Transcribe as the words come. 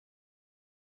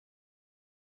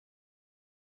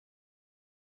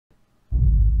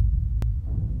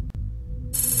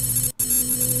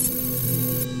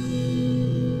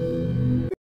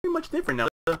pretty much different now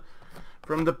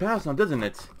from the past now, doesn't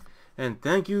it? And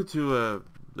thank you to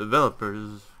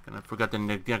developers, and I forgot the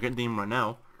name right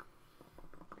now.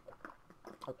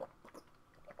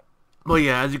 But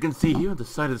yeah, as you can see here on the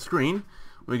side of the screen,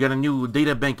 we got a new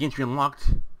data bank entry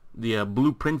unlocked. The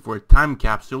blueprint for a time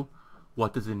capsule.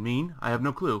 What does it mean? I have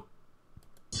no clue.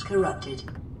 Corrupted.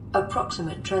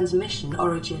 Approximate transmission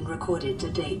origin recorded to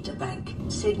data bank.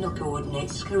 Signal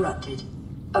coordinates corrupted.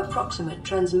 Approximate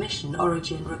transmission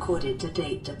origin recorded to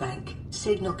data bank.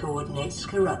 Signal coordinates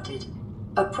corrupted.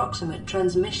 Approximate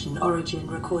transmission origin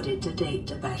recorded to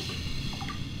data bank.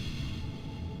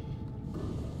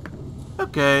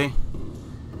 Okay.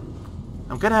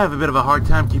 I'm gonna have a bit of a hard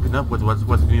time keeping up with what's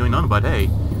going on, but hey.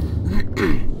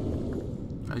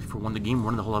 At least for one, the game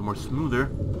runs a whole lot more smoother.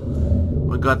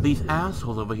 We got these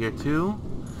assholes over here too.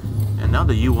 And now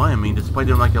the UI, I mean, despite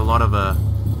there like a lot of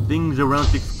things around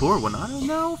to explore, when I don't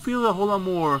know, feel a whole lot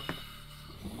more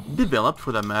developed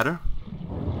for that matter.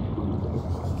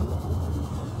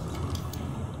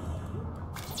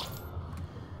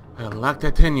 I like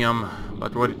titanium,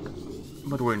 but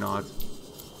we're not.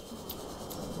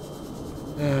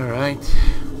 Alright.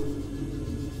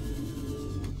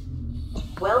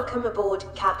 Welcome aboard,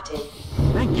 Captain.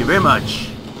 Thank you very much.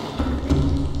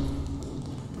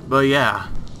 But yeah.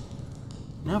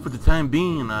 Now for the time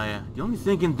being, the only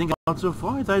thing I can think about so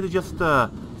far is either just,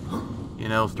 you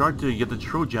know, start to get the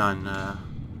Trojan, oh,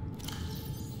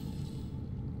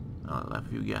 I left a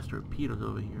few gas torpedoes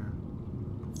over here.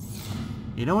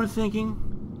 You know what I'm thinking?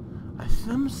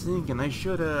 I'm thinking I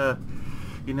should,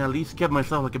 you know, at least get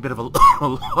myself like a bit of a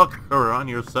locker around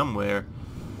here somewhere.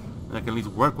 I can at least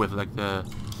work with, like,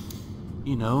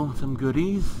 you know, some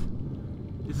goodies.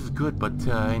 This is good, but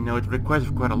I know it requires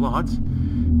quite a lot.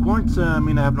 Quartz, I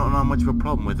mean, I have not much of a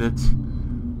problem with it.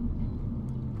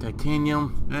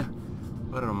 Titanium,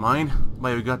 I don't mind.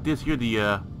 But we got this here,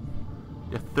 the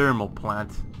thermal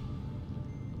plant.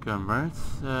 Converts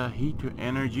heat to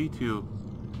energy to...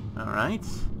 Alright.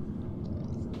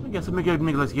 I guess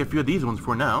let's get a few of these ones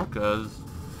for now, because...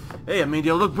 Hey, I mean,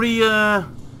 they'll look pretty,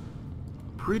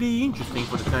 pretty interesting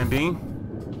for the time being.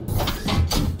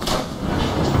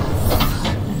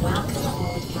 Welcome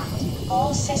aboard, Captain.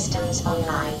 All systems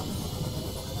online.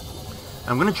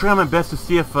 I'm gonna try my best to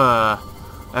see if I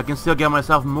can still get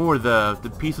myself more of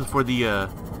the pieces for the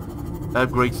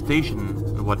upgrade station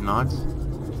and whatnot.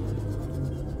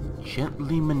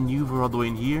 Gently maneuver all the way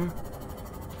in here.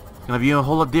 It's gonna be a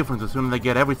whole lot different as soon as I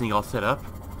get everything all set up.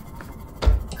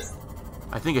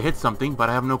 I think I hit something, but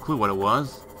I have no clue what it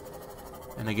was.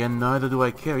 And again, neither do I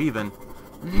care even.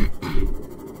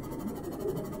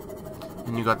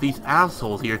 And you got these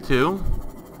assholes here too.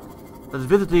 Let's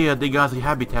visit the Geyser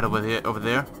habitat over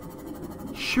there.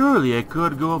 Surely I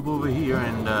could go up over here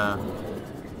and oh,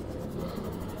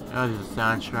 there's a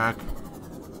sand shark.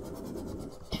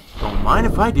 Don't mind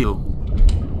if I do.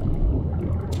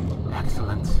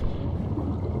 Excellent.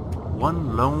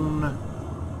 One lone.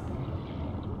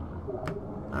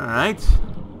 Alright.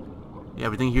 Yeah,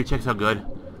 everything here checks out good.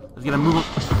 Let's get a move.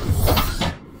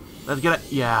 Let's get a...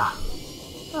 Yeah.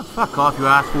 Oh, fuck off, you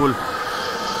asshole.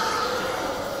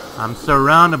 I'm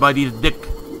surrounded by these dickwads.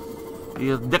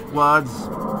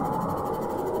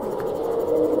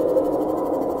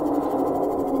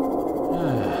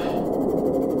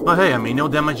 But hey, I mean, no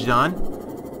damage done.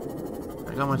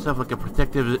 I got myself like a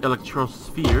protective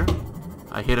electrosphere.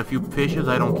 I hit a few fishes,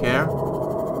 I don't care.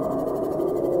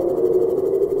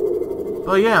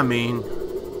 But yeah, I mean,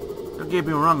 don't get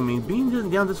me wrong, I mean, being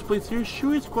down this place here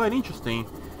sure is quite interesting.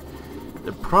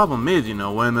 The problem is, you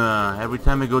know, when every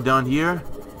time I go down here,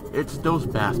 it's those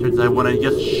bastards. I want to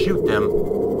just shoot them.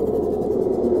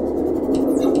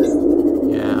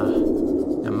 Yeah.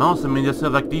 The mouse, I mean, just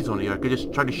like these on here. I could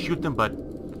just try to shoot them, but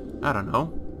I don't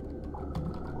know.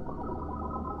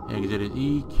 Exit is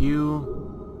EQ.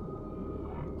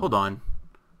 Hold on.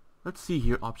 Let's see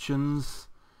here. Options.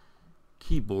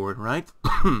 Keyboard, right?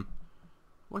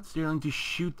 What's there to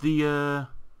shoot the,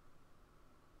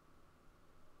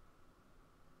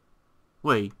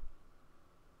 Wait.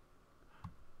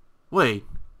 Wait.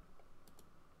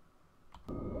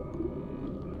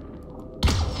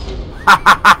 Ha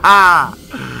ha ha ha!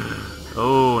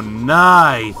 Oh,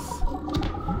 nice!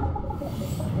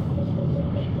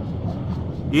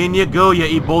 In you go, you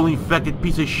Ebola-infected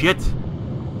piece of shit!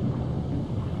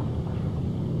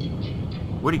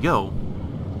 Where'd he go?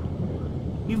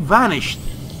 He vanished!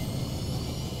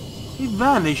 He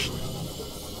vanished!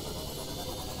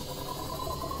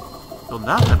 So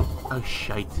that's a... Oh,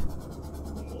 shite.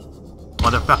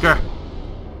 Motherfucker!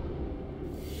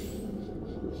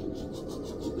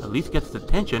 At least gets the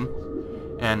attention.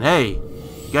 And hey,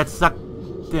 Get sucked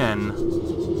in.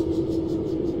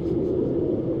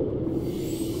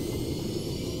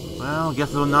 Well,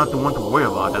 guess I'm not the one to worry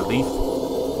about, at least.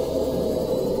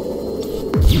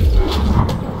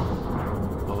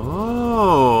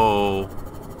 Oh,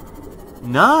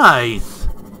 nice.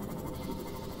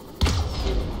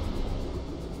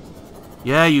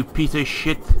 Yeah, you piece of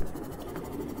shit.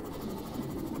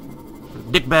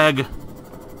 Dickbag.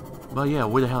 But yeah,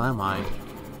 where the hell am I?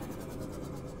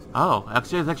 Oh,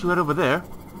 actually, it's actually right over there.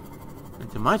 And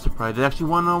to my surprise, there's actually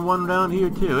one down here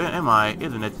too. Am I?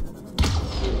 Isn't it?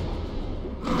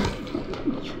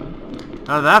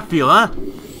 How did that feel, huh?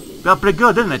 Felt pretty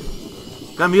good, didn't it?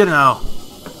 Come here now,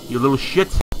 you little shit.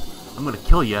 I'm gonna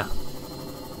kill ya.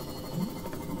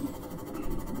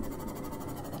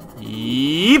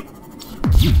 Yeep.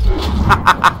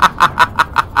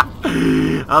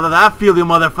 How did that feel, you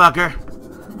motherfucker?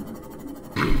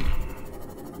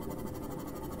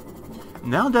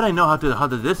 Now that I know how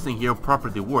this thing here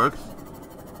properly works,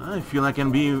 I feel I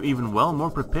can be even more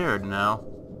prepared now.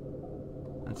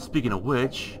 And speaking of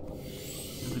which,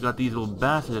 we got these little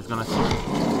bastards gonna see.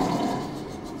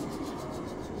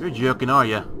 You're joking, are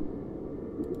ya?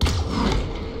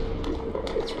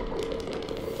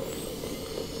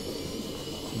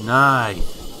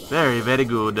 Nice. Very, very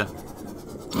good.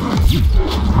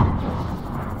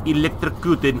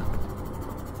 Electrocuted.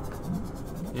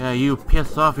 Yeah, you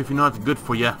piss off if you know it's good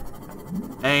for ya,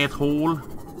 asshole.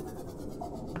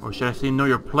 Or should I say, know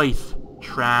your place,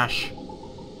 trash.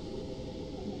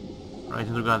 Right,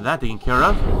 since we got that taken care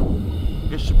of,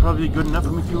 guess it's probably good enough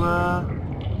for me to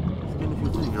skin a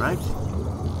few things, right?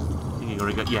 I think I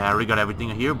already got everything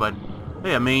here, but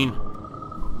hey, I mean,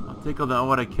 I'll take all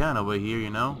what I can over here, you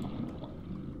know.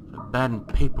 There's bad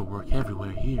paperwork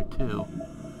everywhere here too.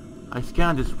 I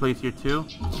scanned this place here too.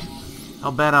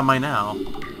 How bad am I now?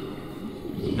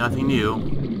 Nothing new.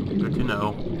 Good to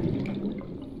know.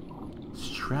 There's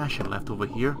trash I left over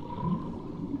here.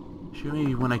 Sure,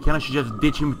 maybe when I can, I should just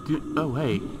ditch him to... Oh,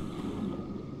 hey.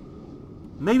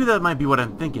 Maybe that might be what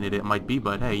I'm thinking it might be,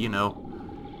 but hey, you know.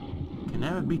 Can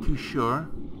never be too sure.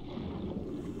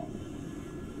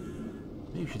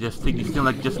 Maybe you should just take these things,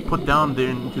 like, just put down there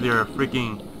into their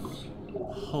freaking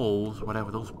holes,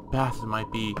 whatever those bastards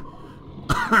might be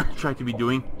try to be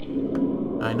doing.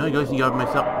 I know you guys got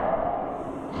myself.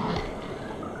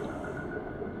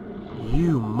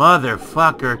 You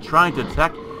motherfucker, trying to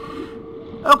attack.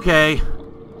 Okay.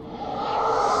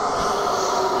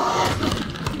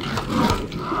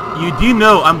 You do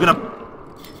know I'm gonna...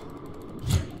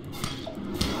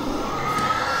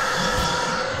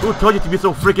 Who told you to be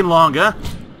so freaking long, huh?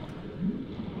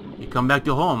 You come back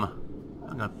to home.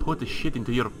 I'm gonna put the shit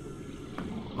into your...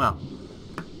 Well...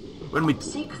 When we...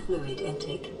 Seek fluid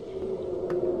intake.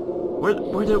 Where...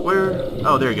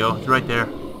 Oh, there you go. It's right there.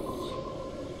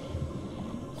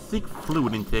 Seek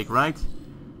fluid intake, right?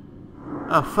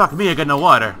 Oh, fuck me, I got no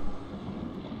water.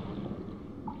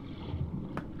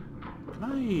 Can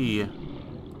I...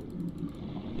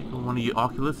 take one of the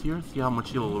Oculus here? See how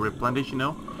much it'll replenish, you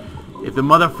know? If the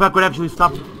motherfucker would actually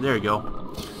stop... There you go.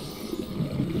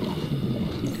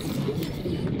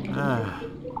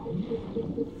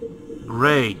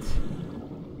 Great.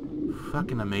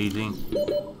 Fucking amazing.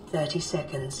 30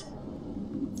 seconds.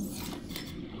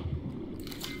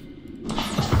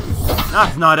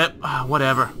 That's not it.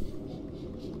 Whatever.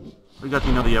 We got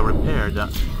the repaired. I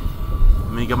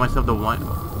mean, got myself the one.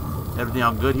 Everything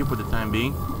all good here for the time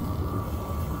being.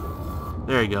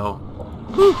 There you go.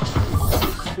 Whew.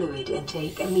 Fluid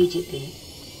intake immediately.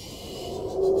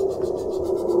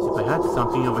 If I had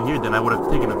something over here, then I would have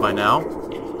taken it by now.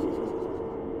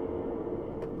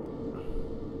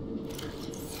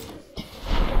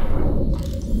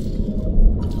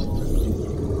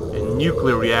 A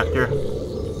nuclear reactor.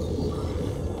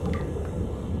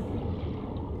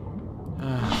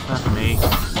 Fuck me.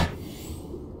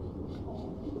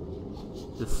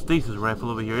 The stasis rifle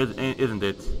over here, isn't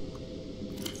it?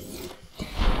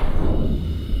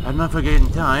 I'm not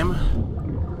forgetting time.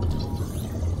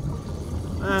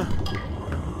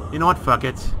 You know what? Fuck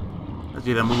it. Let's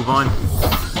either move on.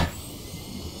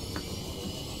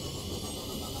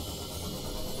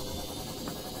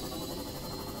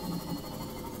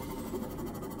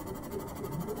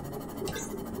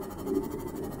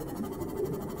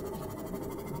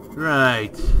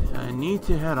 Right. I need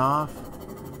to head off.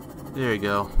 There you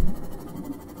go.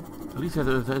 At least it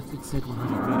said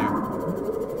 100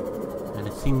 meter. And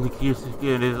it seems like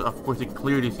it is, of course, it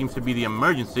clearly seems to be the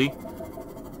emergency.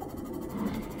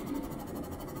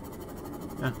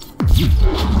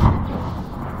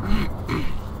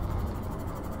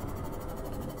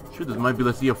 Sure, this might be,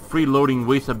 let's see, a freeloading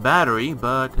waste of battery,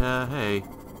 but hey,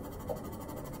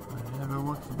 whatever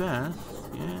works best.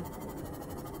 Yeah,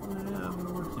 whatever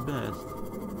works best.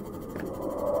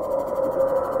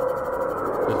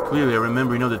 Because clearly, I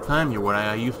remember, you know, the time here where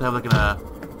I used to have like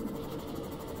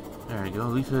there you go.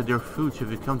 At least their food should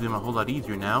become to them a whole lot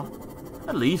easier now.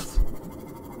 At least.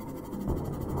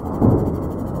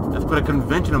 That's quite a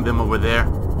convention of them over there.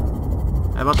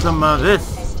 How about some this?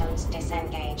 Systems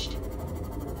disengaged.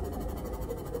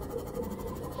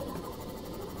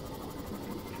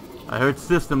 I heard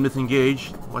system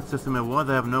disengaged. What system it was,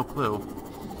 I have no clue.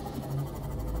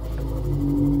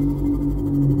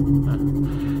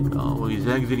 Always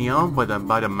exiting out by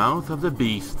the mouth of the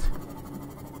beast.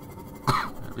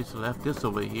 At least I left this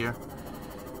over here.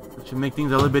 Which should make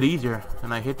things a little bit easier.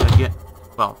 And I hit again.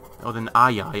 Well, that was an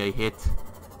I hit.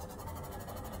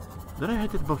 Did I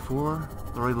hit it before?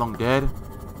 Already long dead.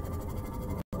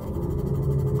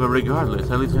 But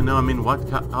regardless, at least I know, I mean,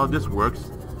 how this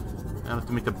works. I have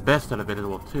to make the best out of it as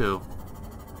well, too.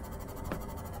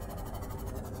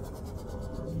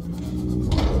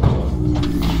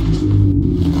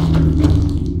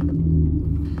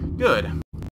 Good.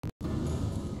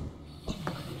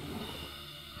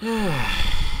 I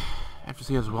have to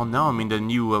see as well now, I mean, the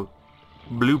new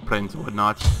blueprints and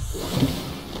whatnot.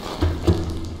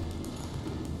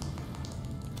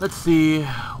 Let's see.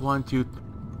 1, 2.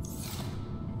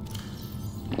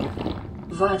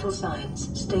 Vital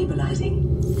signs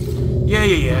stabilizing.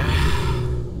 Yeah.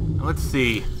 Let's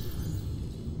see.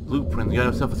 Blueprint. We got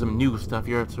ourselves some new stuff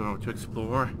here to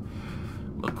explore.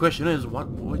 Well, the question is,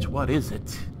 what is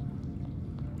it?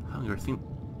 Hunger theme.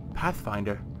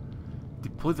 Pathfinder.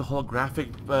 Deploy the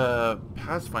holographic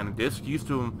Pathfinder disc used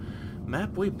to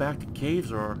map way back to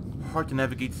caves or hard to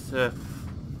navigate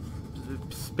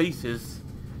spaces.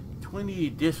 20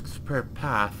 discs per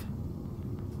path.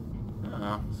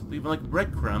 So leaving like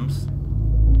breadcrumbs.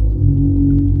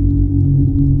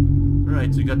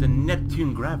 Right, so you got the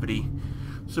Neptune gravity.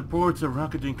 Supports a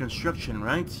rocket in construction,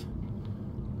 right?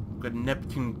 Got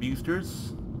Neptune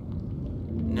boosters.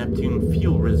 Neptune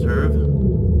fuel reserve.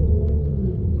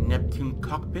 Neptune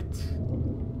cockpit.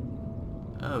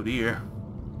 Oh dear.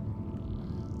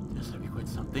 This would be quite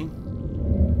something.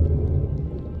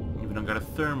 Even I got a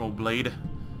thermal blade.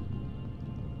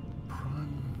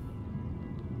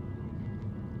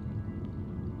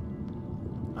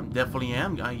 Definitely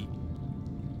am.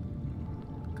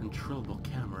 Controllable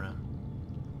camera.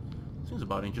 Seems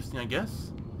about interesting, I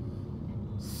guess.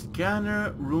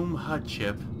 Scanner room HUD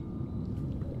chip.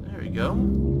 There we go.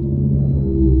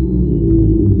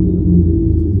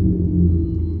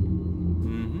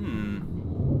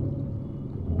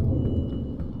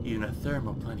 Even a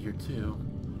thermal plant here too.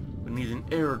 We need an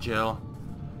aerogel.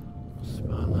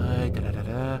 Spotlight.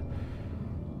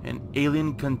 An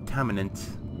alien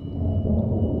contaminant.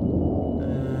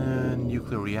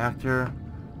 Nuclear reactor.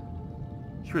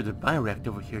 Sure, there's a bioreactor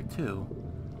over here too.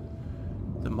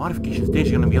 The modification stage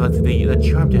is gonna be the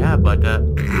charm to have, but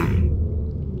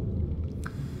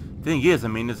thing is, I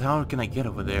mean, is how can I get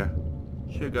over there?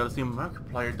 Sure, gotta see a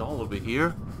Markiplier doll over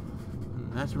here.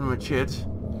 And that's pretty much it.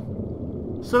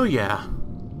 So yeah,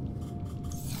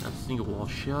 a single wall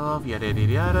shelf, yada yada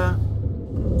yada.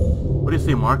 What do you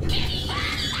say, Mark?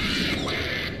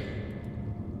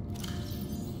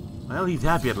 Well, he's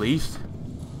happy at least.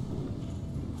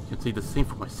 Can't say the same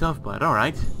for myself, but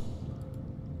alright.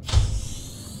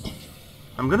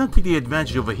 I'm gonna take the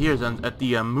advantage over here at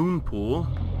the moon pool.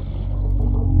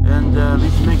 And at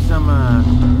least make some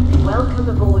Welcome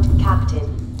aboard, Captain.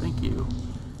 Thank you.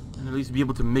 And at least be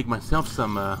able to make myself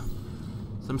some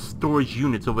storage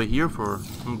units over here for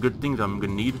some good things I'm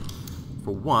gonna need.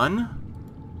 For one,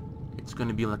 it's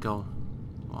gonna be like a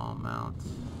wall mount.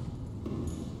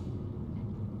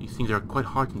 These things are quite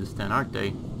hard to understand, aren't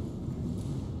they?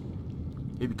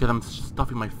 Maybe because I'm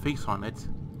stuffing my face on it.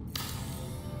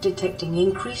 Detecting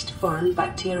increased foreign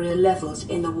bacterial levels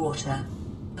in the water.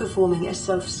 Performing a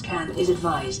self-scan is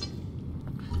advised.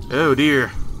 Oh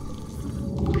dear.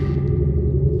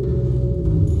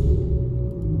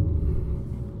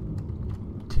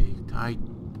 Take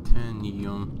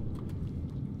titanium.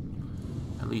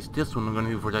 At least this one I'm going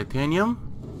to do for titanium.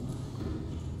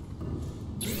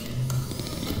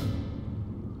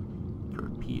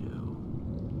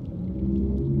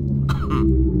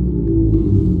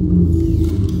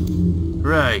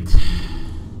 Right.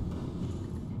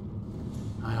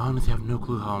 I honestly have no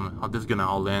clue how this is gonna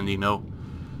all end, you know.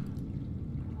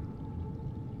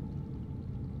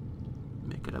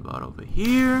 Make it about over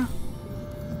here.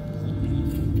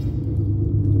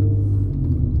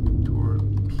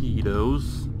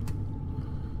 Torpedoes.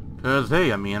 Because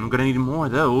hey, I mean, I'm gonna need more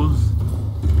of those.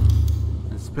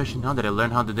 Especially now that I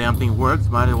learned how the damn thing works,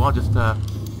 might as well just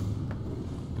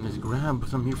grab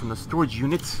some here from the storage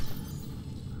unit.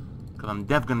 Cause I'm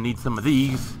definitely gonna need some of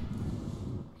these.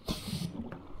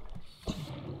 I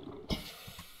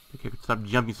think I could stop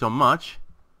jumping so much.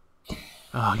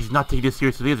 Oh, he's not taking this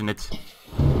seriously, isn't it?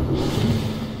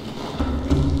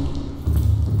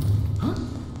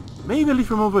 Maybe at least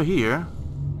from over here.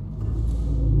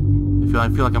 I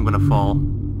feel like I'm gonna fall.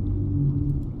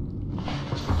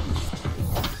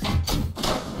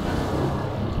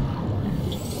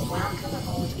 Welcome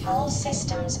aboard. All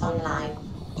systems online.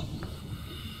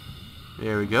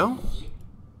 There we go.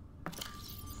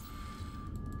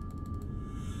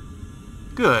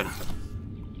 Good.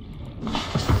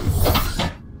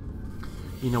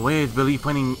 In a way, I believe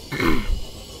finding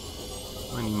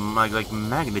like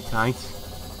magnetite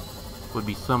would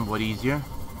be somewhat easier.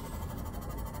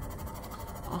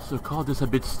 Also called this a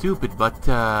bit stupid, but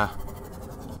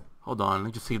hold on, let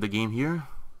me just save the game here.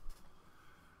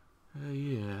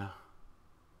 Yeah.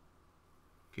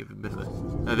 Give it a bit of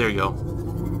a... there you go.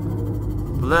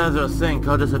 Well, as I was saying,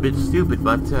 called this a bit stupid,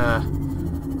 but I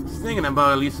was thinking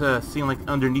about at least seeing like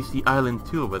underneath the island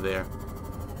too over there.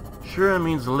 Sure, it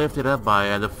means lifted up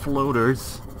by the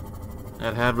floaters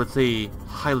that have, let's say,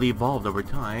 highly evolved over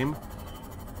time.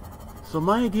 So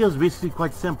my idea is basically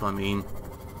quite simple. I mean,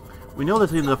 we know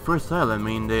that in the first island, I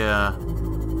mean, they,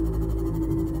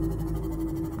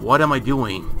 what am I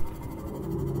doing?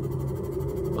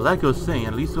 Well, like I was saying,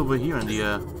 at least over here in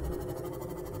the,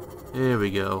 there we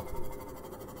go.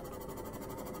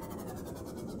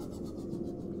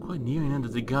 Quite near the end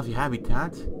of the Gazi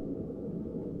habitat.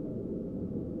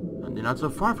 And they're not so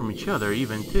far from each other,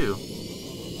 even, too.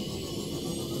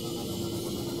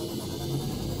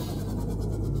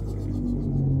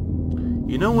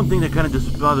 You know, one thing that kind of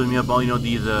just bothered me about, you know,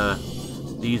 these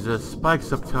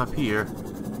spikes up top here.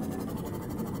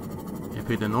 If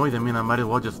it annoys them, I mean, I might as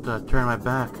well just turn my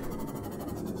back.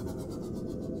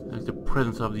 There's the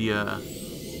presence of the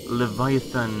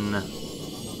Leviathan.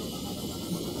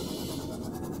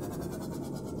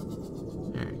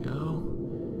 There you go.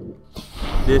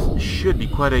 This should be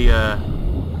quite a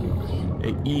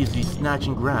easy snatch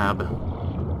and grab.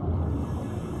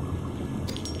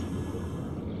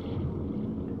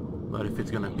 But if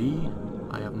it's gonna be,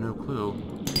 I have no clue.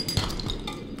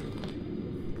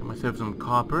 Get myself some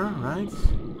copper, right?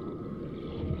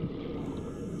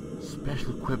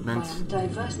 Special equipment.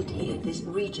 Biodiversity in this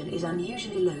region is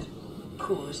unusually low.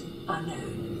 Cause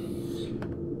unknown.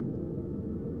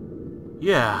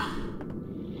 Yeah.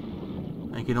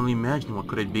 I can only imagine what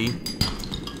could it be.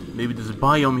 Maybe this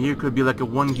biome here could be like a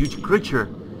one huge creature.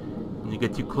 And you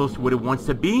get too close to what it wants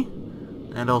to be,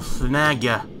 and it'll snag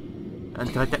ya. And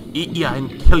try to eat ya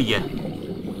and kill ya.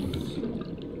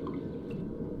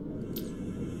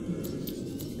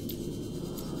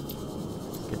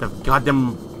 Get the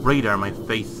goddamn radar on my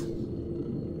face.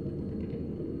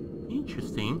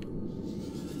 Interesting.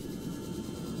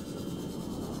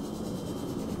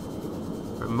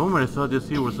 For a moment I thought this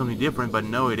here was something different, but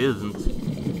no, it isn't.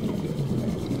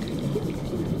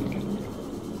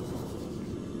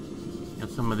 Got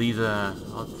some of these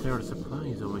Altera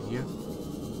supplies over here.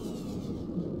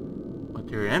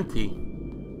 They're empty.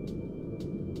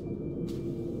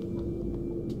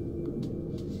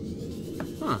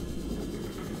 Huh.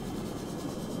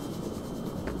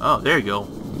 Oh, there you go.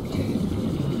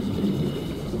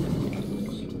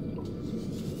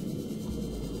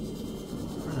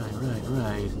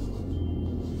 Right.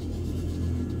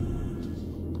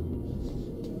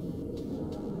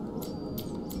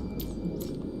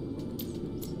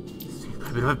 Seems a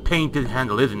bit of a pain to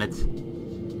handle, isn't it?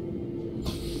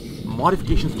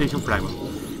 Modification station fragment.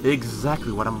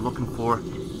 Exactly what I'm looking for.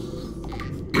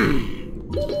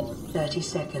 30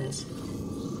 seconds.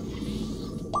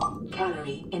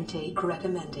 Calorie intake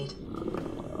recommended.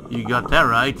 You got that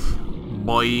right,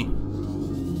 boy.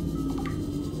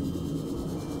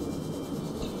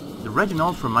 The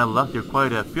Reginalds, from my luck, they're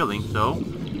quite filling, so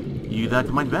use that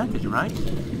to my advantage, right?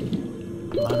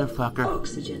 Motherfucker.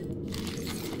 Oxygen.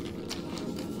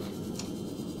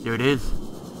 There it is.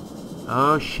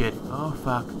 Oh shit. Oh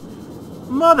fuck.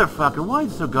 Motherfucker, why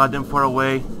is it so goddamn far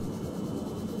away?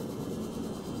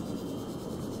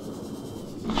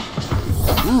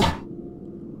 Ooh.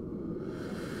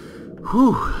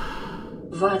 Whew.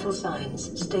 Vital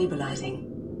signs stabilizing.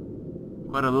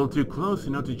 Quite a little too close,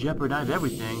 you know, to jeopardize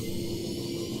everything.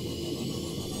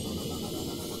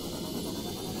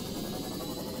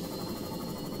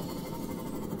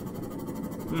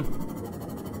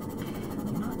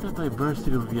 Not that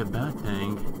diversity would be a bad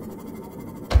thing.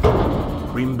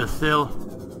 imbecile.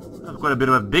 That was quite a bit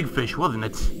of a big fish, wasn't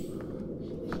it?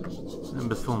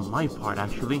 Imbecile on my part,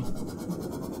 actually.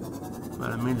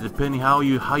 But I mean, depending how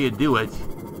you do it.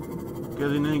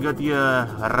 Because then you got the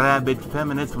rabid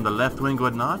feminists from the left wing,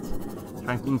 whatnot,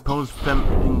 trying to impose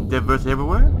diversity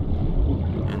everywhere,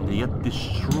 and yet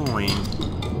destroying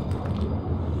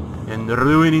and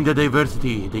ruining the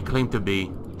diversity they claim to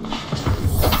be.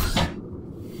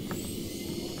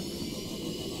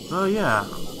 So yeah,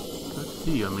 let's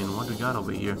see. I mean, what we got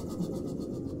over here?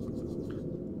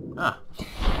 Ah,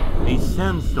 a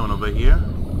sandstone over here.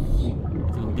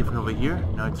 Anything different over here?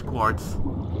 No, it's quartz.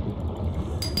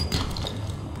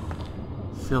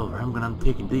 Silver. I'm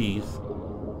taking these.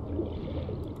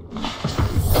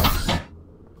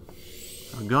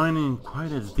 I'm going in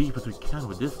quite as deep as we can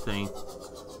with this thing.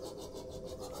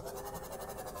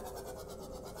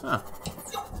 Huh.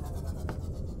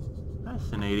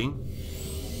 Fascinating.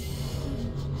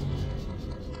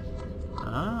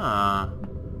 Ah,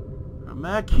 I'm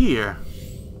back here.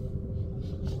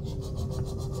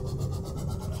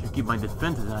 Should keep my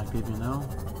defenses active, you know.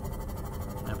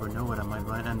 Never know what I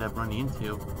might end up running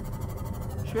into.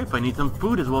 Sure, if I need some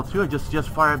food as well too, I just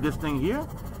fire up this thing here,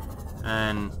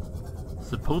 and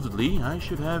supposedly I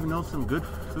should have, you know, some good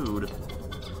food.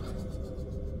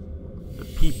 The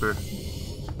peeper.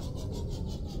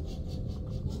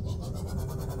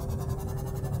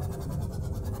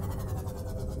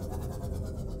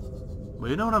 But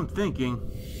you know what I'm thinking?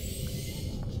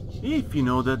 If you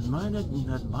know that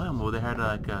biome over there had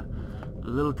like a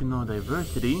little to no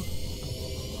diversity,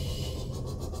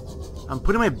 I'm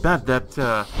putting my bet that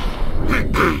well,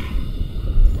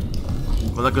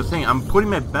 like I was saying, I'm putting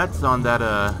my bets on that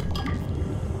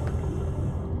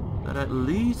that at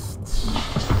least,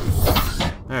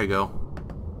 there you go,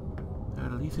 that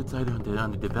at least it's either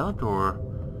underdeveloped or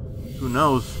who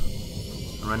knows,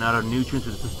 run out of nutrients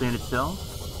to sustain itself.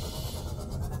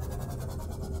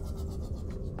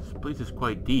 Place is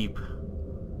quite deep.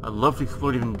 I'd love to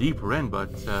explore even deeper in,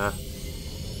 but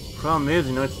problem is,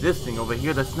 you know, it's this thing over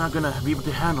here that's not gonna be able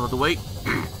to handle the weight.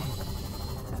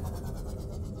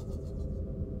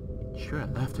 Sure, I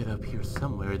left it up here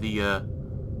somewhere. The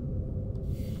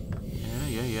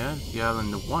yeah, the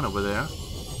island 1 over there.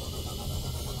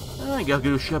 I gotta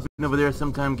go shopping over there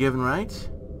sometime given, right?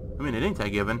 I mean, it ain't that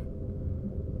given.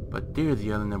 But there's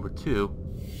the island number 2.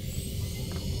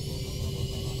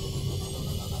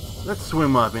 Let's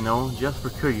swim up, you know, just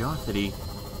for curiosity.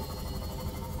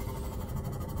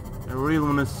 I really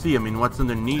want to see, I mean, what's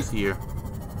underneath here.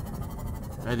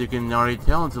 As you can already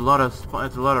tell, it's a lot of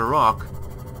rock,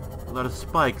 a lot of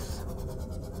spikes,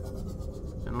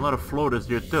 and a lot of floaters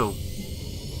here too.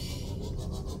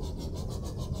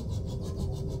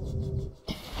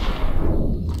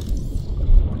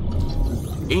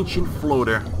 Ancient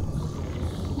floater.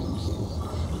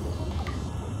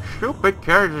 Stupid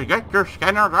kids, get your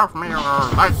scanners off me or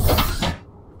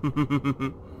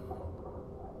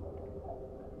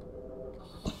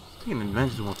taking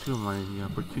advantage of too my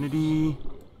opportunity.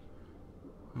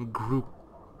 Group.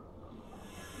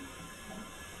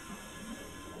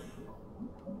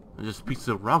 There's just pieces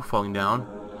of rock falling down.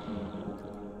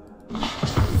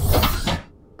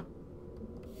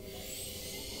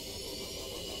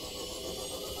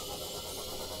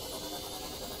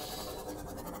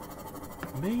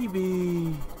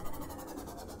 Maybe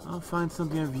I'll find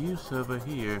something of use over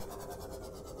here.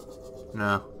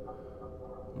 No,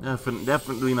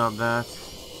 definitely not that.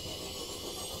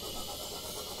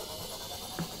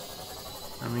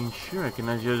 I mean, sure, I can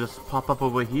just pop up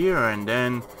over here and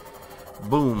then,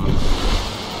 boom,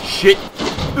 shit.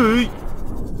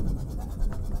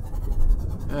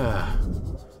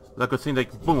 Like I was saying,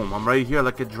 like boom, I'm right here,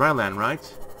 like a dry land, right?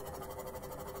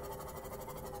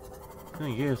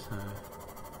 Thing is,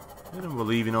 I don't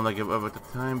believe, you know, like, at the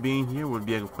time being here would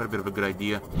be quite a bit of a good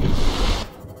idea.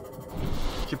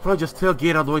 Should probably just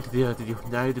tailgate all the way to the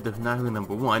island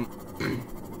number 1.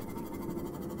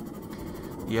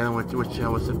 The island which I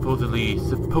was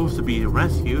supposed to be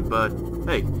rescued, but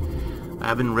hey, I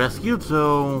haven't been rescued,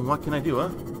 so what can I do, huh?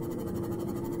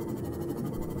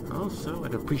 Also,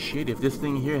 I'd appreciate if this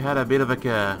thing here had a bit of like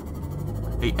a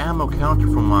ammo counter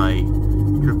for my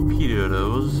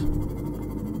torpedoes.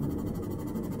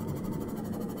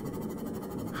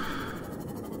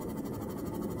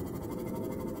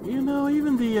 You know,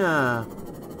 even the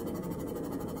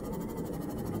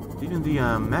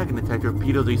magnetite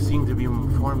torpedoes, they seem to be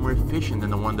far more efficient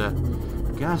than the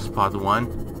gas pod one.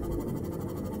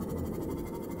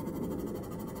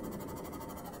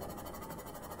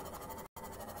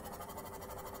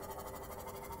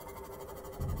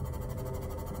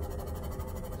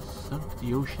 Sunk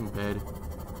the ocean bed.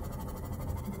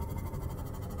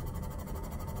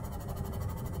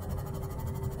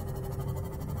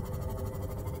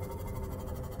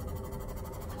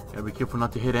 Gotta be careful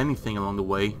not to hit anything along the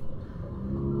way.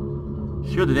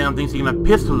 Sure, the damn thing's taking a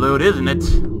pistol load, isn't it?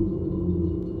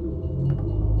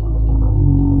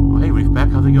 Oh, hey,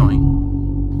 Reefback, how's it going?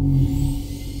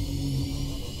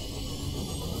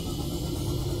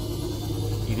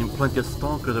 Eating plenty of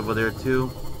stalkers over there,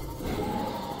 too.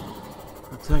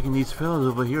 Attacking these fellas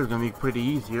over here is gonna be pretty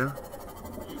easier.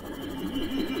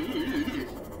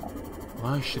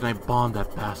 Why should I bomb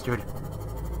that bastard?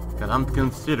 Cause I'm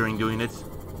considering doing it.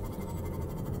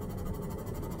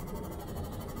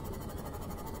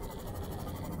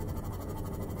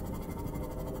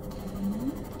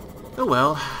 Oh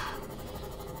well.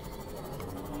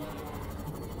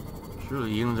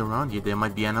 Surely aliens around here, there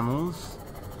might be animals.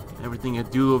 Everything I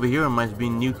do over here might be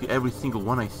new to every single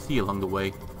one I see along the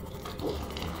way.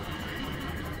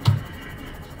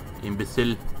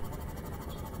 Imbecile.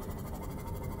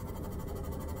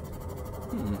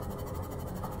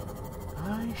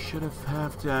 I should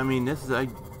have to, I mean, this is,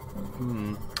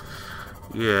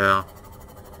 yeah.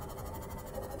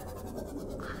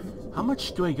 How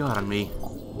much do I got on me?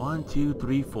 1, 2,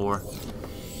 3, 4.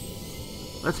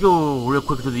 Let's go real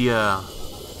quick to the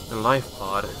life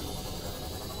pod.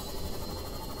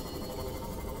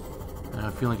 I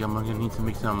feel like I'm gonna need to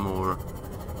make some more,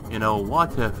 you know,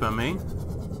 water for me.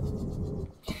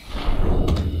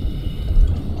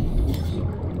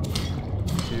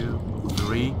 2,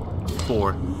 3,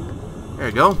 4. There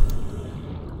you go.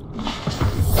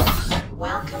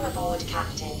 Welcome aboard,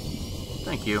 Captain.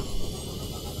 Thank you.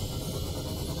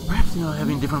 Perhaps, you know,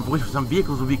 having different voice for some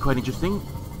vehicles would be quite interesting.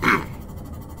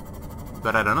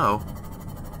 But I don't know.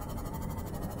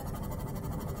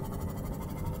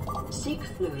 Seek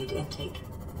fluid intake.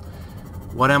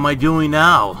 What am I doing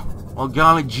now? Well,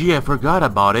 golly gee, I forgot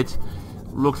about it.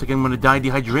 Looks like I'm gonna die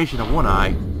dehydration of one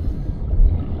eye.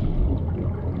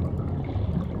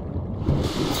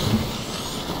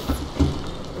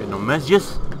 Okay, no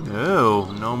messages?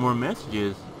 No, no more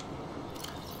messages.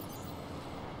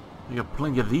 I got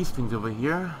plenty of these things over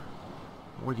here.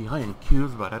 More the high-end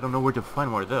cubes, but I don't know where to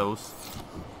find more of those.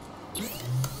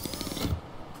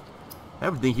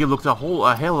 Everything here looks a hell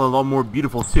of a lot more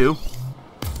beautiful too.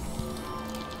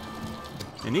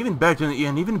 And even better than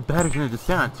the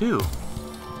sound too.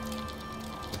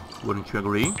 Wouldn't you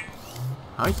agree?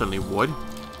 I certainly would.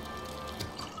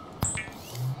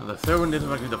 And the third one, this is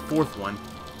actually the fourth one.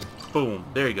 Boom,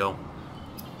 there you go.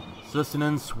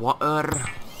 Sustenance, water.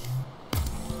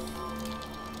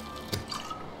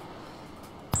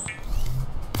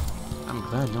 I'm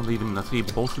glad nobody even actually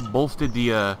bolstered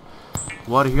the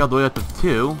water here all the way up to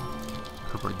 2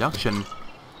 for production.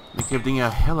 Makes everything a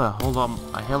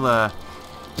hella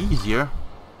easier.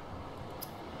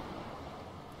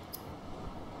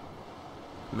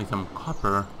 Make some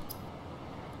copper.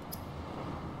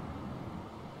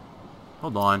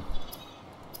 Hold on.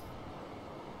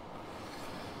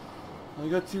 I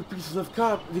got 2 pieces of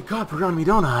copper on me,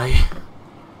 don't I?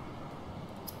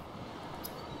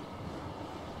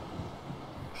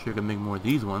 Sure can make more of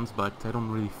these ones, but I don't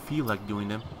really feel like doing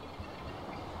them.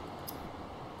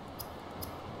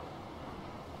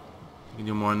 I can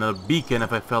do more another beacon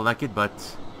if I felt like it, but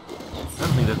I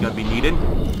don't think that's gonna be needed.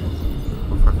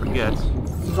 Before I forget.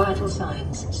 Vital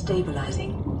signs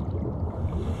stabilizing.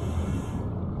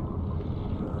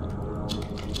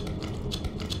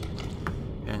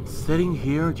 And sitting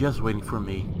here just waiting for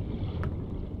me.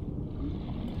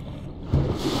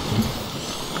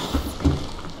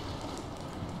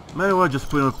 Might as well just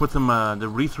put some the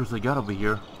resources I got over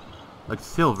here, like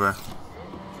silver.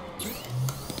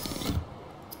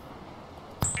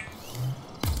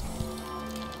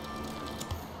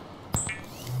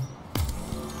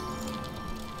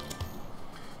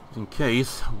 In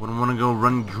case, wouldn't want to go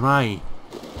run dry.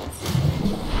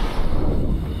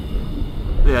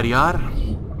 There you are.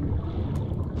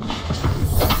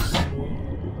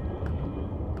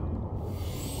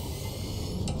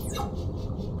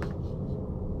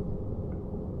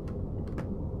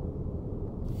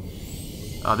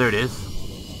 Oh, there it is.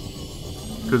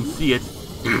 Couldn't see it.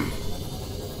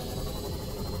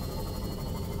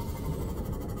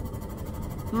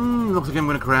 Looks like I'm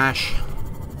gonna crash.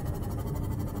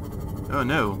 Oh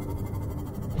no.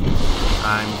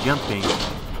 I'm jumping.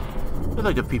 Just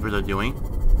like the people are doing.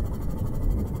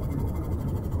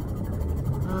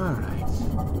 Alright.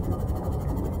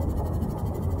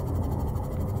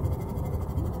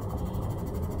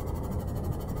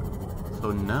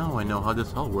 So now I know how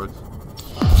this all works.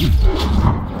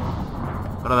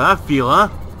 How did that feel, huh?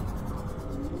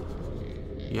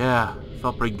 Yeah,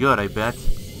 felt pretty good, I bet.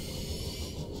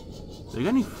 There got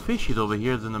any fishies over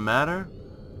here? Doesn't it matter?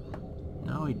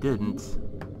 No, he didn't.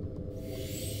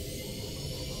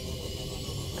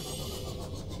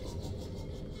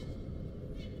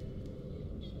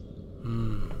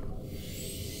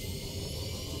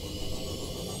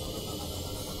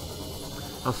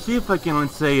 I'll see if I can,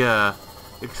 let's say,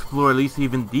 explore at least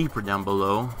even deeper down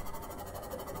below.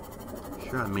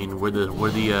 Sure, I mean, where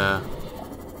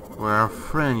our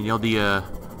friend, you know, the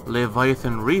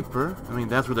Leviathan Reaper. I mean,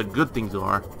 that's where the good things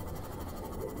are.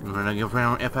 And when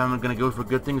if I'm gonna go for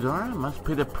good things are, I must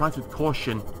pay the price with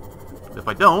caution. If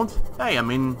I don't, hey, I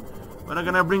mean, when am I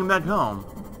gonna bring him back home?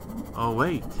 Oh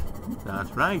wait,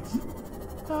 that's right,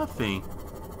 nothing.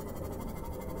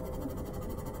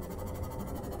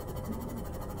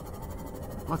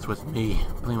 What's with me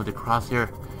playing with the crosshair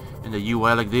and the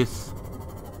UI like this?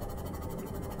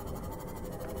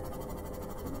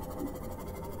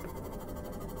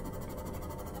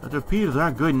 The torpedoes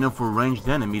aren't good enough for ranged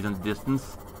enemies in the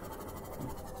distance.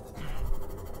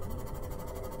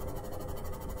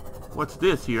 What's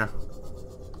this here?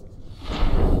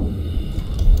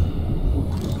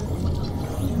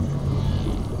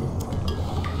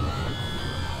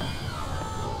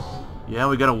 Yeah,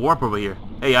 we got a warp over here.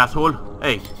 Hey, asshole.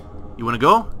 Hey, you wanna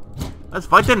go? Let's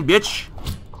fight then, bitch.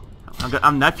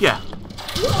 I'm knife ya.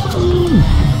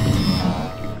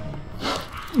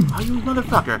 Oh, you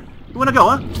motherfucker. You wanna go,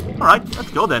 huh? Alright,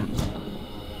 let's go then.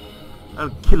 I'll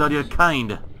kill all your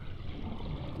kind.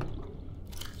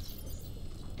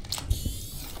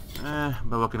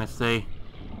 But what can I say?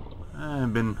 I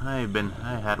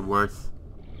had worse.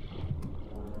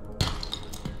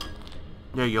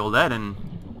 There you go, that and...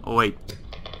 Oh, wait.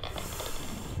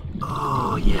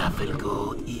 Oh, yeah, feel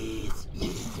good. Yes,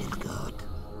 feel good.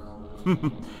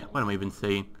 What am I even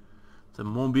saying? It's a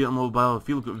mobile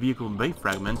vehicle bay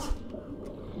fragment.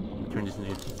 Turn this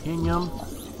into titanium.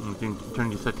 Turn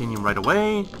this titanium right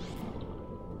away.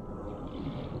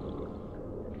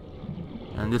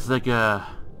 And this is like a...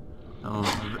 Oh,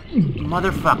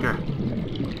 motherfucker.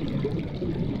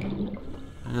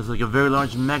 And there's like a very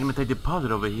large magnetite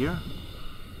deposit over here.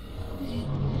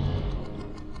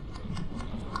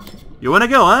 You wanna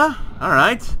go, huh?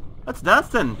 Alright. Let's dance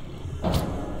then.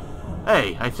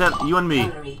 Hey, I said you and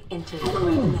me.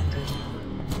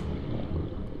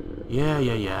 Yeah.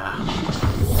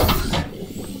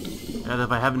 As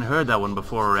if I haven't heard that one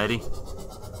before already.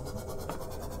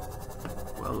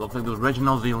 Well, looks like those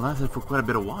Reginalds, they lasted for quite a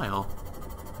bit of while.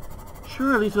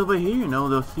 Sure, at least over here, you know,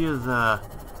 they'll see us,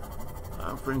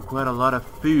 offering quite a lot of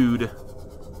food.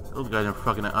 Those guys are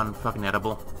fucking unfucking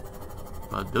edible.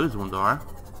 But those ones are.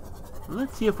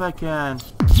 Let's see if I can...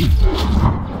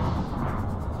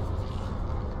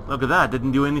 Look at that,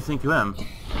 didn't do anything to him. Guess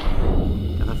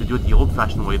I have to do it the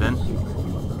old-fashioned way then.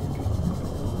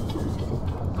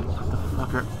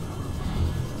 Motherfucker.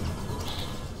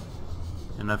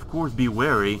 And of course be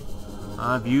wary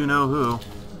of you know who.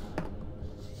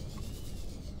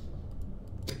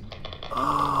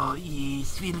 Oh,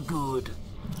 yes, feel good.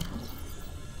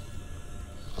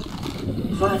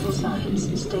 Vital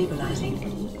signs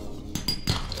stabilizing.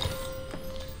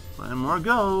 And more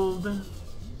gold.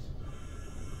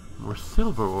 More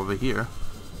silver over here.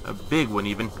 A big one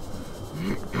even.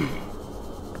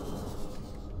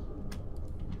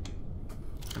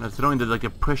 And it's throwing the like the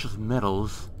precious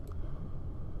metals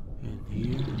in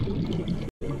here.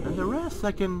 And the rest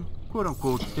I can quote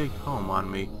unquote take home on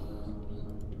me.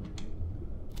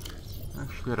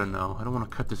 Actually, I don't know. I don't want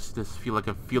to cut this feel like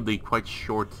a field day quite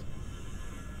short.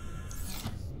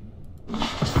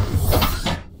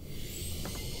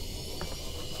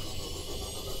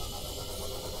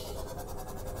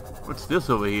 What's this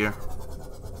over here?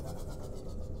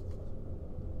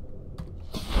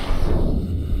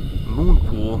 Moon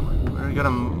pool. We already got a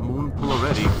moon pool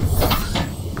already.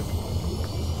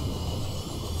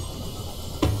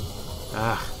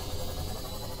 Ah.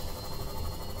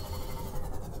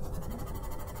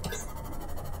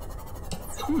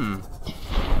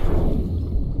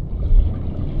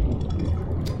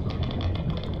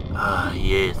 Ah,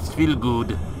 yes, feel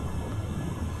good.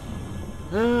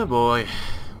 Oh boy.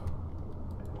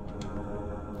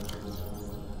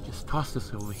 Just toss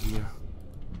this over here.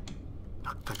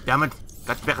 Oh, God damn it!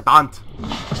 Got verdammt!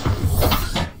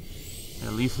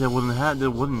 At least there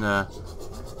wasn't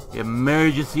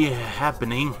emergency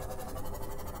happening.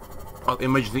 Well,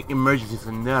 emergency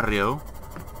scenario.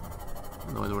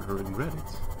 Otherwise I would regret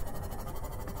it.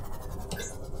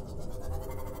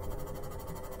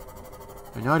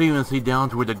 I not even see down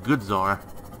to where the goods are.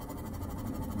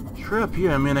 Sure, up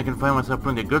here, I mean, I can find myself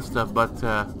putting the good stuff, but,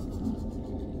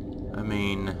 I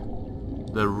mean,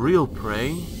 the real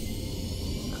prey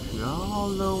is all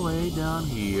the way down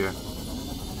here,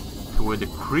 to where the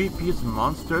creepiest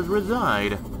monsters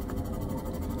reside.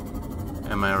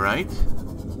 Am I right?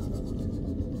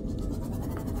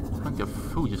 Plenty of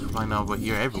food just flying over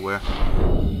here everywhere.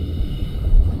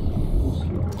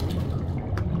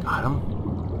 Got him.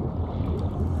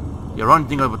 The wrong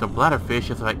thing about the bladderfish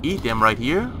is if I eat them right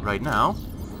here, right now.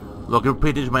 Look, it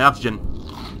replenish my oxygen.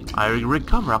 I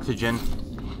recover oxygen.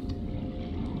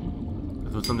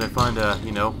 This was something I find,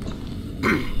 you know,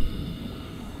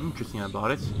 interesting about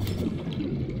it.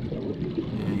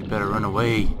 Yeah, you better run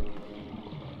away.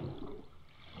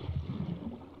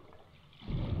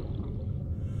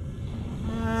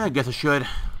 I guess I should.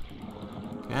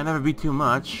 Can't never be too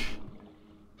much.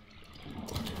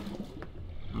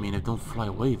 I mean, it don't fly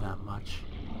away that much.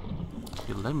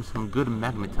 You let me some good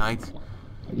magnetite.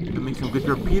 You can make some good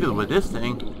torpedoes with this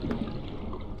thing.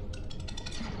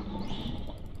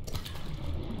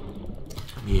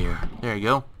 Come here. There you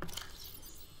go.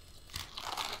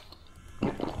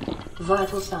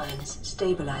 Vital signs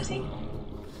stabilizing.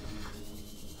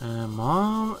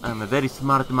 Mom, I'm a very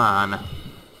smart man.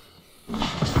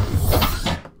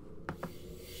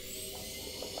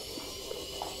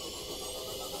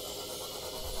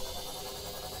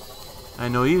 I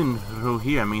know even through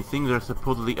here, I mean, things are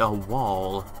supposedly a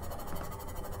wall.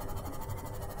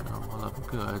 A wall of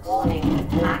goods. Warning,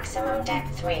 maximum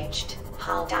depth reached.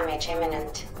 Hull damage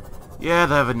imminent. Yeah,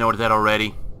 I haven't noticed that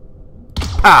already.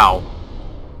 Pow!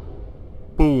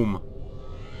 Boom.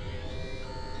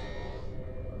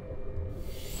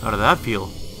 How did that feel?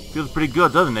 Feels pretty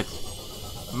good, doesn't it?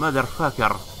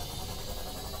 Motherfucker.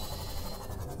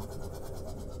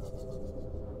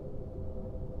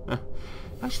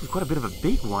 Actually, quite a bit of a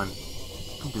big one.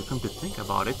 Come to think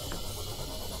about it.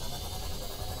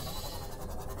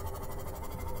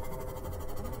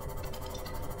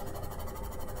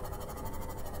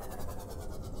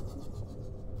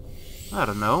 I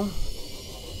don't know.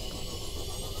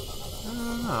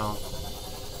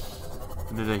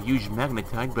 There's a huge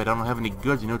magnetite, but I don't have any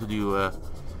goods, you know, to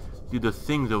do the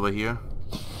things over here.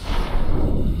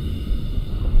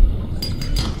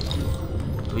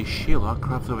 These Sherlock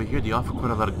crafts over here, they offer quite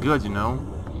a lot of goods, you know.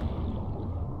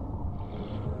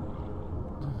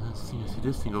 Let's see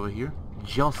this thing over here.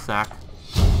 Gel sack.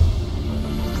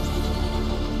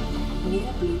 New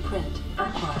blueprint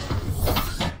acquired.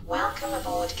 Welcome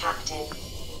aboard, Captain.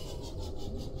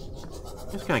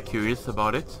 Just kind of curious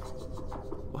about it.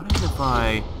 What happens if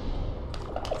I...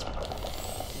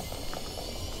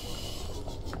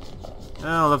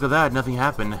 Oh, look at that, nothing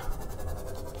happened.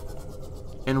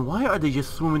 And why are they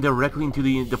just swimming directly into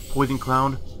the poison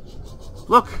cloud?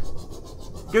 Look!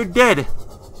 They're dead!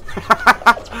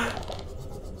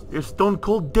 They're stone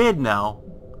cold dead now.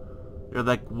 They're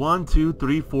like 1, 2,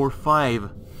 3, 4, 5.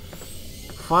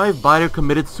 5 biter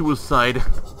committed suicide.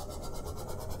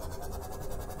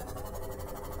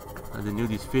 I knew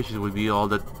these fishes would be all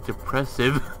that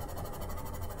depressive.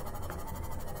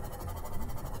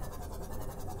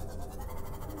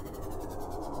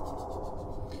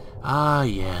 Ah,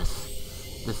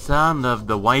 yes. The sound of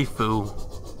the waifu.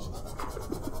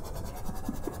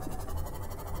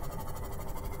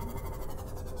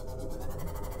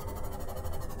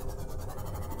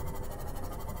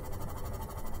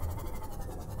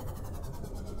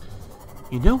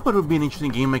 You know what would be an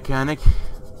interesting game mechanic?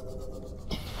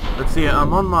 Let's see,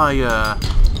 I'm on my,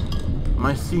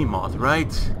 my sea moth,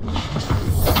 right?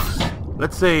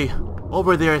 Let's say,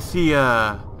 over there I see,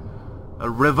 a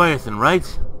Leviathan, right?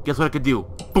 Guess what I could do?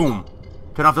 Boom!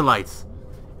 Turn off the lights.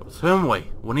 Swim away.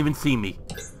 Won't even see me.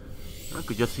 I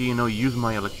could just, you know, use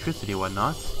my electricity and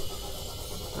whatnot.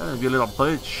 That'd be a little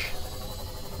bitch.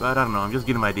 But I don't know, I'm just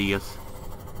getting ideas.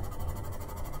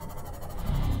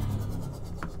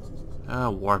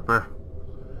 Warper.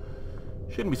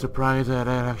 Shouldn't be surprised at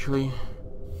that, actually.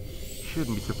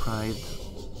 Shouldn't be surprised.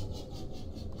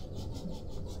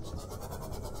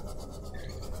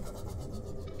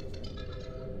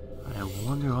 I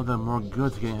wonder how the more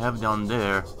goods can have down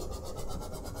there.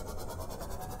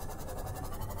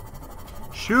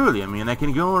 Surely, I mean, I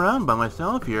can go around by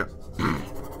myself here.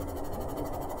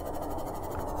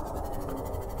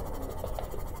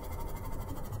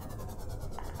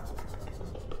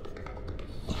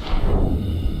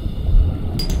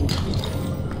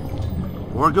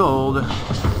 More gold.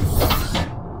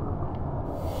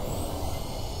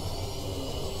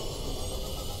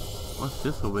 What's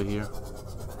this over here?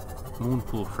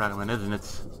 Moonpool fragment, isn't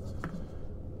it?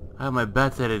 I have my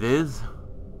bets that it is.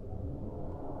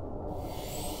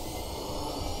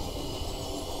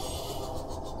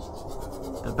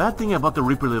 The bad thing about the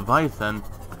Reaper Leviathan,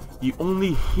 you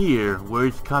only hear where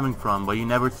it's coming from, but you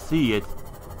never see it.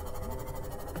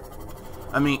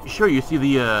 I mean, sure, you see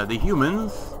the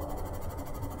humans.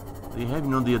 They have,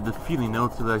 you know, the feeling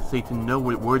notes that I say to know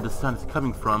where the sun is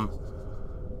coming from.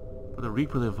 But the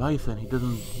Reaper Leviathan, he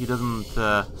doesn't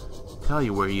tell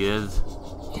you where he is.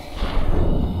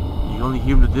 You You only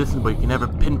hear him in the distance, but you can never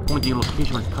pinpoint the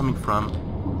location where it's coming from.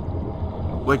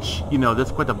 Which, you know,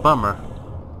 that's quite a bummer.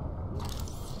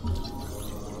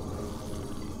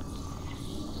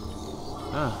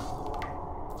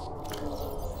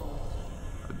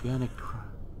 Organic.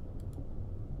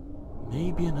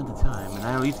 Maybe another time, and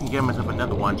I at least can get myself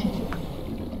another one.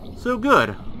 So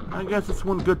good. I guess that's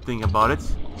one good thing about it.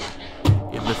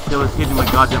 If the still is hitting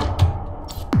my goddamn...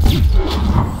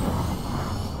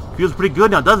 Feels pretty good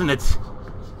now, doesn't it?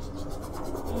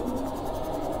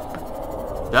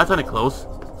 That's kinda close.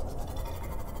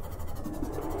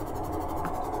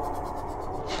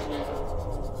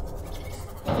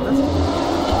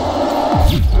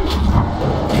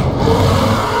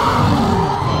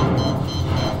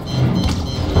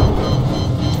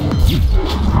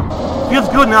 Feels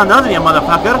good now, doesn't it,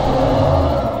 motherfucker?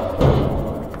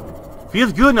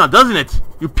 Feels good now, doesn't it?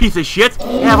 You piece of shit.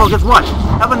 Yeah, well, guess what?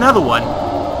 Have another one.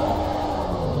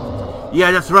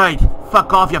 Yeah, that's right.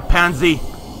 Fuck off, you pansy.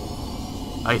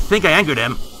 I think I angered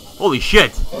him. Holy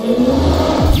shit.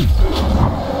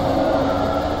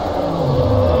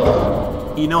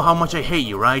 You know how much I hate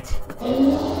you, right?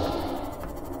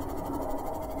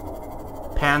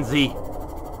 Pansy.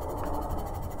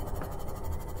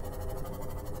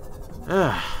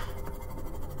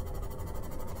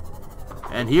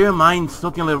 And here mine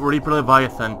soaking a Reaper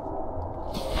Leviathan.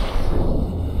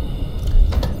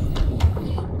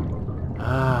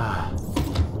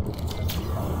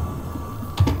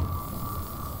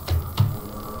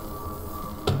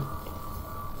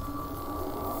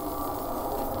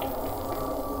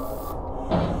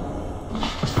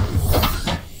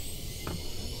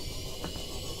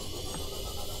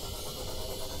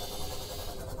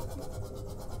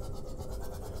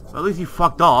 At least he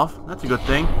fucked off. That's a good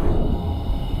thing.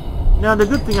 Now the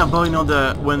good thing about, you know,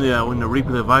 when the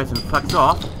Reaper Leviathan fucks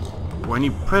off, or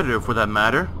any predator for that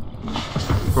matter,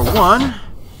 for one,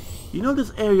 you know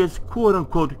this area is quote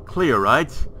unquote clear,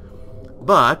 right?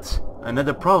 But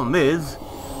another problem is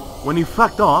when he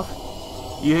fucked off,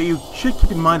 you should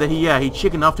keep in mind that he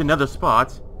chickened off to another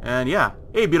spot, and yeah,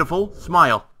 hey beautiful,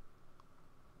 smile.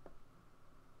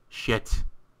 Shit,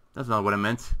 that's not what I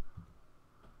meant.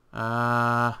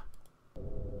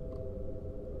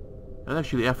 That's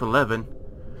actually F11.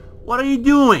 What are you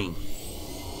doing?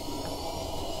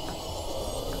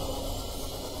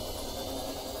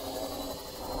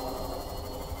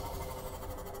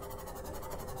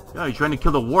 Yeah, you're trying to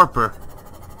kill the warper.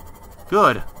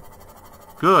 Good.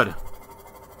 Good.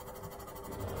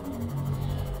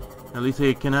 At least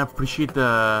I can appreciate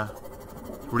the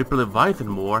Reaper Leviathan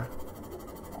more.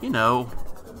 You know.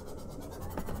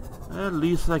 At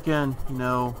least I can, you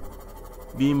know,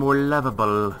 be more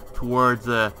lovable towards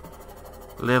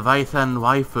Leviathan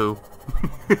waifu.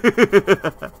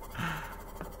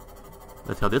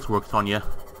 That's how this works on you.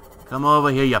 Come over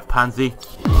here, you pansy.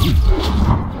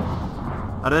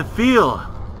 How did it feel?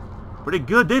 Pretty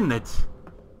good, didn't it?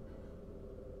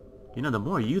 You know, the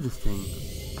more I use this thing,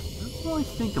 the more I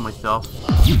think to myself,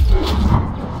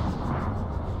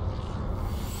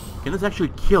 can this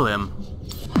actually kill him?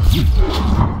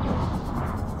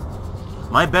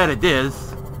 My bet it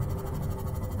is.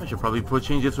 I should probably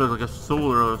change this to like a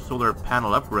solar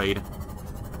panel upgrade.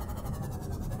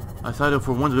 I thought it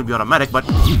for one's gonna be automatic, but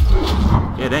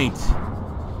it ain't.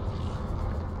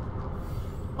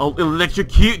 I'll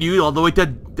electrocute you all the way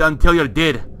to until you're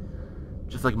dead,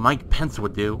 just like Mike Pence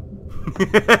would do.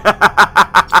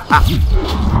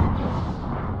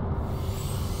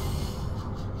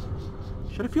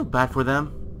 Should I feel bad for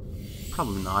them?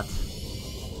 Probably not.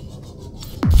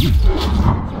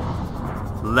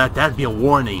 Let that be a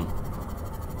warning.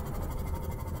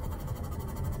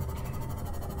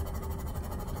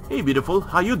 Hey beautiful,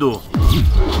 how you do?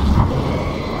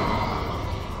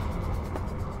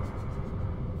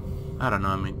 I don't know,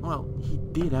 I mean, well, he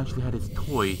did actually have his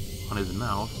toy on his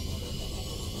mouth.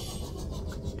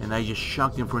 And I just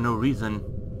shocked him for no reason.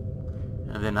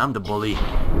 And then I'm the bully.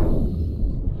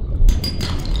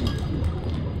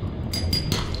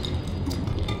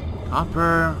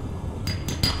 Copper.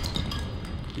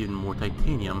 Even more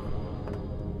titanium.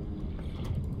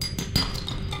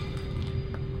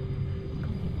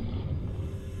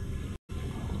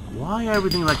 Why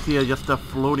everything like see just stuff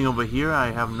floating over here?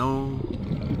 I have no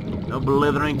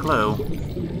blithering clue.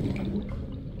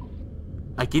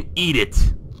 I can eat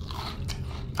it.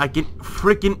 I can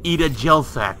freaking eat a gel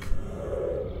sack.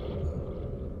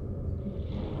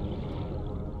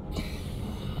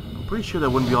 I'm pretty sure that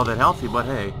wouldn't be all that healthy, but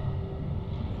hey.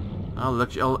 I'll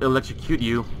electrocute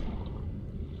you.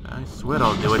 I swear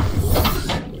I'll do it.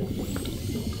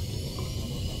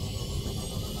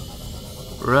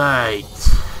 Right.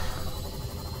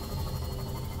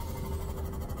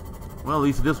 Well, at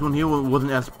least this one here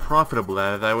wasn't as profitable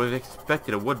as I would have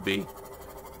expected it would be.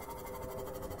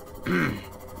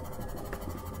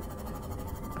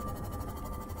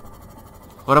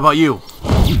 What about you?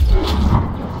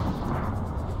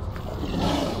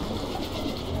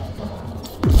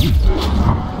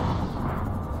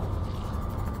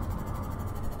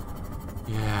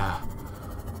 Yeah.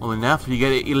 Well, and after you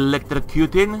get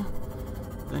electrocuted,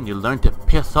 then you learn to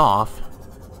piss off.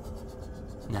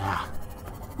 Nah.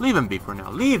 Leave him be for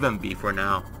now. Leave him be for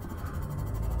now.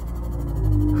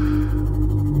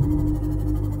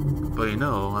 But you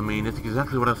know, I mean, it's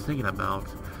exactly what I was thinking about.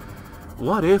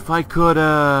 What if I could,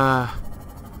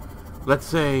 let's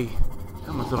say,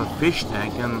 have myself a fish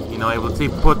tank, and, you know, I would say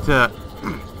put,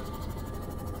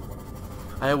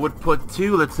 I would put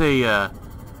two, let's say,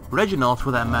 Reginalds for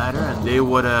that matter, and they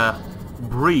would,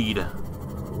 breed. That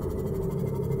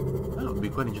would be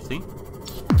quite interesting.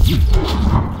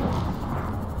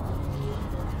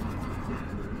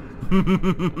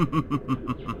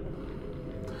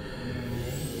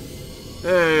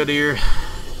 Oh dear.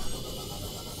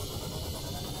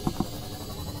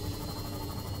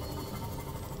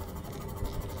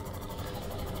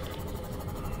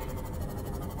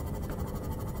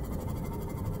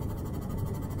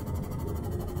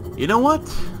 You know what?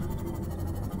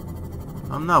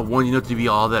 I'm not one, you know, to be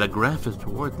all that aggressive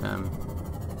toward them.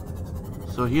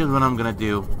 So here's what I'm gonna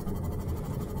do.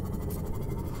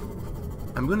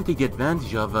 I'm gonna take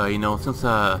advantage of, you know, since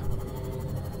I'm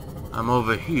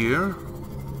over here.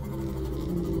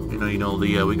 You know,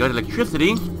 we got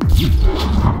electricity.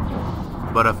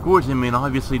 But of course, I mean,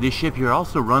 obviously this ship here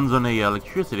also runs on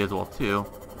electricity as well too.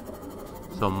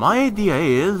 So my idea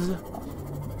is,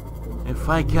 if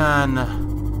I can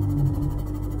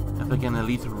at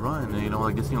least run, you know,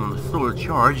 like this thing on the solar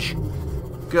charge,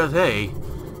 because hey,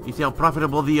 you see how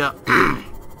profitable the I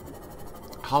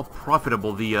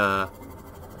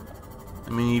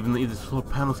mean, even the solar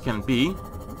panels can be.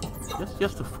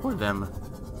 Just to afford them,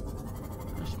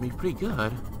 that should be pretty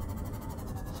good.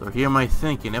 So here am I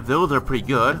thinking, if those are pretty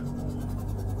good,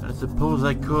 I suppose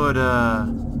I could,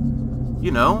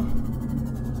 you know,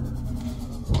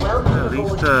 at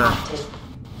least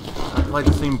apply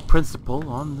the same principle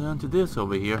onto this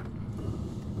over here.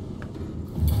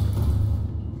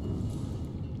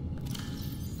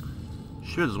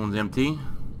 Sure, this one's empty.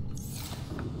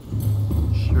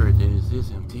 Sure, it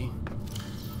is empty.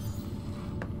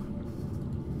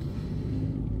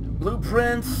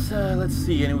 Blueprints, let's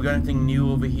see, we got anything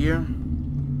new over here?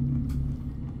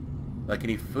 Like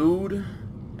any food?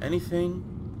 Anything?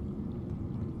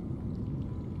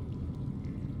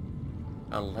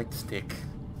 A light stick.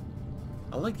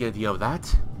 I like the idea of that.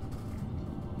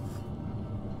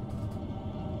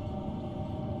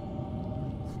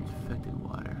 Disinfected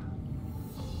water.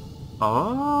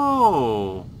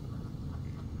 Oh!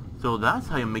 So that's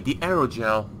how you make the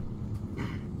aerogel.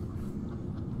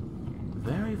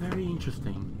 Very, very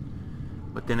interesting.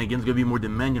 But then again, it's gonna be more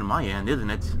demanding on my end, isn't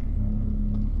it?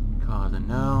 Cause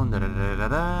unknown,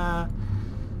 da-da-da-da-da.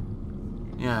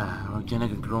 Yeah,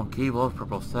 organic and grown cables,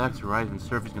 purple sacks, rising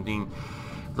surface containing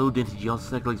low-density gel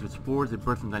sac legs with spores. They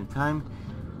burst from time to time.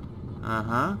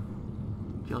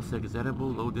 Gel sac is edible.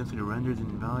 Low-density renders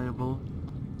invaluable.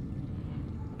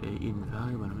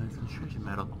 Invaluable concentration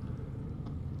metal.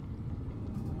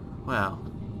 Well,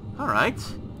 alright.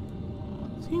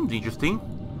 Seems interesting.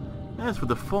 As for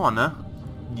the fauna,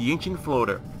 the ancient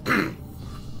floater.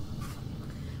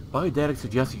 Biodata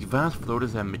suggests advanced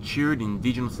floaters have matured in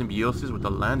indigenous symbiosis with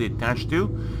the land they attach to.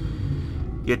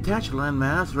 The attached land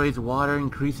mass raise water,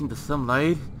 increasing the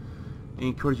sunlight,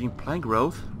 encouraging plant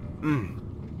growth.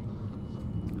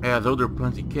 As older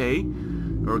plants decay,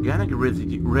 organic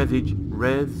residues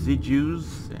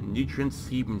and nutrients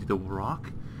seep into the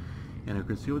rock and are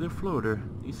concealed with their floater.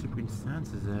 These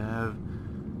circumstances have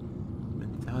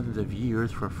been thousands of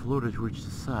years for a floater to reach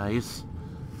the size.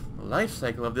 The life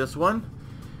cycle of this one.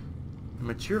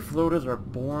 Mature floaters are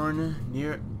born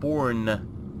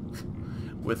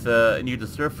with near the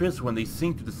surface. When they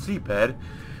sink to the seabed,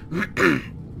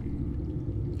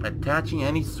 attaching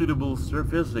any suitable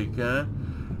surface they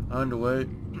can underway.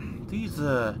 These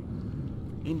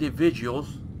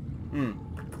individuals,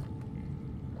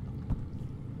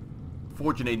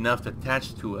 fortunate enough to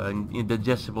attach to an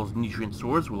indigestible nutrient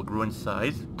source, will grow in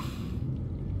size,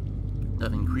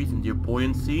 thus increasing their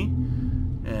buoyancy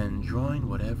and drawing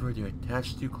whatever they're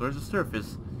attached to clears the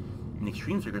surface. In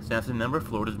extreme circumstances, a number of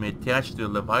floaters may attach to a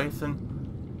leviathan.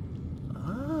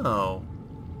 Oh.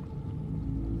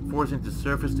 Forcing the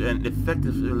surface and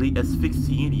effectively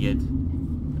asphyxiating it.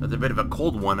 That's a bit of a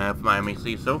cold one, if I may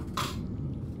say so.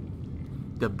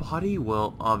 The body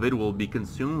of it will be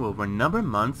consumed over a number of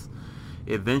months,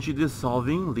 eventually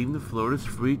dissolving, leaving the floaters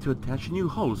free to attach a new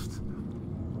host.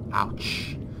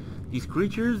 Ouch. These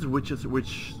creatures, which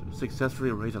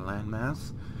successfully raise a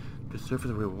landmass, to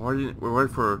surface a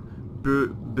reward for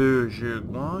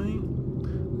bourgeois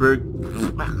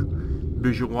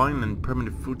and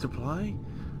permanent food supply,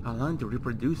 allowing to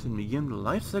reproduce and begin the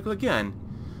life cycle again.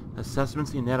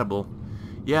 Assessments inedible.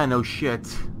 Yeah, no shit.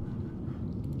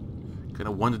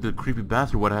 Kinda wondered the creepy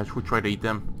bastard would actually try to eat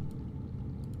them.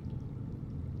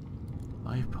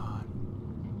 Life pod.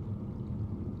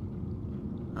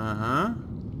 Uh-huh.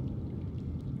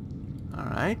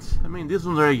 Alright. I mean, this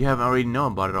one's already already know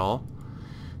about it all.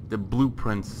 The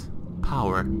blueprints.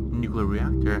 Power. Nuclear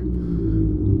reactor.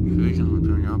 Fusion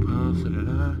return outpost.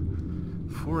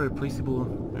 4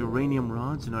 replaceable uranium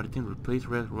rods. Another thing to replace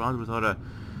rods without a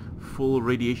full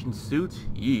radiation suit.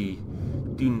 Yee.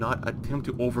 Do not attempt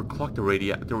to overclock the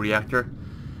reactor.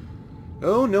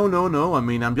 Oh, no. I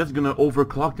mean, I'm just gonna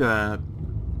overclock a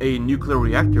nuclear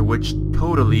reactor, which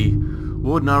totally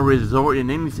would not result in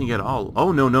anything at all.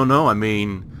 Oh, no. I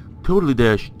mean, totally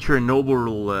the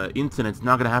Chernobyl incident's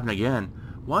not gonna happen again.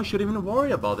 Why should I even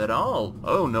worry about that at all?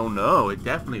 Oh, no, it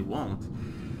definitely won't.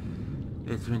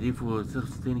 It's been able to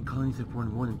self-sustaining colonies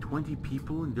supporting more than 20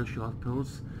 people, industrial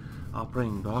outposts,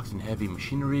 operating docks and heavy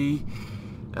machinery,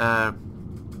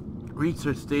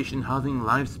 research station housing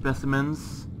live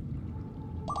specimens.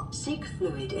 Seek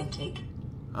fluid intake.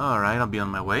 Alright, I'll be on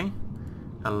my way.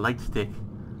 A light stick.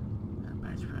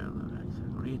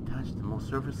 Reattached to most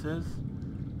surfaces.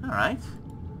 Alright.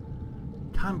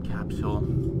 Time capsule.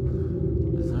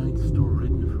 Designed to store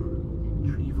written for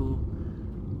retrieval.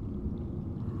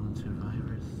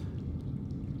 Survivors.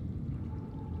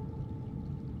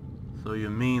 So you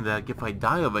mean that if I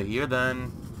die over here,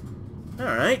 then...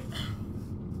 Alright.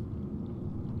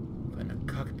 Find a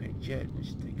cockpit jet.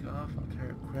 Just take off. I'll try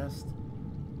a crest.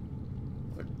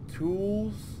 What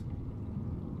tools?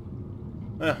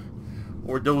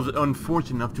 Or those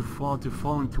unfortunate enough to fall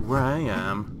into where I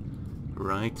am.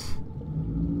 Right.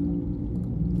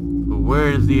 But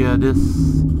where is the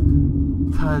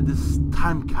this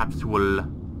time capsule?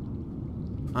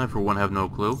 I for one have no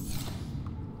clue.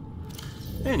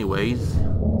 Anyways.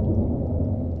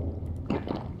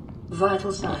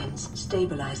 Vital signs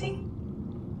stabilizing.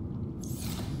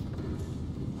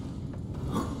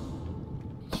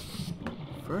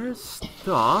 First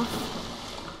off,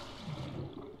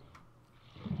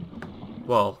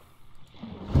 well,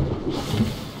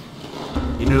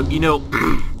 you know,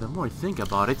 the more I think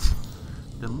about it,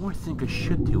 the more I think I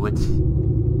should do it.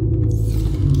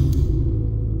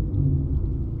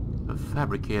 A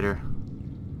fabricator.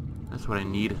 That's what I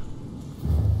need.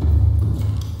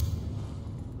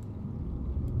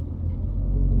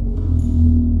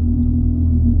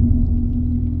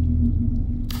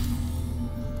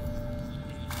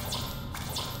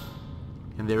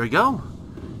 And there we go.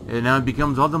 And now it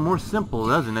becomes all the more simple,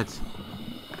 doesn't it?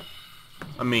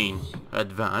 I mean,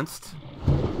 advanced.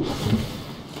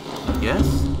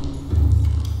 Yes?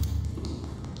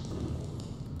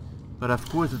 But of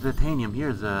course the titanium here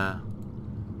is a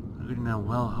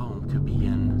well home to be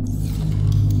in.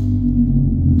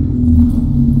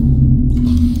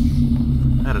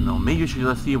 I don't know, maybe I should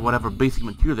just see whatever basic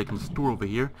material they can store over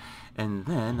here, and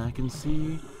then I can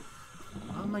see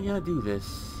how am I gonna do this.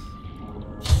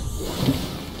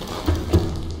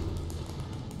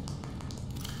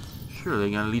 Sure,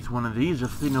 they got at least one of these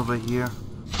just sitting over here.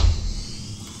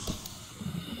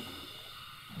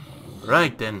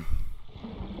 Right then.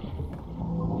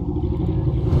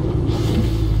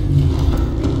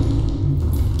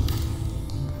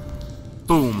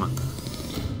 Boom.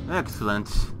 Excellent.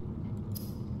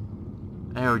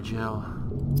 Aerogel.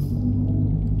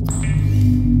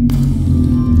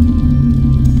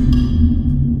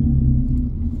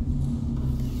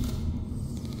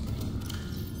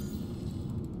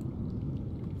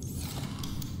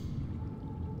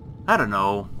 I don't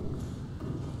know.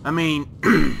 I mean,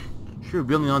 sure,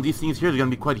 building on these things here is going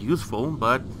to be quite useful,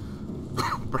 but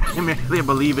primarily I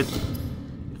believe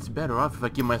it's better off if I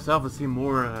give myself a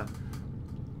more,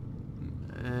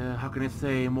 how can I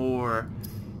say, more,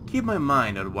 keep my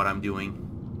mind on what I'm doing.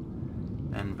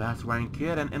 And vast wiring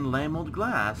kit and lameled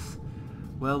glass.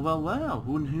 Well,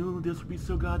 who knew this would be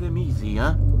so goddamn easy,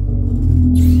 huh?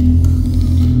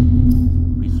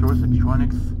 Resource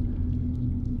electronics.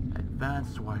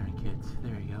 Advanced wiring kit.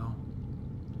 There you go.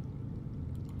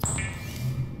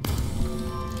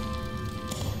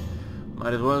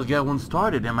 Might as well get one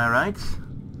started, am I right?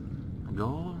 A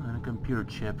goal and a computer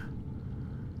chip.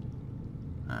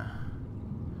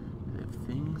 If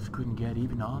things Things couldn't get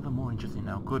even all the more interesting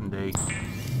now, couldn't they?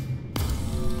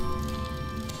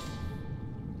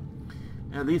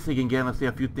 At least they can get, let's say,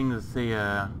 a few things to say,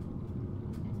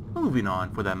 moving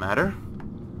on, for that matter.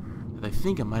 I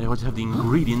think I might also have the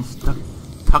ingredients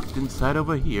tucked inside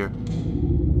over here.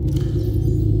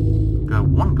 Got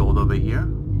 1 gold over here.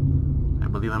 I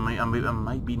believe I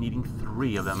might be needing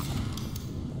 3 of them.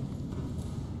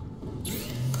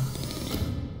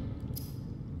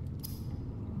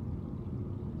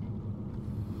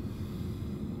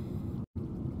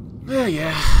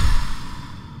 Yeah.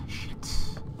 Shit.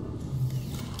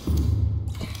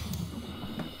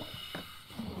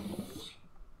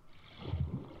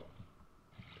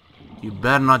 You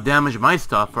better not damage my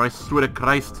stuff, or I swear to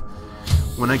Christ,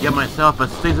 when I get myself a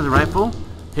stasis rifle,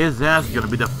 his ass is gonna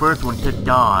be the first one to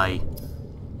die.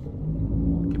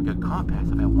 Give me a compass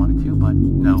if I wanted to, but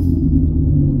no.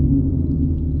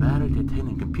 Battery,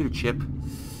 titanium, computer chip.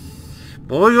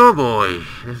 Boy, oh boy,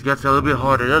 this gets a little bit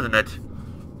harder, doesn't it?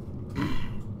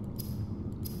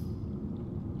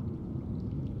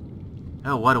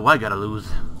 Oh, what do I gotta lose?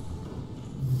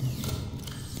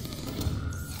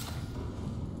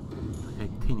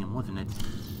 Titanium, wasn't it?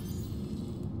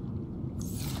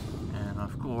 And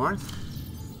of course...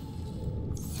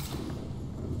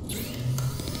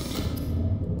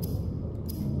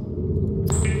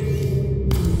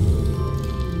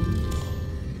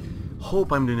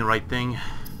 hope I'm doing the right thing.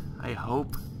 I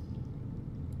hope.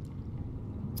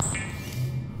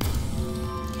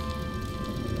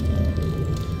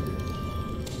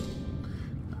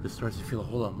 This starts to feel a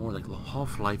whole lot more like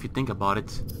Half-Life if you think about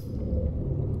it.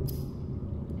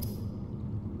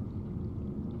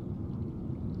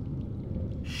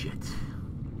 Shit.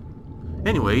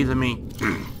 Anyways, I mean...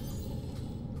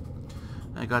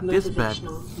 I got this bad...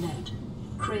 Note.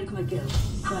 Craig McGill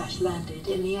crash-landed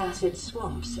in the acid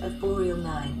swamps of Boreal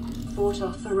 9, fought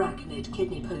off arachnid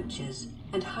kidney poachers,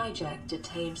 and hijacked a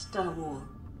tame Star Wall.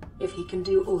 If he can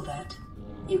do all that,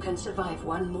 you can survive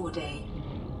 1 more day.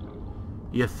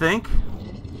 You think?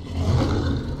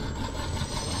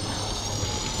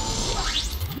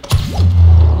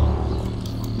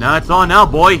 Now it's on now,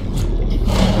 boy!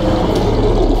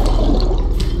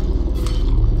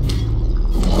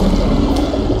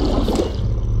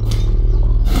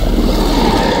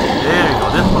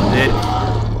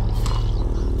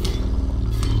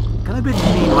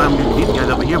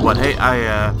 Here, but hey,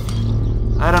 I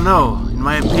don't know. In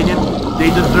my opinion, they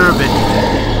deserve it.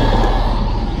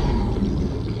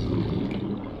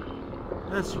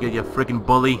 Let's get you, freaking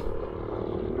bully.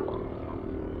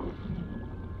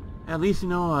 At least, you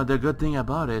know, the good thing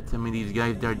about it, I mean, these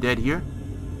guys, they're dead here.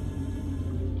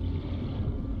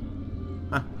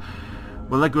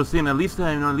 Well, like we were saying, at least, you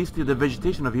know, at least the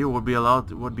vegetation of here would be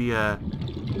allowed, would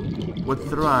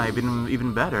thrive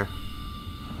even better.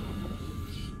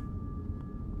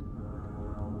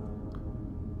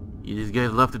 These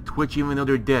guys love to twitch even though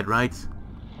they're dead, right?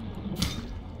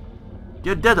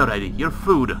 You're dead already. You're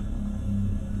food.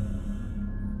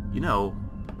 You know,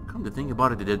 come to think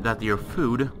about it, that you're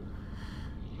food.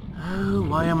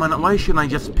 Why shouldn't I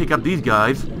just pick up these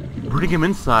guys, bring them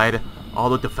inside,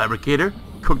 all at the fabricator,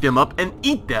 cook them up, and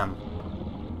eat them?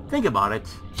 Think about it.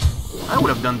 I would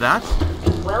have done that.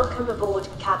 Welcome aboard,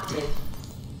 Captain.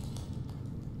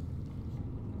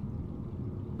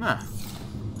 Nah.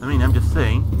 I mean, I'm just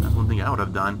saying, that's one thing I would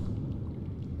have done.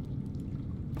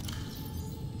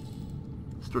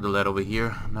 Let's throw the lead over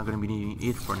here. I'm not going to be needing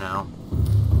it for now.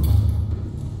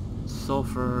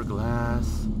 Sulfur,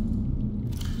 glass.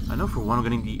 I know for one I'm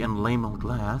going to need the enamel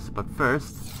glass, but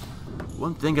first,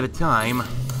 one thing at a time.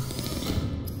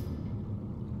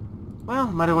 Well,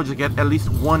 might as well just get at least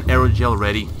 1 aerogel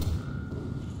ready.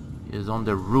 It is on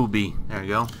the ruby. There we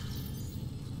go.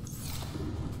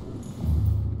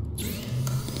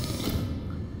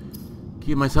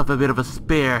 Give myself a bit of a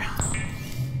spare.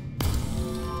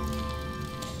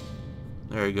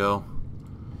 There you go.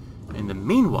 In the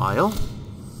meanwhile,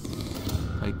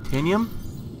 titanium.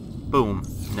 Boom.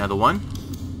 Another one.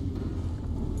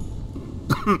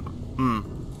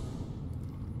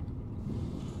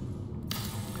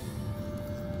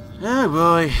 Oh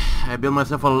boy. I built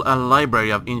myself a library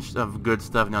of good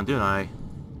stuff now, didn't I?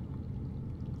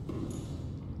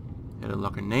 Gotta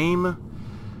lock her name.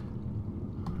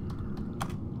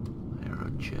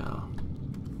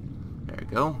 There we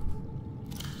go.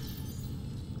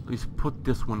 At least put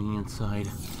this one inside.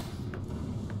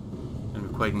 It's gonna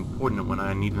be quite important when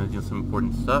I need to do some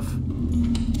important stuff.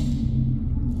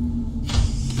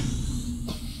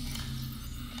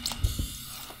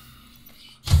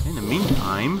 In the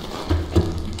meantime...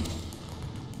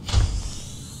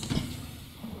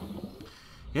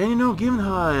 And you know, given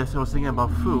how I was thinking about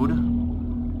food,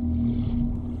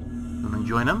 gonna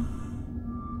join them.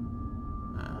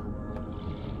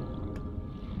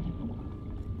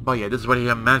 But yeah, this is what I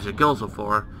have managed to kill so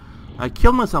far. I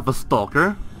killed myself a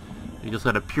stalker. You just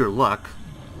had a pure luck.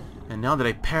 And now that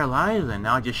I paralyzed, and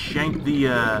now I just shanked the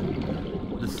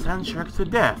sand sharks to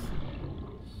death.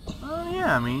 Oh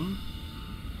yeah, I mean,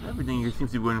 everything here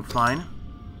seems to be going fine.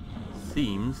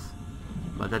 Seems.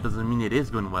 But that doesn't mean it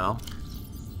is going well.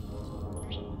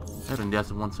 I think that's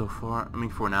the one so far. I mean,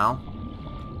 for now.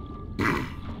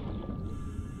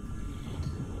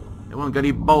 They won't get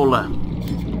Ebola.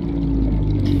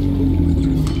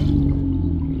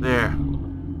 There.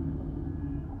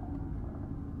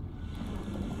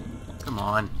 Come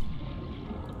on.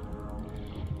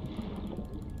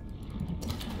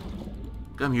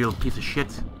 Come here, you little piece of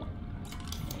shit.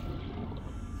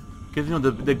 Because, you know,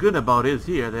 the good about it is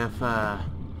here, they have,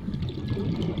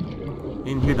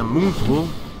 in here, the moon pool.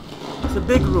 It's a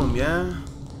big room, yeah?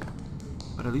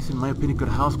 But at least in my opinion, it could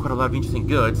house quite a lot of interesting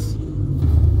goods.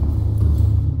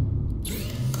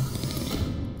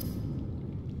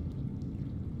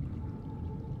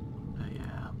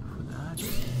 Yeah, for that.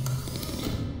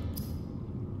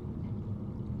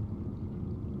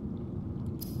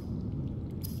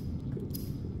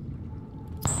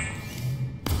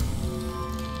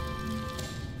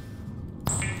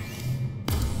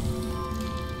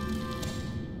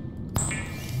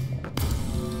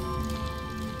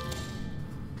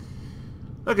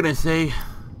 What can I say?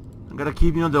 I gotta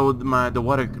keep, you know, the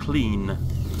water clean.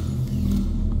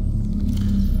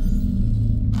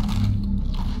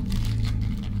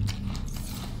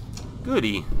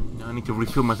 Goody. Now I need to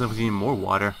refill myself with even more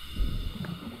water.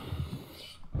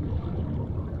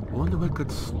 I wonder what I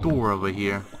could store over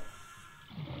here.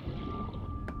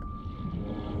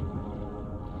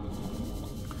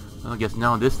 Well, I guess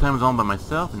now this time is all by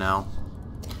myself now.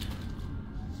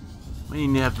 We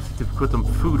need to have to put some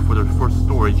food for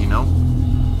storage, you know.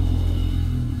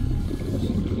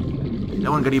 That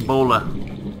one got Ebola.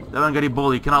 That one got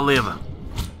Ebola. You cannot live.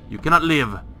 You cannot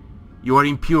live. You are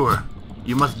impure.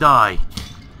 You must die.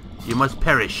 You must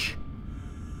perish.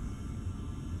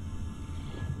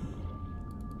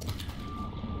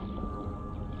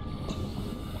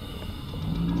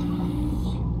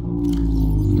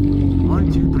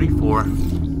 One, two, three, four.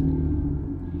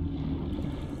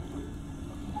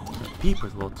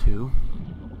 Peepers well too.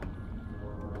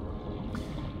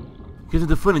 Because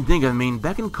the funny thing, I mean,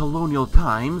 back in colonial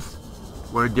times,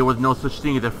 where there was no such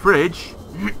thing as a fridge,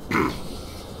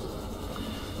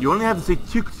 you only have to say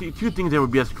two things that would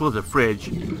be as close as a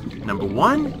fridge. Number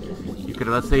one, you could,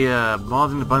 let's say,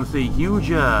 balls in the bun, say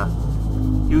huge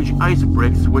ice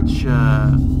bricks, which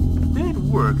did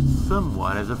work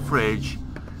somewhat as a fridge.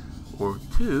 Or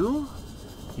two,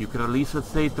 you could at least, let's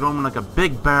say, throw in like a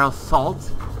big barrel of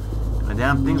salt. The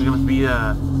damn thing's gonna be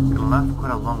gonna last for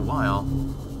quite a long while.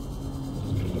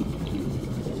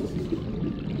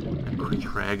 A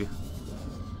Hedgehog.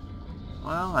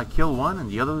 Well, I kill one and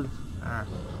the other are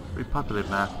repopulate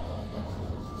map.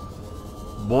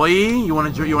 Boy, you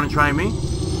wanna try me?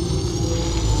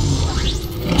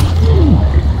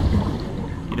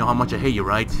 You know how much I hate you,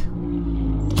 right?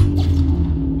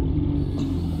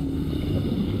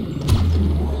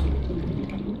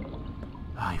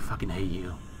 I fucking hate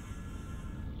you.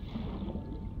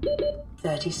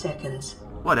 30 seconds.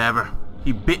 Whatever.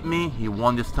 He bit me. He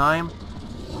won this time.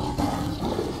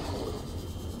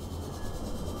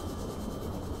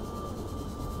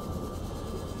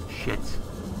 Shit.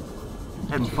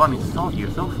 Having fun in salt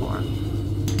here so far.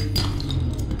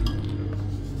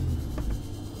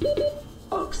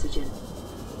 Oxygen.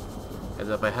 As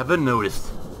if I haven't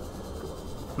noticed.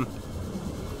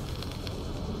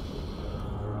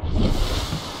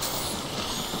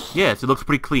 Yes, it looks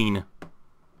pretty clean.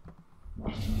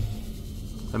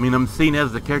 I mean, I'm seeing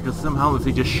as the character somehow as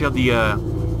he just shoved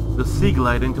the sea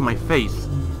glide into my face.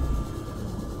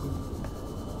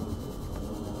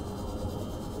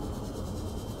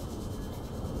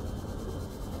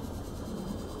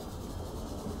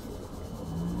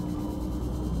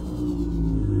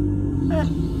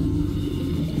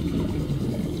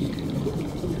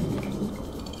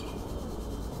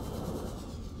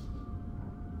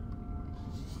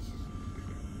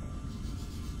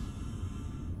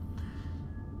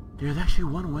 There's actually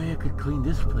one way I could clean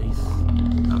this place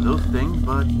of those things,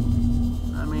 but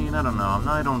I mean, I don't know.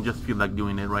 I don't just feel like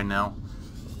doing it right now.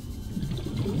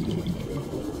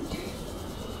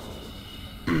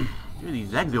 There are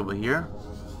these eggs over here.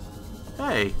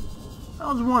 Hey,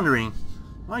 I was wondering,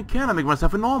 why can't I make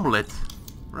myself an omelet?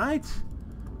 Right?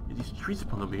 These trees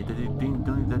upon over here that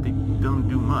they don't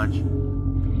do much.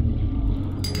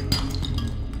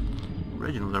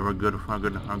 Originals are a good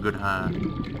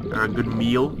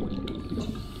meal.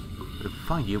 Gotta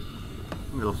find you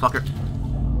little fucker.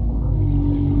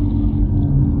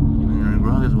 Even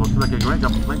grog as well feel like a great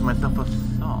I'll flank myself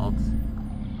with salt.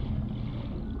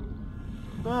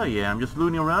 Oh yeah, I'm just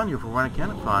looting around here for what I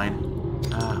can find.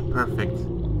 Ah, perfect.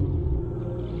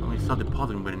 Only salt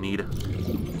deposit I'm gonna need.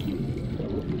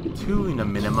 2 in the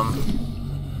minimum.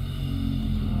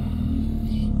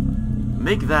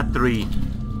 Make that 3.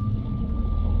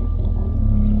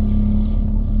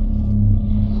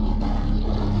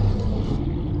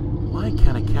 Why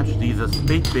can't I catch these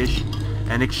spade fish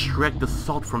and extract the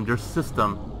salt from their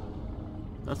system?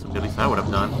 That's what at least I would have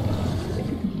done.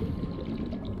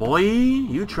 Boy,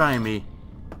 you try me.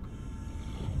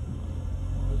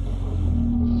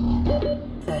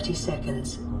 30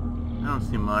 seconds. I don't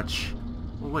see much.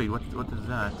 Oh wait, what is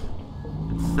that?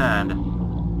 It's sand.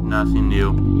 Nothing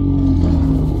new.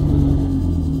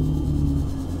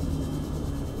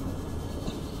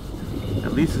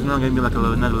 At least it's not gonna be like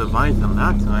another Leviathan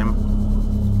that time.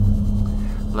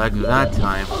 Like that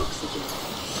time.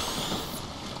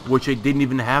 Which I didn't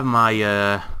even have my,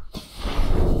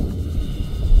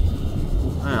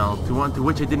 well, to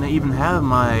which I didn't even have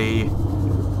my...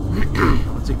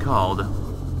 what's it called?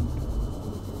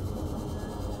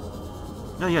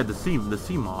 Oh yeah, the sea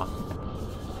moth.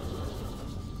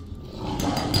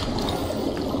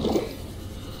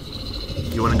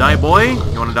 You wanna die, boy?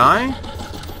 You wanna die?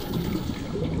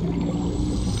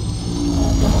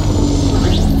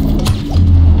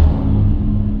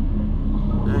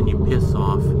 Then you piss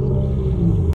off.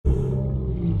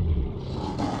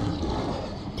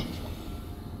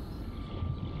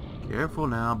 Careful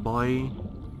now, boy.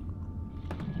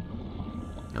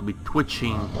 I'll be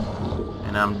twitching,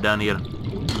 and I'm done here.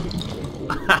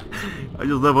 I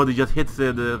just love how he just hits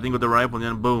the thing with the rifle and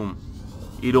then boom,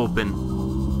 it open.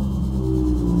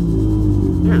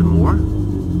 There's more.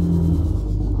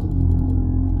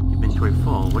 Inventory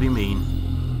full. What do you mean?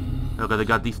 Okay, they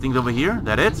got these things over here.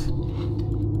 That it?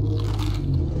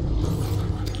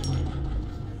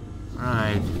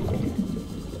 Right.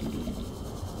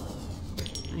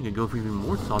 You can go for even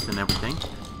more salt and everything.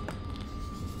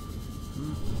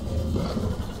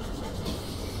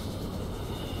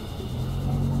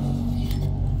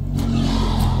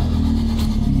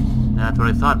 That's what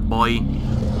I thought, boy.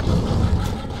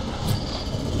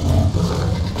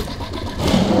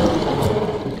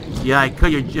 Yeah, I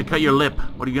cut your lip.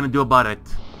 What are you gonna do about it?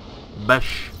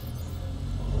 Besh.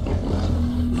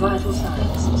 Vital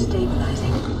signs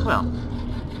stabilizing. Well,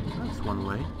 that's one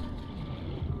way.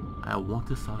 I want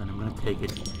this salt and I'm gonna take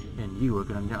it, and you are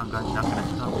not gonna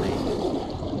stop me.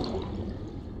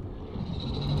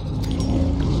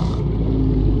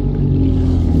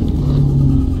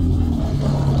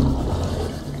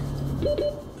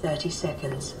 30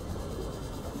 seconds.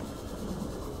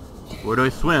 Where do I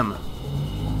swim?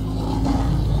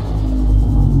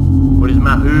 What is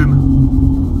my home?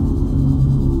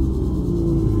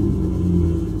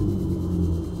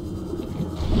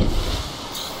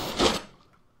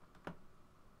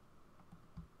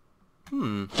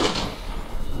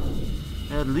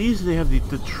 At least they have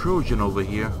the Trojan over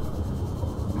here.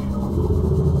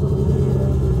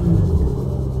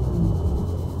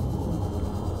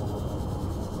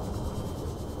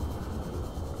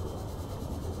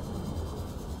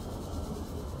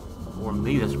 Or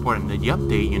maybe that's part of the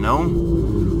update, you know?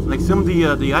 Like some of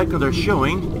the icons they're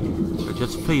showing, they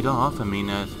just fade off. I mean,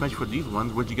 especially for these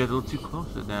ones, where you get a little too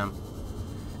close to them.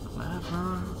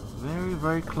 Clever. Very,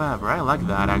 very clever. I like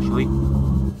that, actually.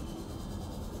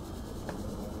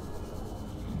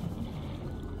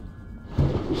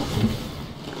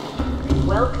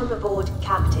 Welcome aboard,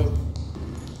 Captain.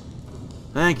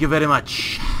 Thank you very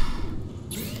much.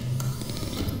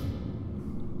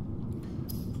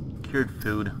 Cured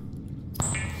food.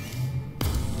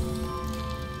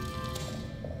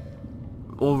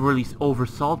 Overly over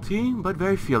salty, but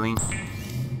very filling.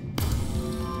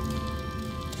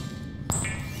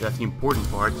 That's the important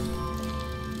part.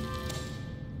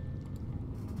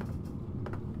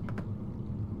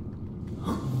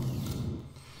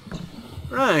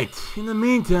 Right, in the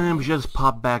meantime, just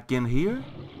pop back in here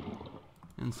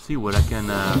and see what I can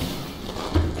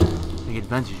take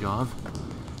advantage of.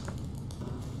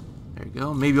 There you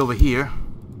go, maybe over here.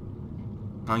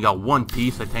 I only got one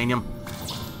piece, titanium.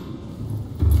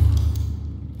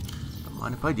 Don't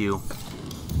mind if I do.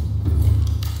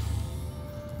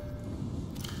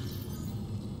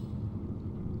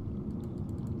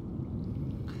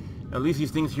 At least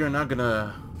these things here are not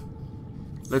gonna,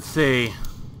 let's say,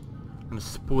 gonna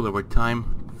spoil our time.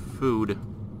 Food.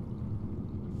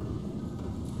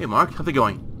 Hey Mark, how's it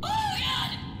going? Oh yeah!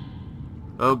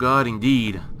 Oh god,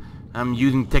 indeed. I'm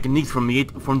using techniques from the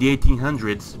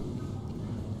 1800s.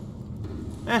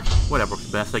 Whatever works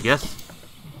best, I guess.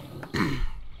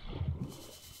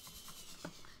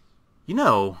 You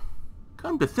know,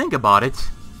 come to think about it,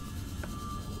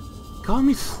 call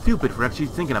me stupid for actually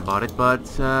thinking about it, but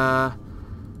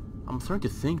I'm starting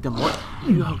to think the more...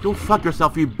 Go fuck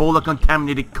yourself, you Ebola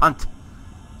contaminated cunt.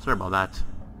 Sorry about that.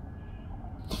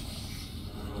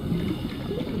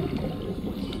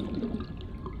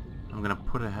 I'm gonna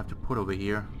put it, I have to put over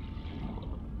here.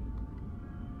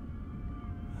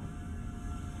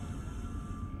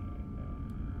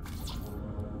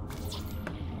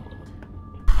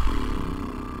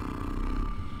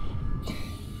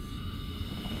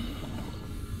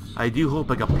 I do hope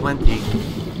I got plenty,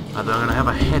 although I'm gonna have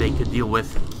a headache to deal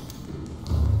with.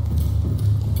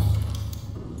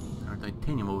 Our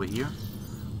titanium over here.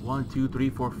 1, 2, 3,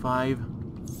 4, 5.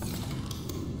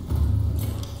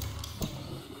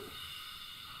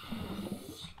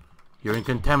 You're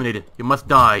contaminated. You must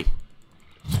die.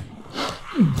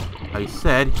 I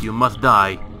said you must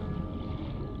die.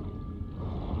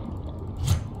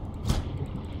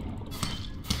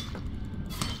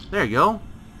 There you go.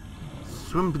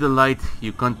 Swim to the light,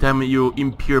 you you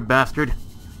impure bastard.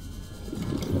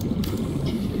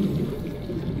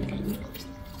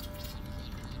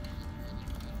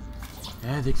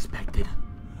 As expected.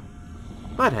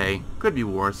 But hey, could be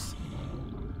worse.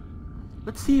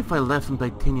 Let's see if I left some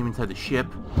titanium inside the ship.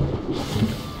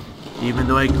 Even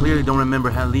though I clearly don't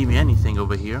remember leaving anything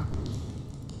over here.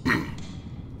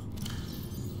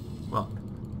 Well,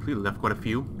 clearly left quite a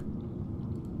few.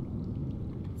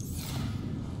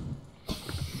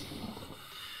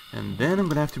 And then I'm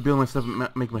gonna have to build myself,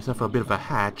 make myself a bit of a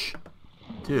hatch,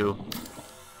 too.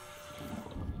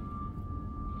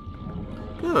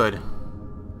 Good.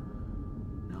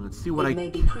 Now let's see what It may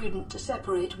be prudent to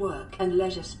separate work and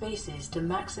leisure spaces to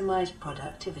maximize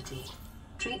productivity.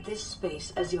 Treat this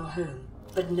space as your home,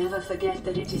 but never forget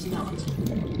that it is not.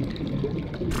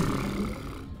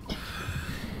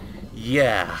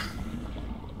 Yeah.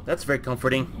 That's very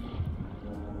comforting.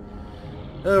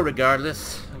 Oh,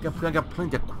 regardless. I got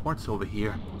plenty of quartz over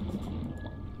here.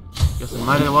 Guess I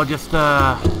might as well just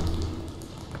have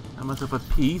myself a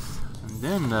piece and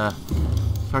then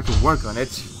start to work on it.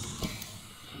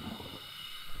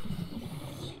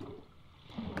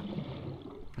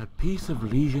 A piece of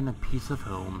leisure, a piece of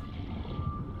home.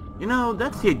 You know,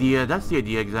 that's the idea. That's the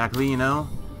idea exactly. You know.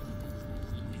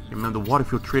 You remember the water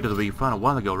filtrator that we found a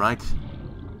while ago, right?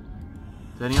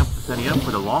 Setting up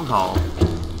for the long haul.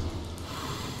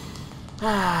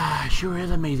 Ah, sure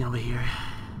is amazing over here.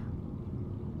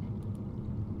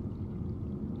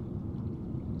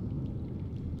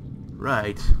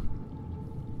 Right.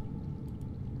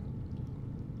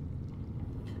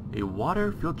 A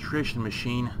water filtration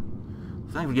machine.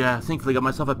 Thankfully, I got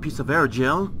myself a piece of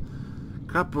aerogel.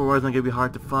 Copper ore isn't gonna be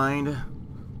hard to find.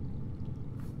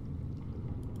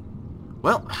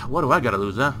 Well, what do I gotta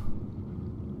lose, huh?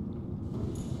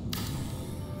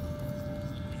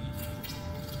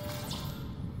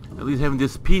 At least having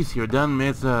this piece here done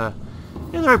is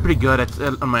very pretty good,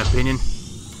 in my opinion.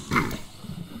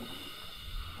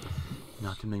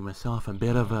 Now to make myself a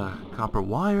bit of a copper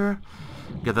wire,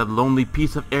 get that lonely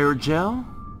piece of aerogel,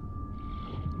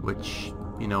 which,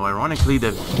 you know, ironically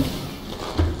the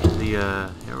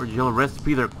aerogel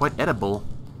recipes are quite edible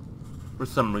for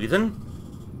some reason,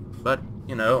 but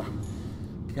you know,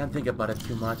 can't think about it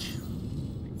too much.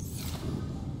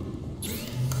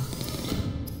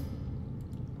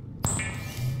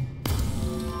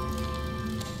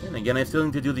 Again, I still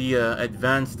need to do the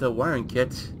advanced wiring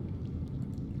kit.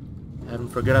 Haven't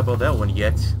forgot about that one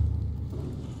yet.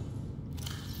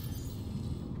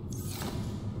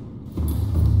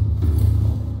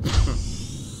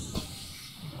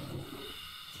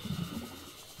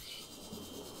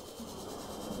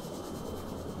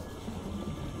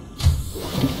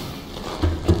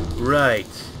 Right.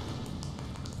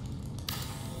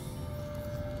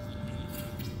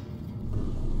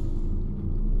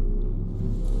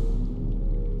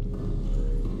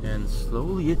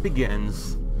 Slowly it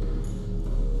begins.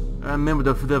 I remember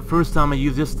the first time I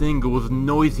used this thing, it was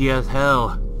noisy as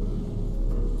hell.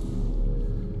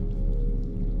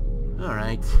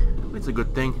 Alright, it's a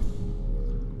good thing.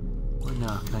 What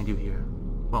now can I do here?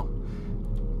 Well,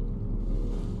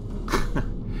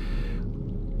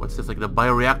 what's this, like the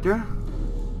bioreactor?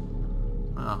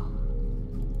 Oh.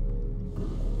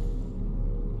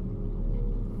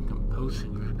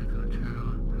 Composting material.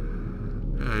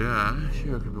 Yeah,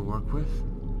 sure it could be worked with.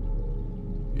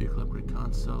 Vehicle upgrade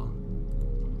console.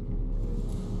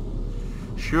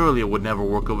 Surely it would never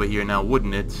work over here now,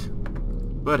 wouldn't it?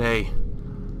 But hey,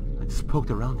 I just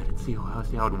poked around it and see how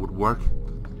it would work.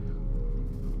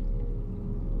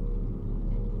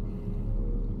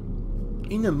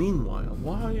 In the meanwhile,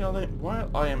 while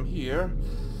I am here,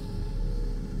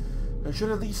 I should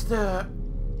at least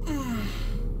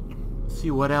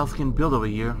see what else can build over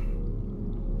here.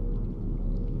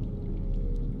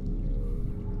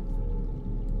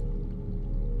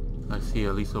 I see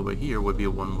at least over here would be a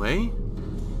one-way.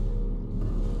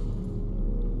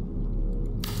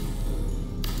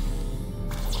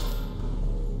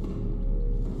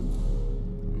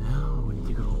 Now we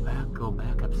need to go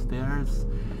back upstairs.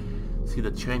 See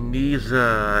the Chinese,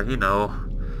 you know,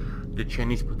 the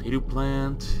Chinese potato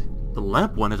plant. The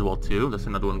lamp one as well too. That's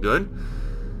another one good.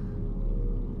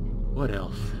 What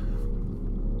else?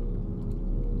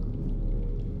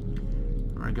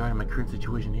 Regarding my current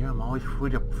situation here, I'm always free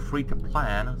to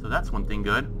plan, so that's one thing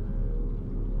good.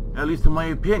 At least in my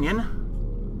opinion.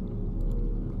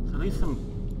 So at least I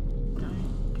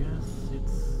guess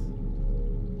it's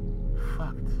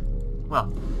fucked.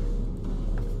 Well,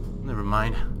 never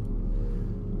mind.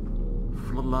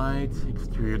 Floodlights,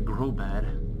 exterior grow bed.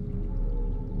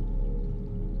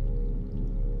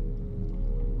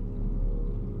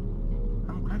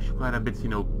 I'm actually quite a bit, you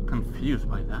know, confused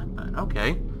by that, but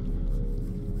okay.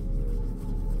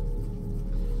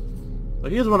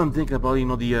 But here's what I'm thinking about, you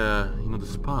know, the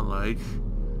spotlight.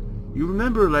 You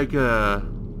remember, like, I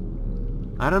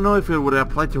don't know if it would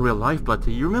apply to real life, but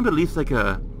you remember at least, like,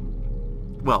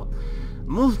 well,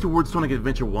 mostly towards Sonic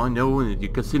Adventure 1, you know, in the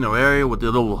casino area with the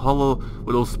little hollow,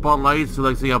 with those spotlights, so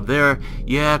like, say, up there,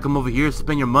 yeah, come over here,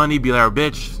 spend your money, be our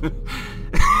bitch.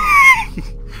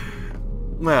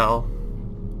 Well,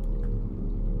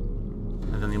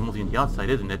 and then the mostly on the outside,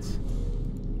 isn't it?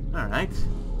 Alright.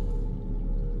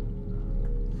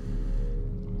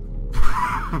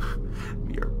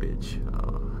 You're a bitch.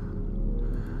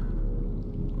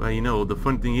 Well, you know, the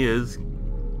fun thing is,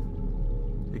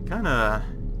 it kind of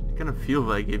feels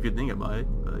like, if you think about it,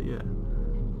 yeah.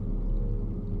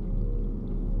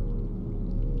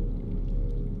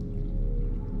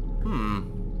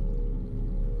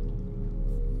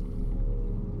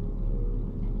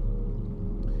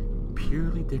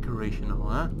 Purely decorational,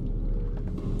 huh?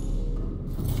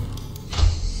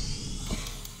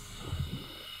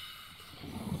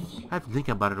 I have to think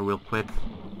about it real quick.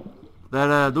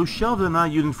 That those shelves are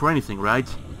not using for anything, right?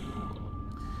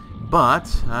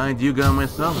 But I do got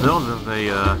myself those as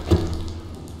a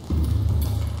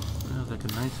there's like a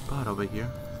nice spot over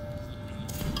here.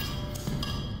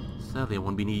 Sadly, I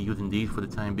won't be using these for the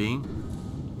time being.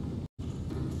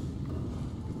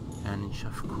 And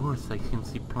of course, I can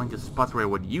see plenty of spots where I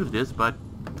would use this, but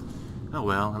oh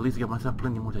well. At least I got myself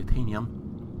plenty more titanium.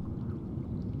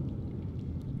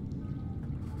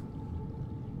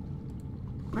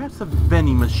 Perhaps a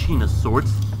vending machine of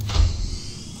sorts.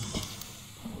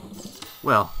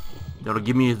 Well, that'll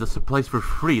give me the supplies for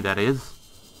free, that is.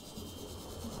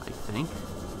 I think.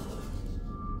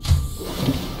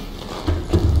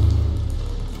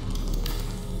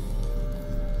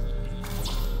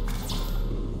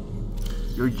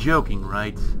 You're joking,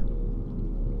 right?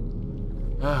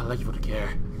 Ah, like you would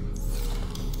care.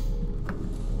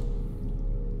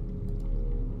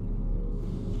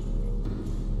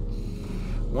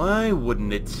 Why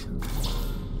wouldn't it?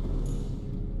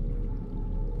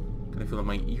 Can I feel like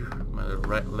my ear, my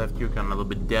left ear, kind of a little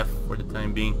bit deaf for the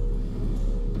time being.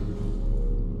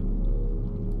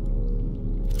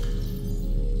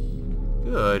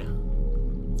 Good.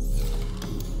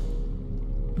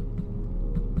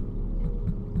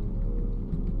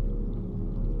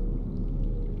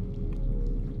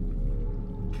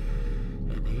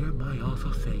 And here am I also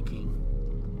thinking.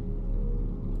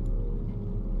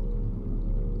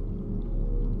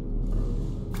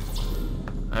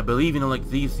 I believe, you know, like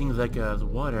these things, like as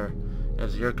water,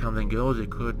 as the air comes and goes, it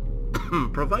could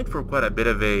provide for quite a bit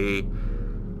of a,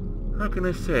 how can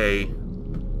I say,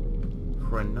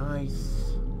 for a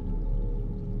nice,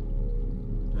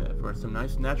 for some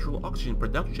nice natural oxygen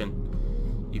production,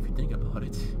 if you think about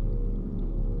it.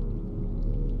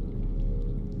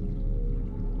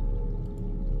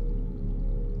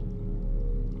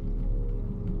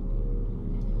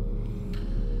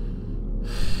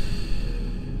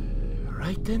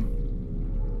 Right then.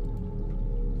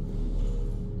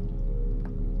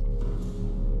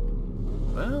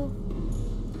 Well,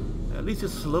 at least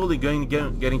it's slowly getting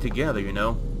together, you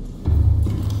know.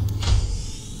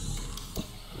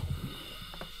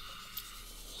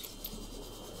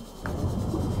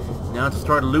 Now to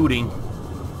start looting.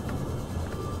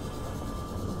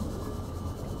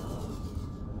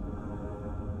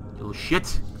 You little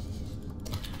shit.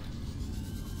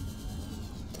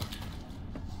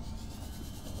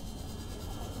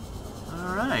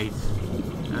 Right.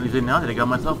 And now that I got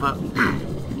myself a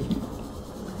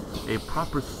a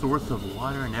proper source of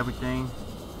water and everything,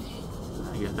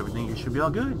 I guess everything should be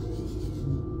all good.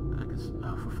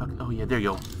 Oh, for fuck. Oh yeah, there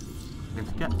you go.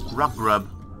 Let's get rock grub.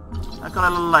 I got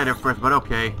a little lighter first, but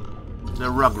okay.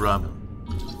 The rock grub.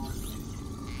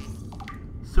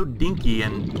 So dinky,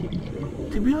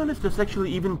 and to be honest, it's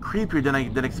actually even creepier than I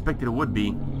expected it would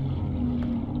be.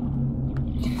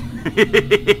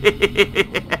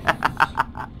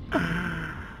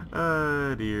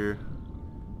 Oh dear.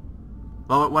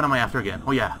 Well, what am I after again?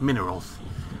 Oh yeah, minerals.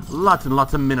 Lots and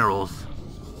lots of minerals.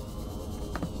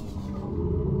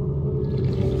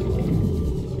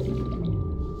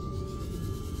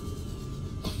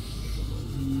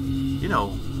 You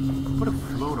know, put a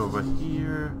float over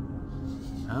here.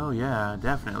 Oh yeah,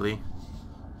 definitely.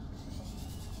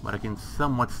 But I can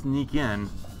somewhat sneak in.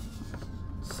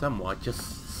 Somewhat,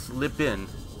 just slip in.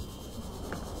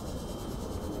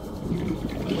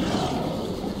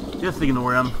 Just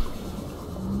ignore him.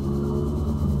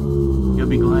 You'll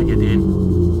be glad you did.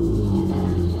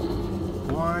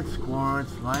 Quartz,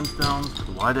 limestone,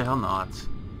 why the hell not?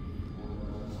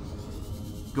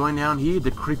 Going down here, the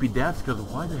creepy deaths, because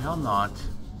why the hell not?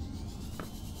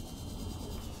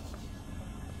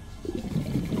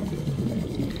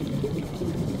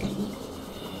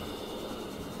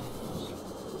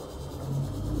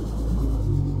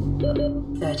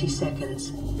 "30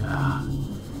 seconds. Ah,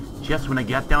 just when I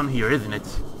get down here, isn't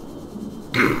it?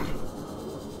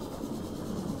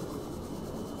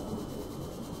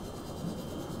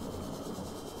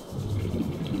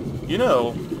 You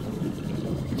know,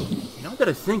 now that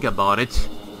I think about it,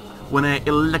 when I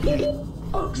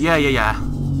Yeah.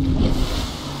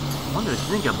 Now that I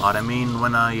think about it, I mean,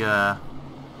 when I,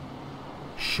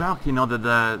 shocked, you know,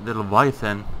 the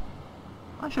Leviathan,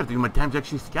 I should have taken my time to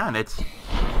actually scan it.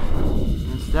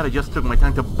 Instead, I just took my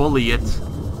time to bully it.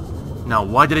 Now,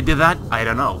 why did I do that? I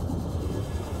don't know.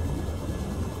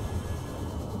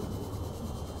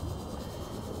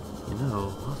 You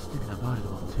know, I was thinking about it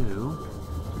all too.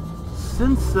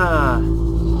 Since,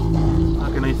 how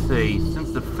can I say,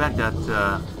 since the fact that,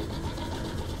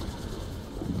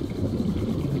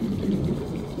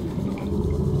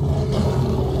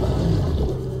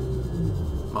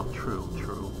 well, true.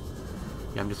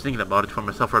 Yeah, I'm just thinking about it for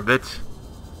myself for a bit.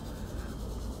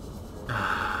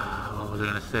 What was I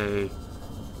gonna say?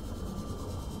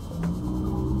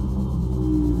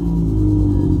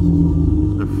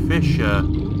 The fish,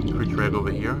 creature egg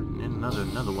over here, and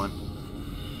another one.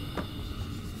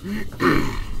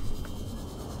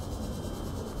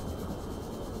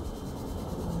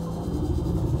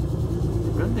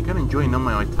 I'm kind of enjoying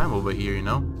my time over here, you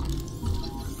know.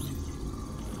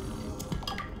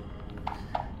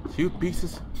 2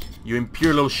 pieces, you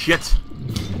impure little shit.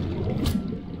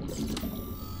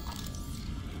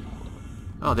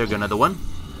 Oh, there goes another one.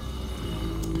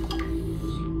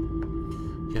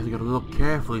 You have to go a little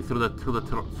carefully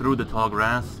through the tall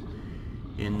grass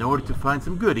in order to find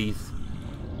some goodies.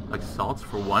 Like salts,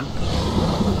 for one.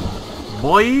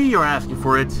 Boy, you're asking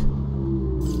for it.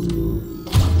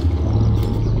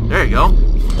 There you go.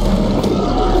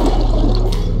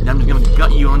 And I'm just gonna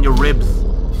gut you on your ribs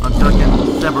until I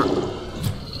can sever.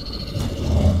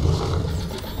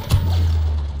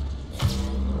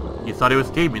 You thought it was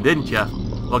escaped me, didn't you?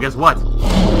 Well, guess what?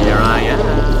 Here I am.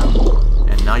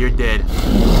 And now you're dead.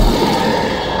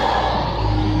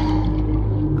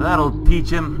 That'll teach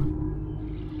him.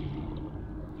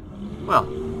 Well,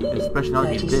 especially now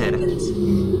that he's dead.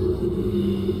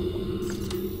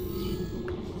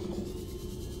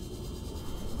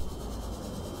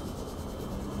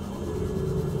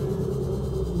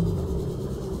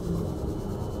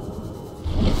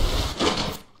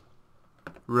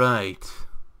 Right.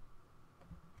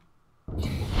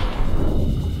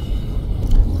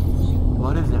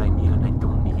 What is it I need and I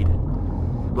don't need?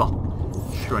 Well,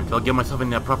 sure, until I get myself in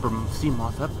that proper sea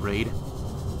moth upgrade.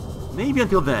 Maybe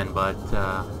until then, but,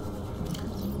 yeah,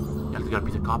 I got a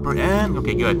piece of copper, and,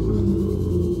 okay, good.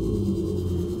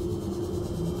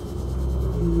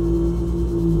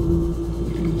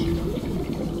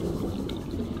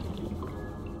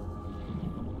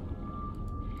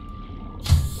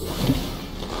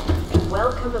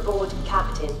 Welcome aboard,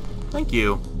 Captain. Thank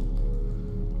you.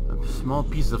 A small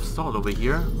piece of salt over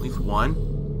here, at least one.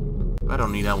 I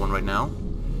don't need that one right now.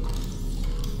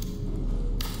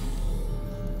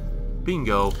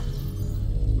 Bingo.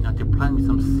 Now to plant me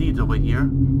some seeds over here.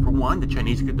 For one, the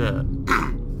Chinese could the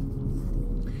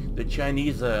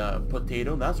Chinese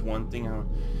potato. That's one thing I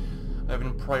have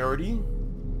in priority.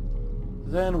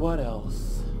 Then what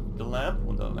else? The lamp,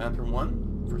 well, the lantern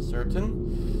one for certain.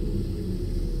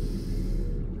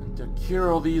 to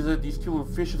cure all these two little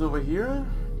fishes over here,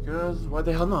 because why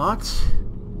the hell not?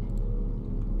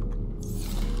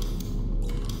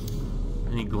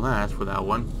 I need glass for that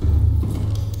one.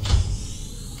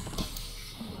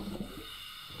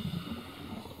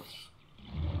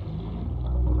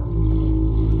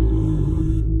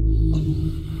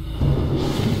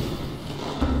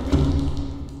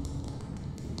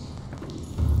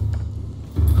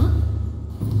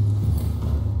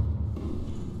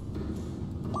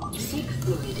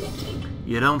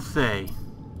 You don't say.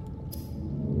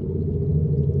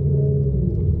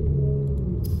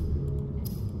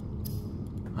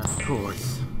 Of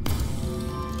course.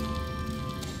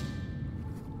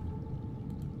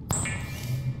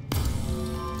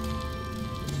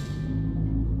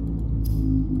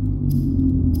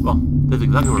 Well, that's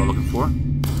exactly what I'm looking for.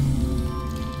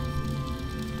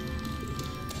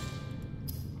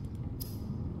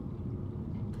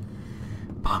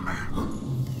 Bummer.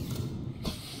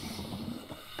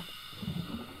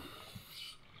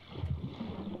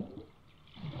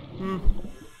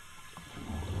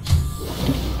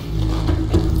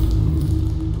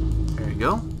 There you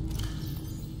go.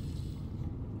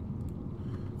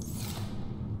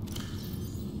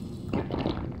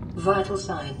 Vital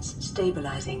signs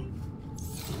stabilizing.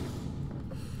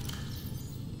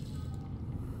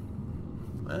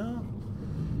 Well,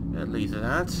 at least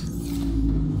that.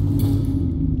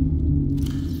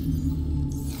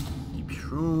 Deep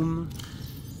shroom.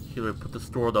 Here we put the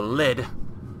store of the lid.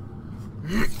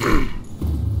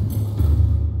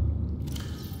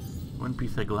 One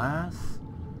piece of glass.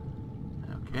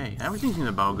 Okay, everything seems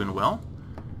about going well.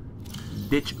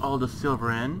 Ditch all the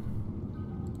silver in.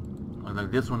 Looks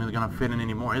like this one isn't gonna fit in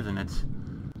anymore, isn't it?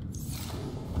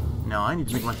 Now I need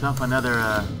to make myself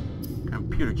another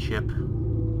computer chip.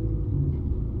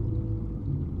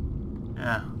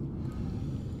 Yeah,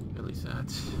 at least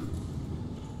that.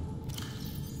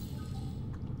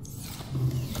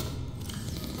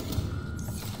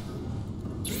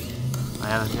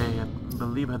 I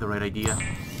believe I had the right idea.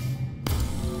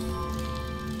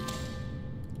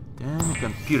 Damn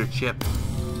computer chip.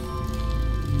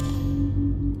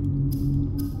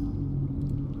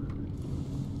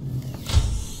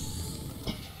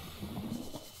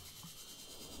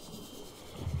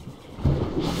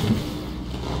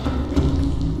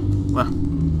 Well,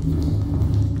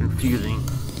 confusing.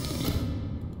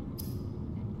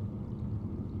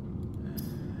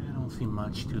 I don't see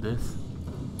much to this.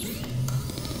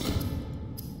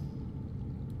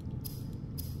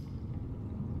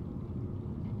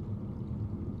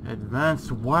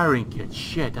 Advanced wiring kit.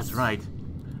 Shit, that's right.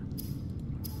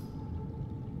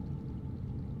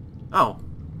 Oh,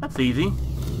 that's easy.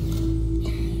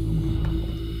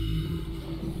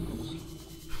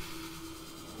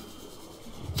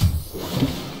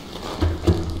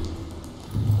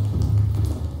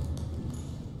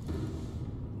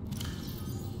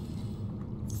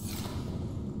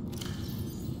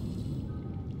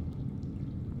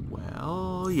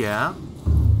 Well, yeah.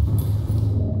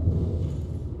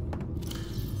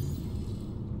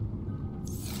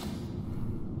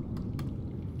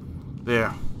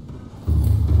 There.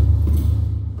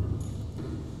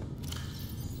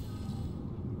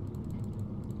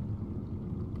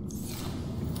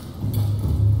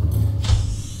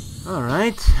 All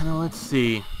right, now let's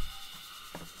see.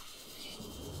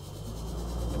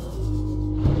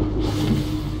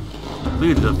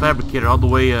 Please, the fabricator all the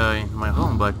way in my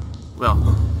home, but well,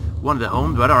 one of the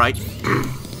homes, but all right.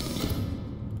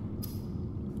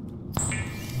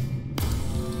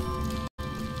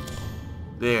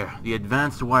 There, the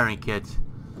advanced wiring kit.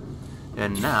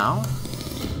 And now...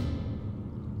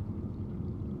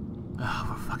 oh,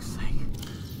 for fuck's sake.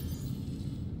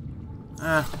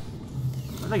 I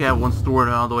think I have one stored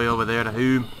all the way over there to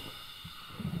whom.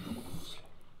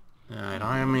 Alright,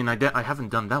 I mean, I haven't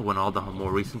done that one all the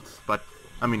more recent, but...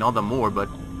 I mean, all the more, but...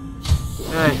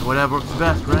 hey, whatever works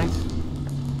best, right?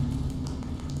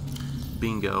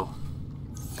 Bingo.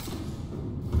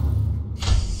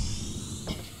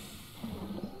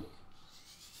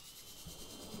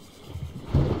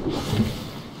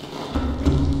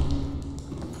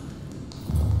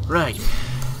 Right.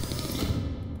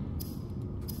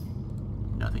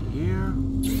 Nothing here.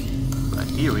 But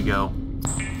here we go.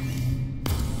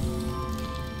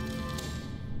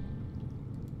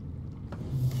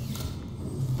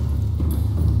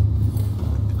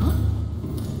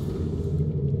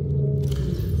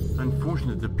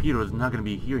 Unfortunately, the Peter is not going to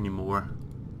be here anymore.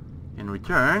 In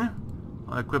return,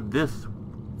 I'll equip this.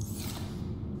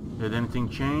 Did anything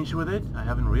change with it? I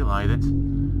haven't realized it.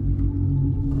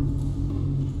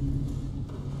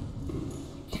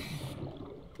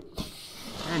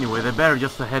 Anyway, I better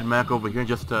just head back over here and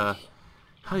just hide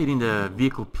in the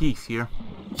vehicle peaks here.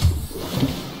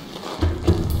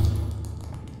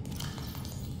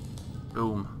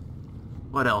 Boom.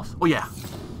 What else? Oh yeah,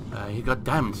 he got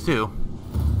diamonds too.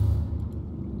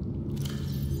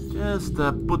 Just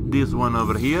put this one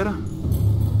over here.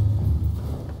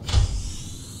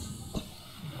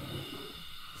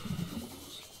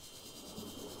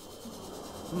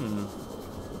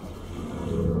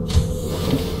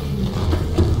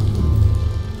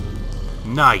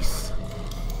 Nice.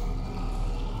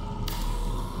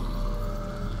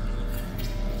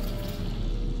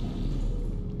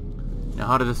 Now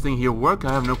how does this thing here work?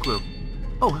 I have no clue.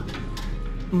 Oh,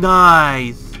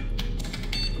 nice.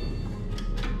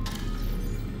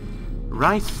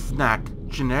 Rice snack.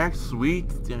 Generic sweet,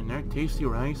 generic tasty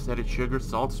rice, added sugar,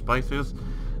 salt, spices.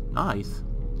 Nice.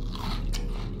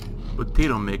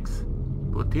 Potato mix.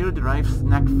 Potato-derived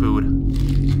snack food.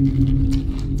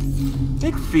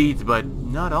 Big feeds, but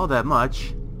not all that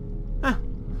much.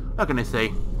 What can I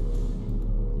say?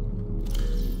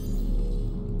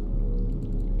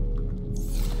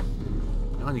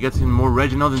 I want to get some more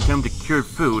Reginald in terms of cured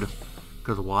food.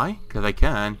 Because why? Because I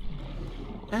can.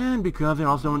 And because they're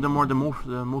also the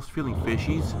most filling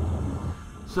fishies.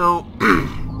 So,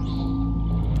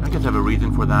 I guess I have a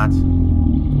reason for that.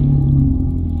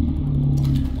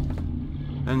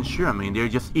 And sure, I mean, they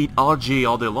just eat algae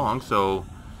all day long, so...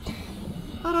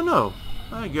 I don't know.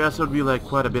 I guess it would be like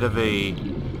quite a bit of a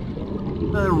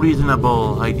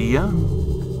reasonable idea.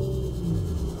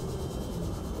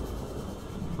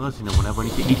 Plus, you know, whenever I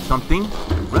need to eat something,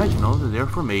 Reginald is there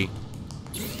for me.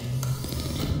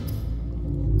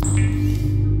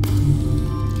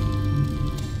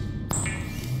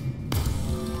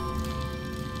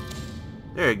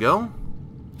 There you go.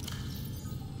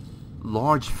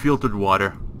 Large filtered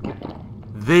water.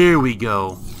 There we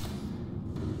go.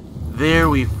 There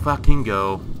we fucking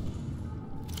go.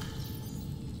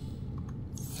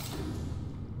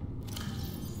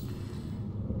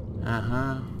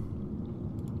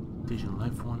 Digital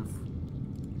life one.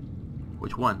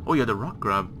 Which one? Oh yeah, the rock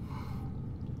grub.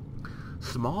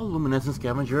 Small luminescent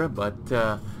scavenger, but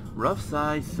rough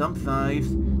size, some size.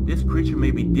 This creature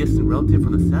may be distant relative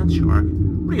from the sand shark.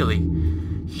 Really?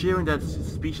 Sharing that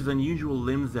species' unusual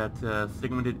limbs, that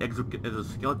segmented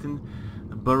exoskeleton,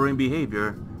 burrowing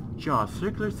behavior. Jaw,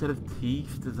 circular set of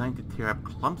teeth designed to tear up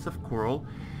clumps of coral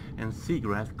and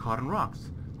seagrass caught on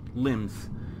rocks. Limbs.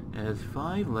 Has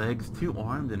 5 legs, 2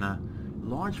 arms, and a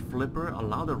large flipper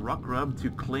allow the rock grub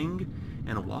to cling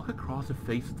and walk across the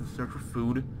face to search for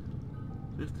food.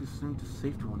 This is seem to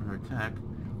safety on her attack.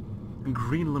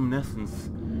 Green luminescence.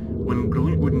 When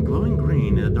glowing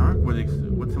green in the dark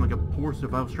would seem like a poor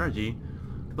survival strategy,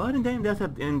 but in this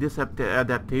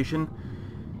adaptation,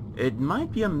 it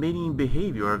might be a mating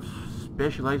behavior of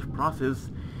specialized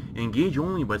process engaged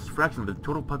only by a fraction of the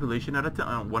total population at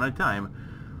one at a time,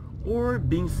 or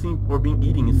being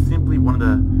eating is simply part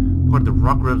of the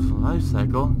rock grub's life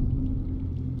cycle.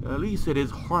 At least it is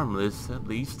harmless. At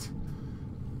least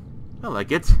I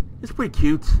like it. It's pretty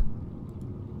cute.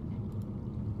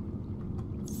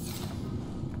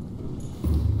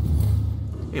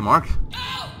 Hey, Mark.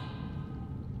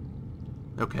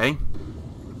 Okay.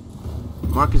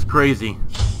 Mark is crazy.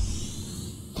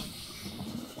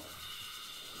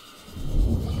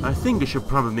 I think I should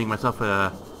probably make myself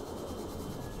a...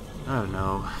 I don't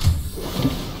know.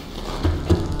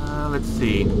 Let's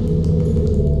see.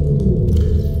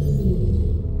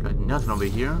 Got nothing over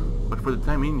here, but for the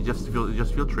time being, just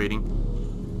filtrating.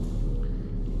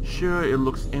 Sure, it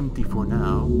looks empty for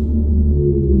now.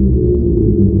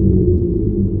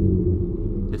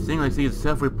 This thing, like I see, is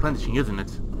self-replenishing, isn't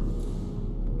it?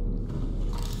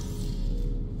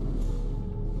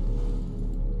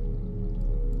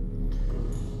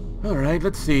 Alright,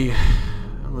 let's see.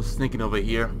 I was thinking over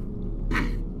here.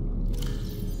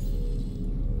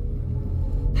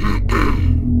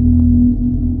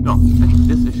 No, actually,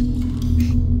 this is...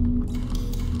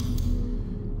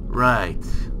 Right.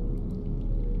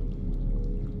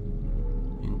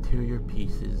 Interior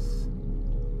pieces.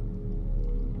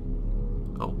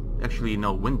 Oh, actually,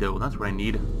 no, window. That's what I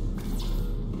need.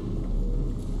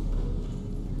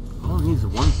 All I need is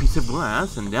one piece of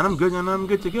glass, and then I'm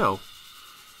good to go.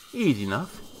 Easy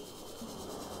enough.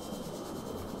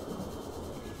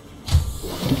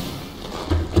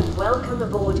 Welcome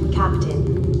aboard, Captain.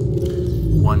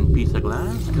 One piece of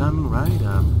glass coming right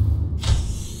up.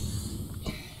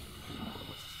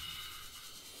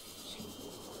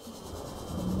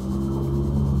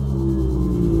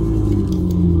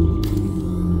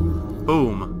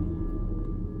 Boom.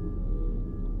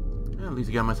 At least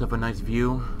I got myself a nice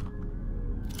view.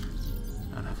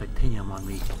 I don't have titanium on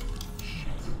me.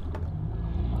 Shit.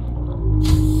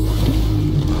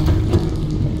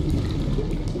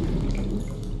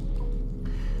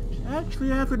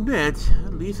 Actually, I have to admit,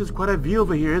 at least it's quite a view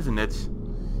over here, isn't it?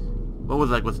 What was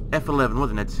that? Was F11,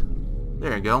 wasn't it?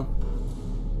 There you go.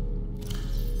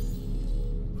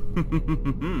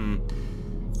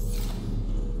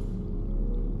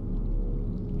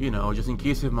 You know, just in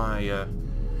case if my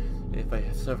if I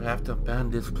ever have to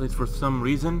abandon this place for some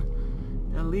reason,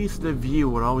 at least the view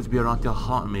will always be around to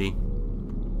haunt me.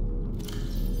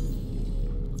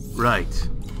 Right.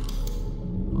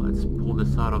 Let's pull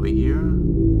this out over here.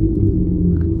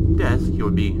 A desk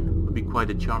would be quite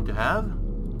a charm to have.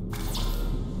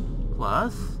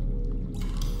 Plus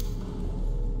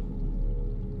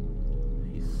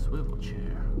a swivel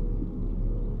chair.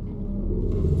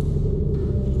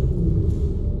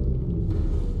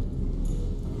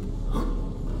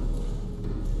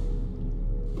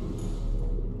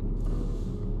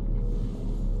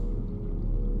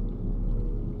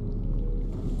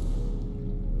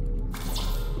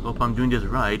 Hope I'm doing this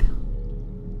right.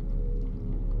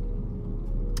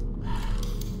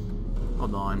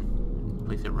 Hold on.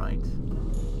 Place it right.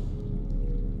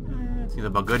 Seems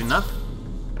about good enough.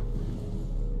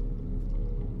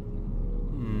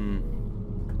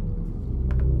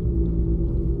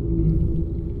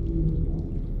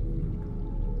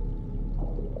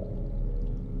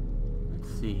 Let's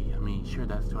see. I mean, sure,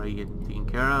 that's already getting taken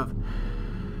care of.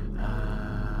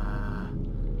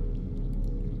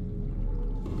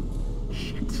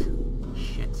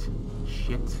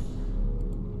 Shit.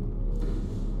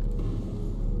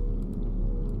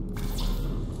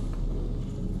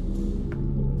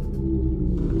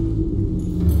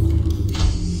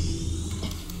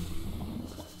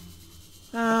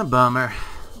 Bummer.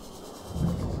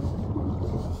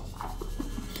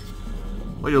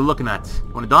 What are you looking at?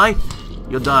 You wanna die?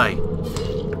 You'll die.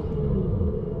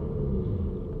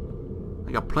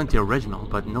 I got plenty of original,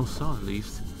 but no saw at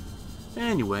least.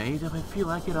 Anyways, if I feel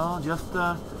like it, I'll just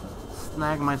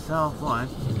snag myself one.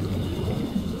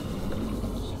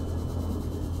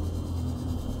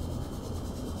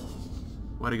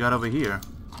 What do you got over here?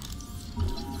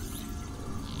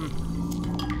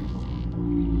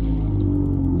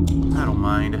 I don't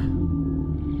mind.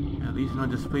 At least, you know,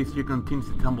 this place here continues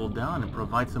to tumble down and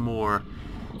provide some more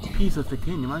piece of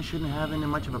titanium. I shouldn't have any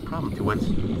much of a problem to it.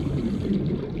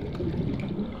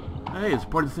 Hey, it's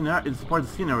part of the scenario. It's part of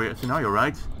the scenario,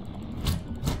 right?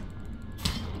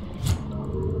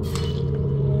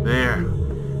 There.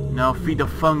 Now feed the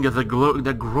fungus that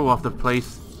grow off the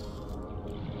place.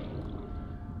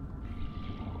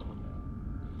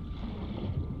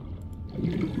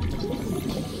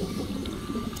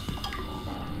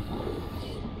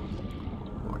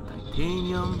 More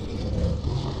titanium.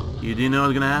 You didn't know it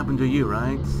was gonna happen to you,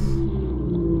 right?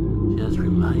 Just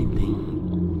reminding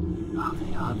of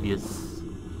the obvious.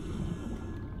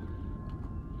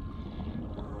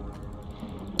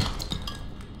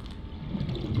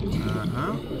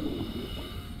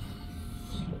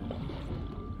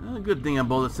 A good thing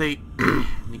about, let's say,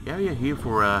 the area here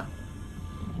for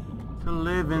to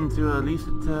live into at least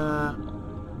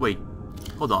wait,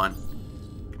 hold on.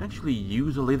 You can actually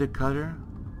use a laser cutter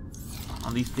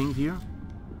on these things here.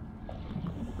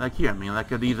 Like here, I mean, like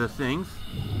these things.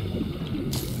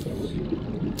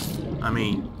 I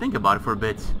mean, think about it for a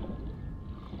bit.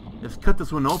 Let's cut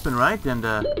this one open, right? And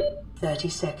 30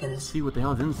 seconds. See what the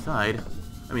hell is inside.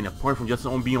 I mean, apart from just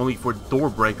being only for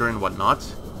door breaker and whatnot.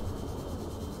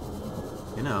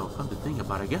 You know, come to think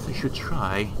about it, I guess I should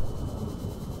try.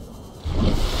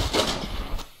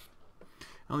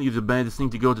 I only use the bandage thing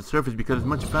to go to the surface because it's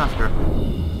much faster.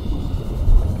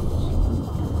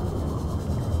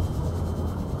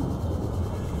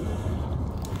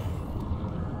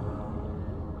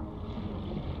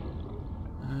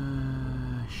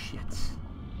 Shit.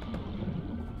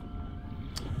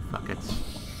 Fuck it.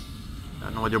 I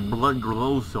don't know why their blood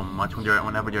glows so much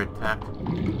whenever they're attacked.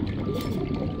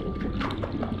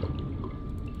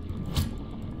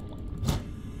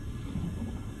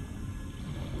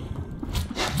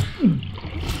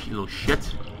 You little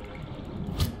shit.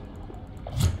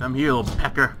 Come here, little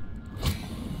pecker.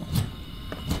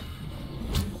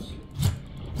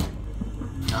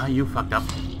 Ah, you fucked up.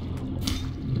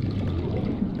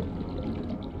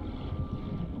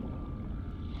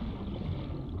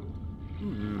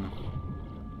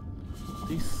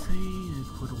 They say it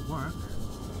could work.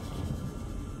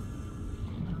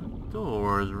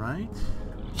 Doors, right?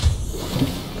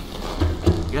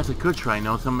 Guess I could try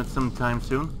now sometime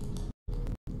soon.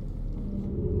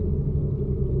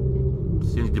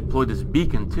 As soon as you deploy this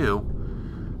beacon too.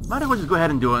 Might as well just go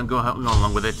ahead and do it and go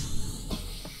along with it.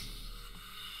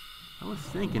 I was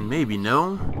thinking maybe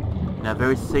no. In a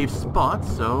very safe spot,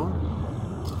 so...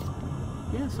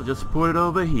 yes, I'll just put it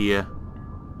over here.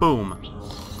 Boom.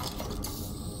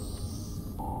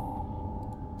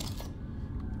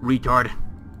 Retard.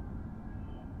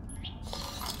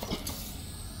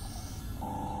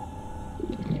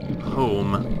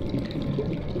 Home.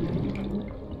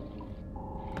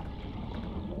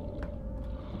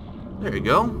 There you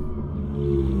go.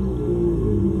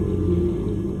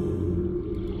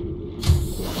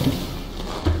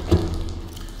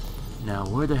 Now,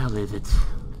 where the hell is it?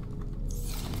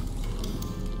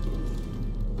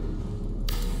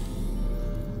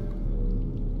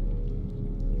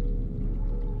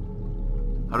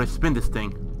 How do I spin this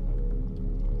thing?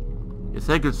 Yes,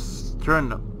 I could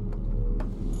turn up.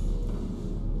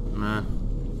 Meh.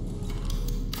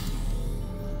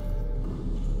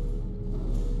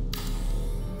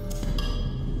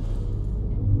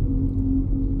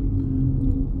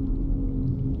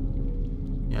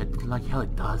 Yeah, like hell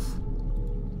it does.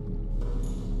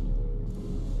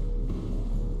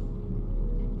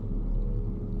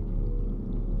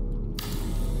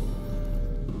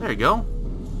 There you go.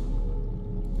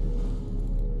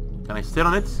 Can I sit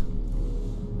on it?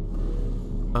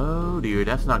 Oh dear,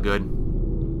 that's not good.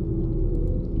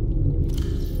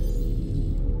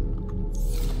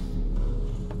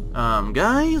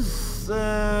 Guys,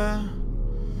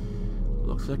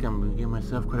 looks like I'm giving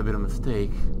myself quite a bit of a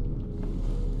mistake.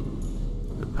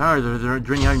 The powers are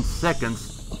draining out in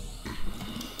seconds.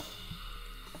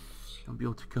 I'll be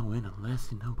able to go in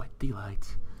unless, you know, by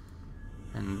daylight.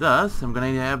 And thus, I'm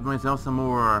gonna have myself some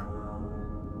more...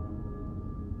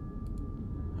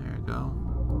 there we go.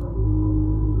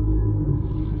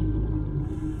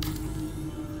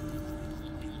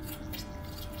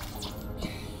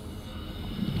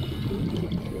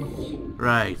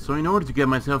 Right, so in order to get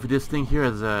myself this thing here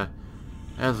as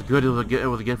good as I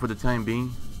will get for the time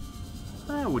being,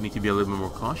 I would need to be a little bit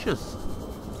more cautious.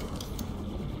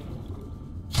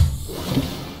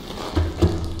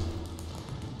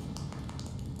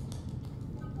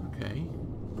 Okay.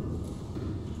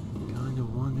 Kind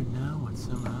of wonder now what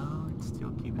somehow it's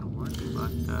still keeping working,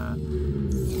 but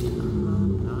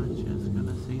I'm not just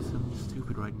gonna say something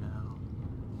stupid right now.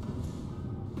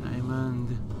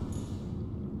 Diamond.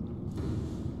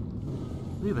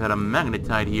 I believe I had a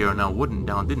magnetite here and a wooden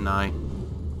down, didn't I?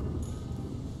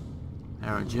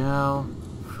 Aerogel,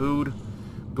 food,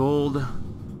 gold,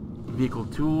 vehicle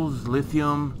tools,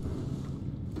 lithium.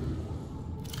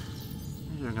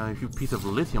 There's a few pieces of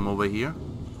lithium over here.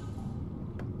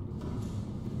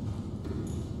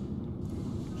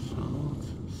 Salt,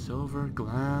 silver,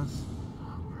 glass,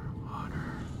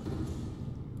 water.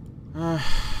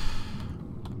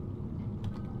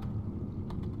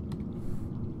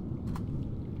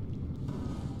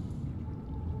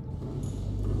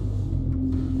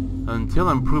 Until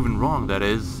I'm proven wrong, that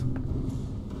is.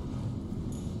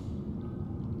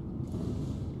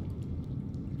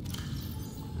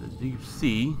 The deep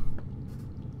sea.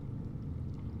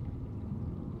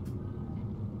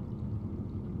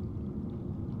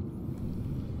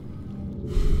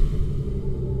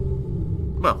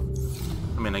 Well,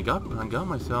 I mean, I got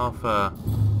myself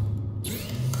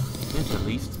this at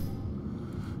least.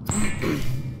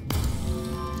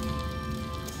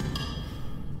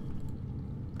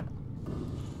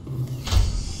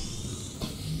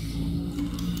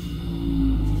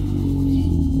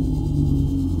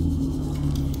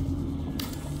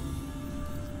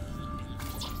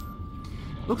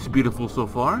 Looks beautiful so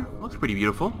far. Looks pretty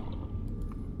beautiful.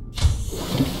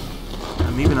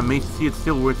 I'm even amazed to see it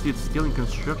still works. It's still in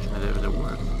construction at the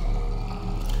work.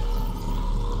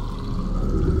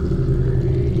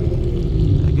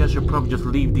 I guess I'll probably just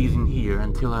leave these in here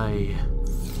until I'm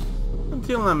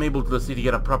able to see to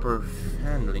get a proper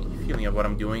feeling of what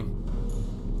I'm doing.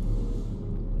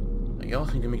 I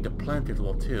also need to make the planters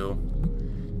well too.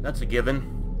 That's a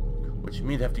given. Which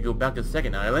means I have to go back to the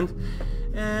second island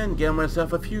and get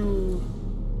myself a few,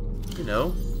 you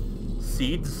know,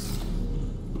 seeds.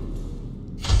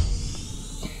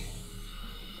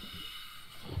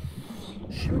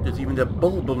 Shoot, there's even the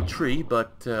bulbul tree,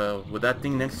 but with that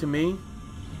thing next to me,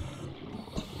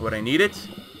 would I need it?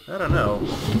 I don't know.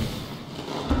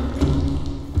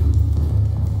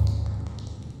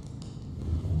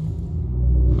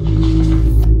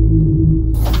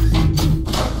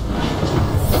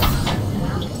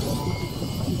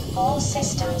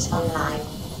 Systems online.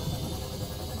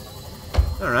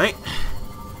 Alright.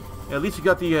 At least you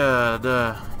got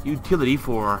the utility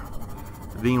for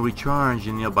being recharged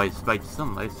and, you know, by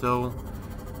sunlight, so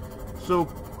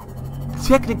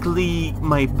technically,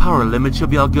 my power limit should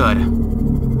be all good.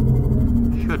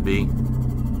 Should be.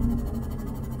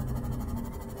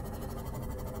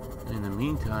 In the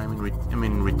meantime,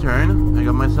 in return, I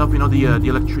got myself, you know, the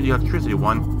electricity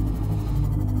one.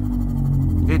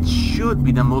 It should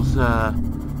be the most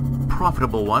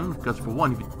profitable one, because for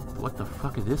one, what the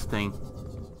fuck is this thing?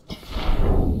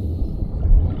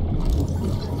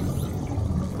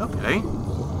 Okay.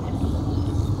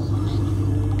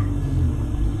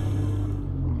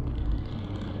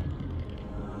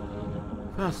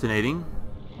 Fascinating.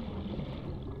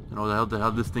 I don't know what the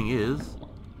hell this thing is.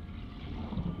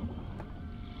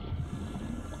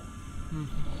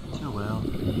 Oh well.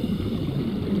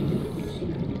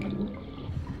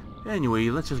 Anyway,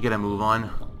 let's just get a move on.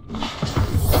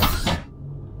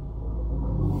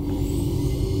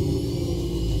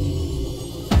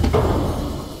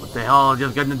 What the hell?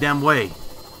 Just got in the damn way.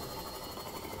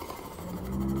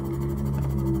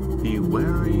 Be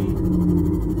wary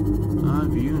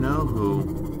of you know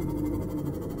who.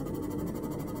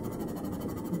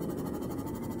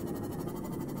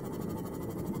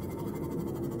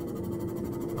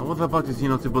 I was about to, you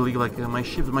know, to believe like my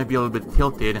ships might be a little bit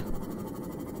tilted,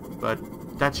 but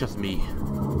that's just me.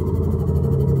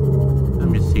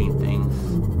 I'm just seeing things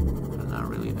that are not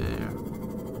really there.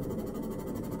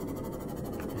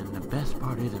 And the best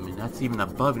part is, I mean, that's even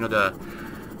above, you know,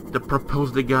 the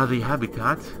proposed Geyser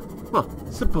habitat. Well,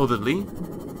 supposedly.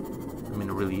 I mean,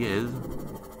 it really is.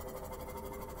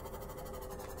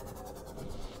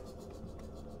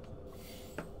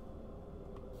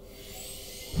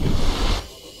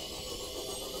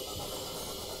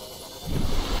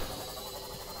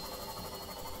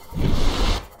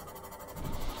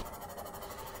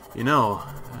 You know,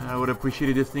 I would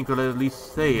appreciate this thing could at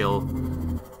least sail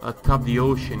atop the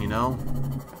ocean, you know?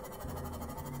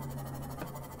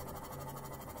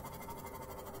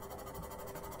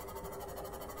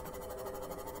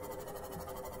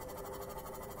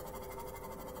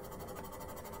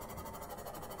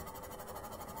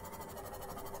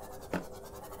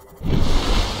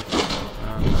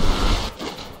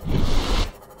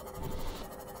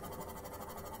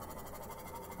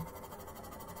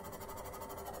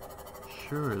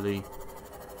 Surely.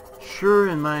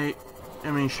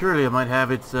 Surely it might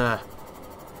have its own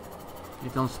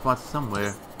spot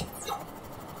somewhere.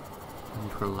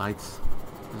 And for lights.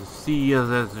 The sea is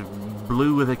as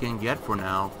blue as it can get for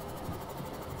now.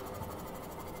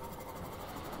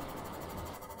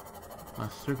 A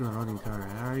circle around the entire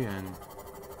area, and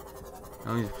the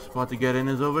only spot to get in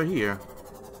is over here.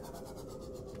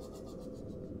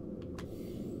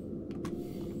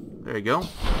 There you go.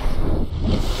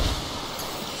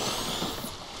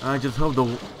 I just hope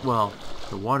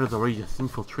the water's already just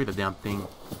infiltrated the damn thing.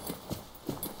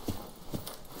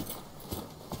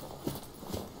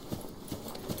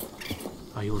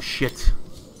 Oh, you shit.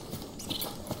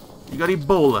 You got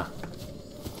Ebola.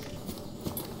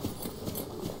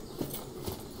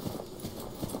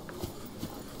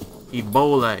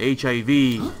 Ebola, HIV,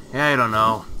 I don't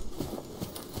know.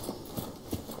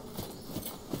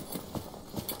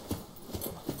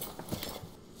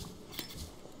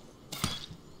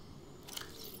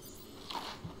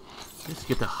 Let's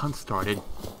get the hunt started.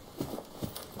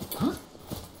 Huh?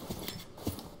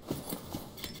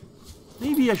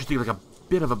 Maybe I should take like a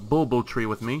bit of a bobo tree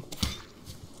with me.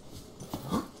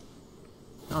 Huh?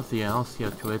 I'll see how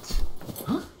to it.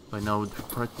 Huh? I know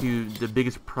the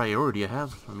biggest priority I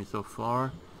have for me so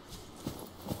far.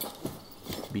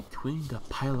 Between the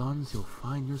pylons, you'll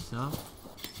find yourself.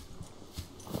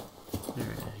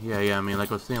 There, yeah. I mean,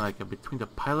 like I was saying, like between the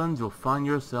pylons, you'll find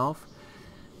yourself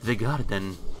the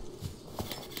garden.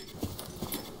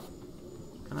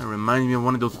 Kind of reminds me of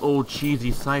one of those old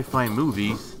cheesy sci-fi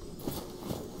movies.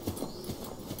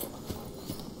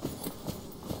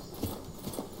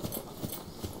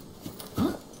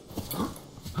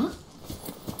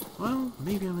 Well,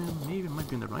 maybe it might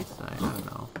be on the right side. I don't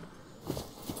know.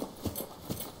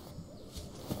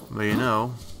 But you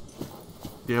know,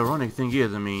 the ironic thing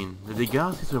is, I mean, the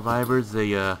Geyser survivors, they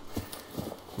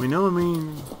we know, I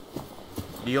mean,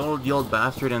 the old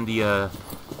bastard and the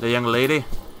young lady.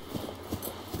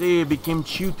 They became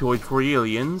chew toys for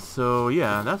aliens, so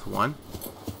yeah, that's one.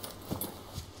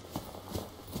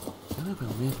 I don't know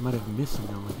if I might have missed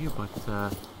something over here, but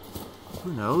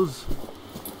who knows?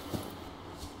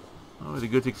 Always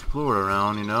good to explore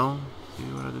around, you know? See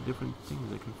what are the different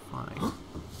things I can find.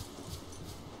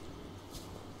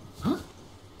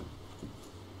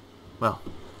 Well,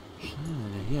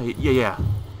 yeah.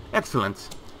 Excellent.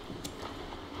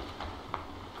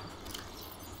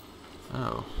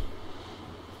 Oh.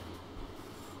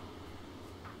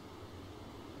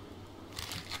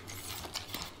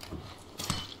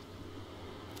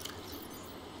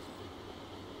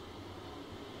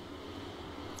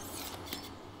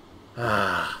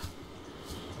 Ah.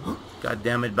 God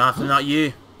damn it, bastard, not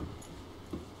you.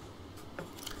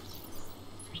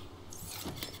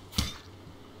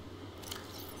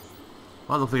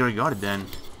 Well, looks like I already got it then.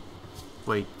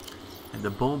 Wait. And the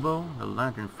bulbo, the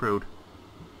lantern fruit.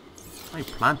 I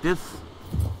plant this?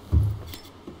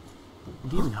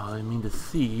 And even how, I mean, the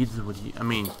seeds would,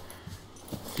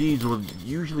 seeds would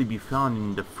usually be found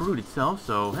in the fruit itself,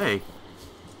 so hey.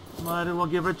 Might as well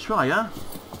give it a try, huh?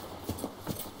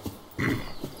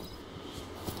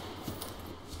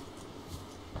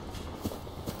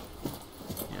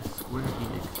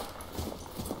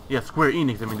 Square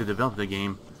Enix, they developed the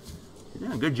game.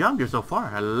 Yeah, good job here so far.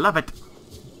 I love it.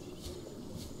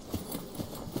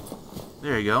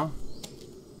 There you go.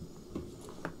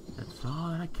 That's all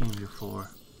that I came here for.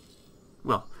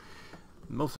 Well,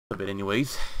 most of it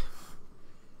anyways.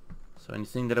 So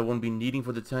anything that I won't be needing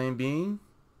for the time being.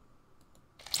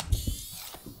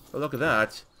 Oh, look at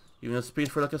that. Even a space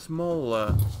for like a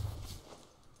small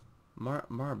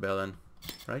marbellin,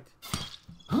 right?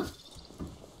 Huh?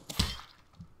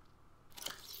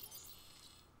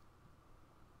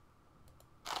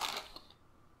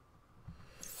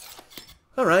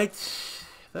 Alright,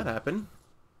 that happened.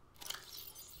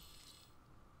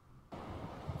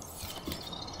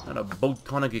 Not a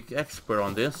botanic expert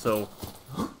on this, so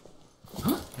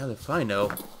hell if I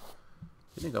know.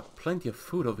 They got plenty of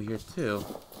food over here too.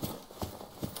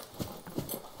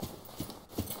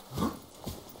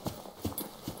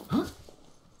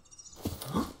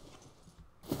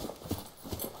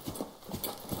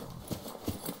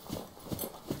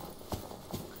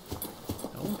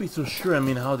 Be so sure.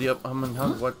 How the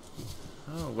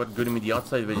what good the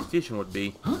outside vegetation would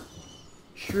be.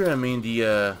 Sure,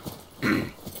 the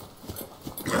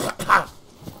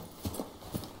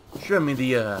sure,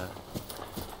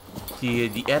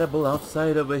 the edible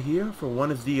outside over here for one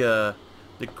is the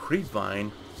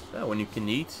creepvine. That one you can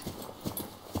eat.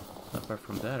 Apart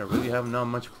from that, I really have not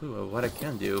much clue of what I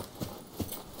can do.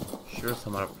 Sure,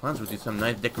 some other plants would do some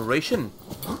nice decoration.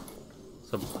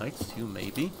 Some lights too,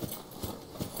 maybe.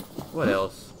 What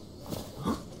else?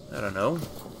 I don't know.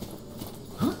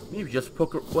 Maybe just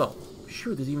poker. Well,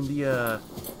 sure, there's even the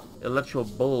electro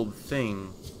bulb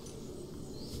thing.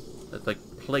 That's like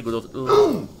plague with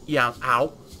those. Yeah,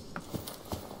 ow.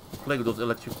 Plague with those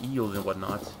electric eels and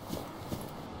whatnot.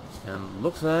 And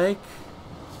looks like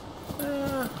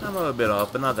I'm a little bit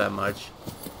off, but not that much.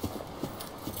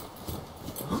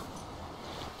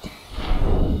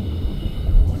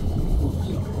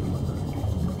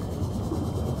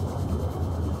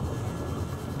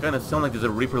 Kind of sound like there's a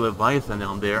Reaper Leviathan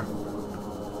down there.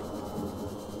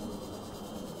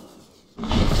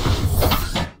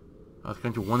 I was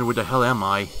going to wonder where the hell am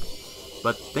I,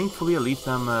 but thankfully at least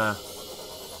I'm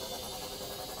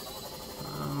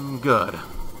good.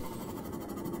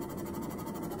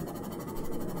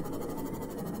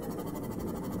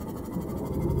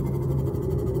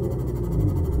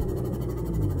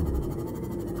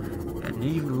 And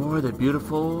even more the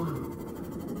beautiful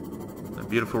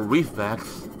reef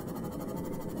backs.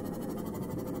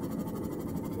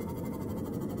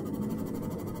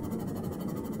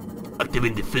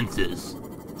 Activating defenses.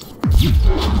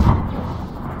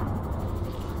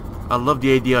 I love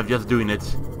the idea of just doing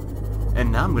it.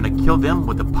 And now I'm gonna kill them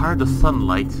with the power of the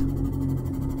sunlight.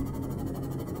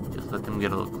 Just let them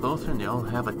get a little closer and they all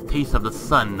have a taste of the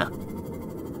sun.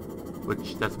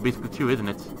 Which, that's basically true, isn't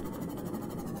it?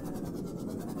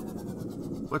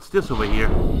 What's this over here?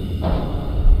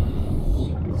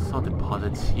 Salt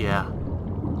deposits, yeah.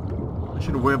 I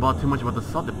shouldn't worry about too much about the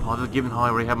salt deposits, given how I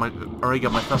already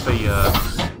got myself a,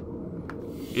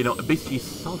 basically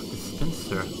salt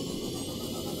dispenser.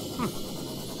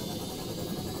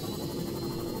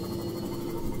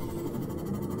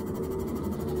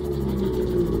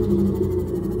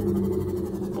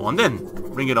 Go on then,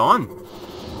 bring it on.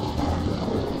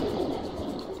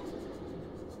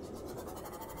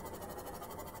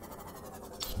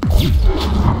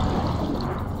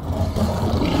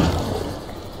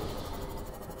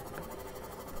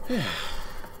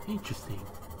 Interesting.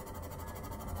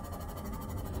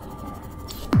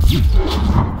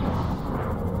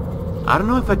 I don't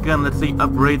know if I can, let's say,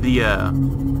 upgrade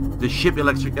the ship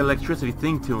electricity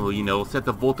thing to, set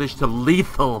the voltage to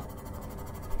lethal.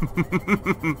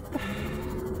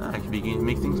 That actually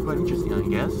makes things quite interesting, I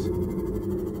guess.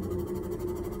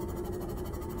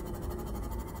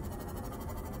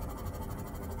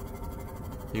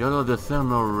 You got the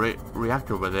thermal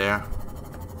reactor over there.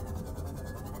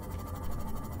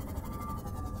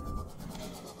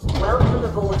 Welcome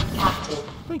aboard, Captain.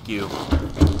 Thank you.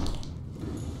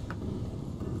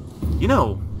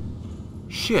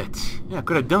 Shit. shit. Yeah, I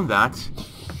could have done that.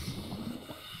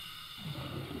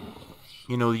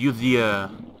 You know, use the, ah,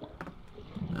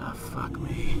 fuck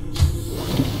me.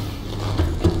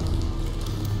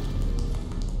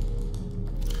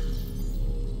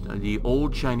 The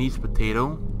old Chinese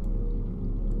potato.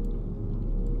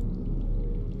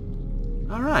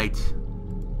 Alright.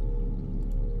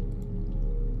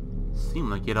 Seemed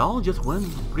like it all just went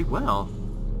pretty well.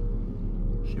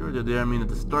 Sure, that there, I mean, at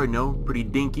the start, no, pretty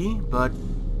dinky, but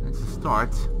it's a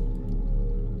start.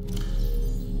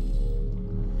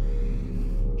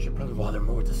 Should probably bother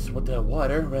more with the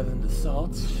water rather than the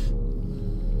salt.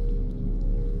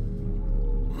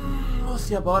 We'll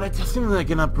see about it. As soon as I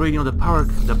can upgrade, you know, the power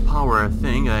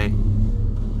thing, I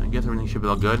guess everything should be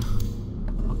all good.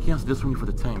 I'll cancel this one for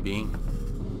the time being.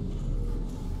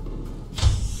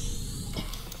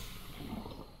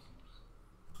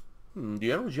 The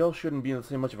aerogel shouldn't be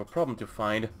so much of a problem to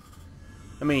find.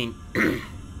 I mean,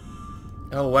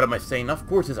 oh, what am I saying? Of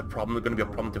course it's a problem. It's going to be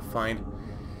a problem to find.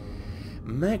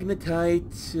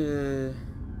 Magnetite,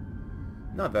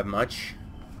 not that much.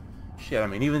 Shit, I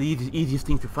mean, even the easiest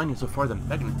thing to find so far is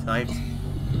magnetite.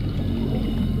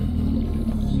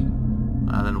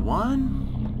 Island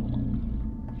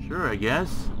 1? Sure, I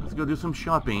guess. Let's go do some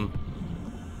shopping.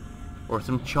 Or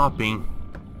some chopping.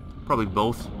 Probably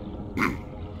both.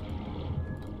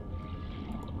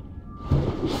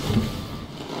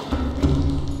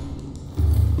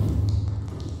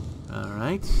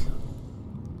 Alright.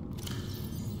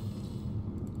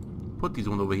 Put these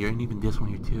ones over here, and even this one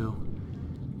here too.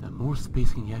 The more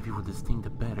space you have here with this thing, the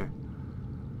better.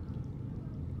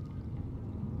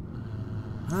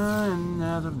 And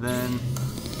as of then...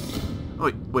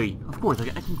 Oh, wait, of course, I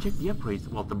can check the upgrades.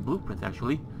 Well, the blueprints,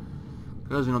 actually.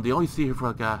 Because, you know, they always see here for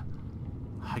like a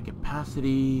high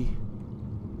capacity...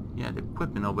 Yeah, the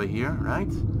equipment over here,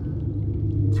 right?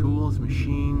 Tools,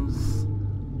 machines...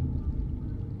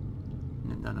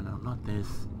 No, not this.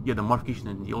 Yeah, the modification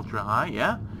in the ultra high,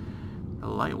 yeah. The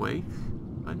lightweight,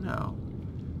 but no.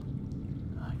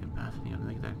 High capacity,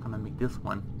 I'm gonna make this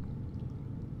one.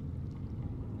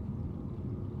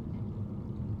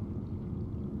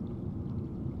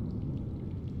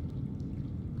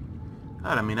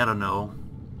 I mean, I don't know.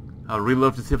 I'd really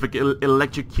love to see if I can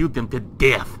electrocute them to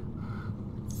death.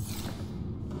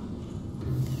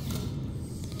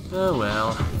 Oh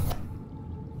well.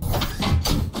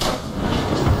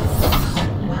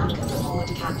 Welcome aboard,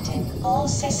 Captain. All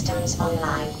systems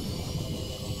online.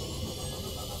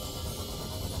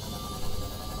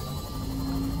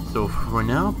 So for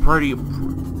now, party... Or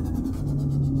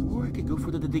I could go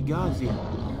for the Degazi.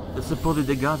 The supposed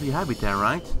Degazi habitat,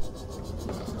 right?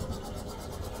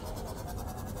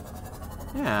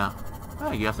 Yeah,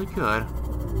 I guess I could.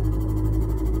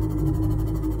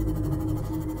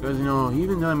 Because, you know,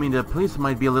 even though, I mean, the place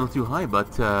might be a little too high,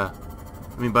 but, I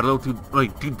mean, but a little too,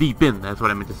 like, too deep in, that's what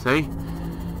I meant to say.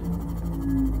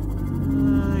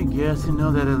 I guess, you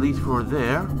know, that at least for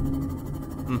there...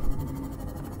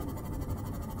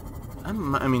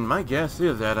 I mean, my guess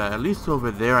is that, at least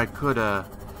over there, I could know,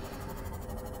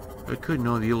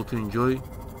 be able to enjoy...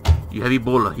 You have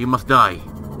Ebola, you must die.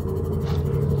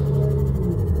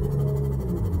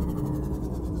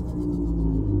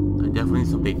 I definitely need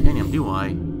some titanium, do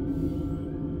I?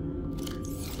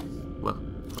 Well,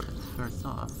 first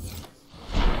off...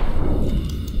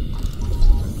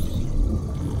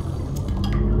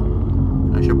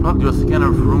 I should probably do a scan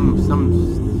of room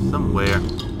somewhere.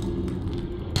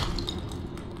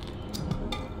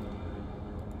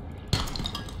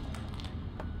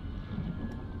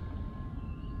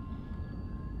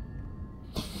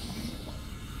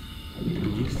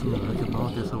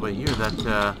 About this over here that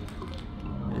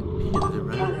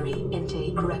calorie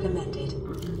intake recommended.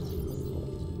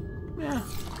 Yeah,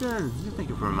 good. Thank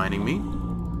you for reminding me.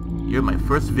 You're my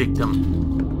first victim.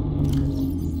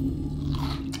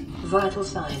 Vital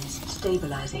signs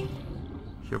stabilizing.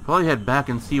 Should probably head back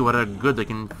and see what other goods I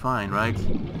can find, right?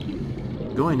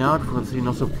 Going out for, you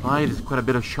know, supplies is quite a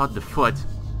bit of shot to foot.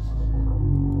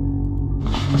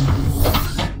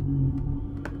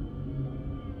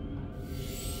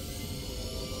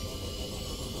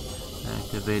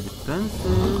 Activate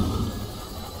defenses.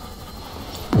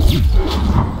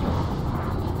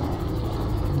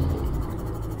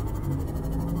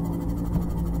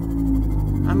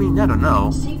 I mean, I don't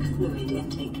know. Seek fluid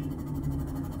intake.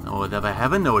 Oh, that I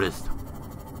haven't noticed.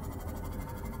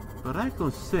 But I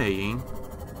was saying...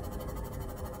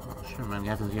 Oh, sure, man, I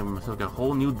have to give myself a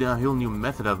whole new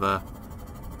method of a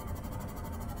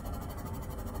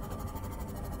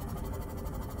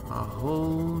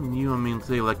whole new, I mean,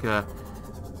 say like a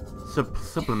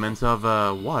supplements of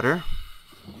water.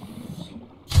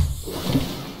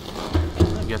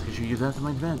 guess I should use that to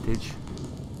my advantage.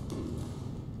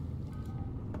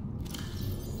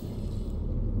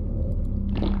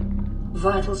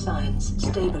 Vital signs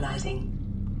stabilizing.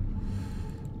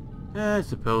 Yeah, I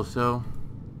suppose so.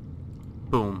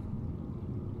 Boom.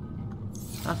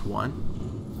 That's one.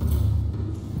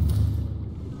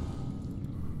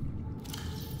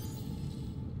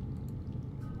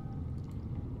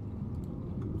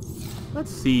 Let's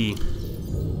see.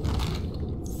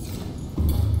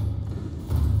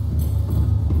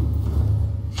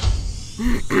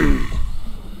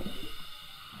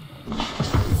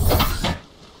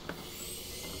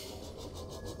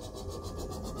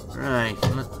 Right.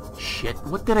 Shit.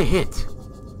 What did I hit?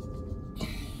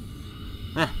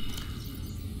 Eh.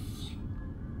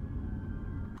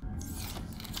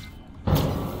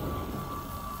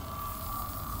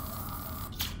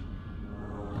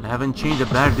 And I haven't changed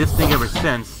about this thing ever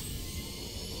since.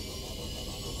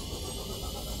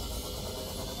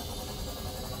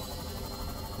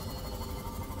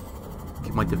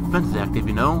 Keep my defenses active,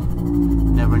 you know?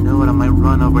 Never know what I might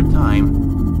run over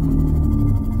time.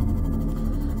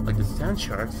 Like the sand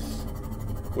sharks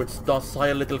with its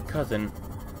docile little cousin.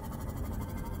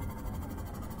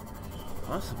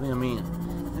 Possibly, I mean,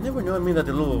 I never know. I mean that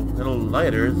the little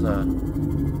lighters,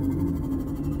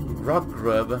 rock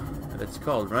grub, that it's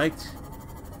called, right?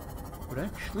 Would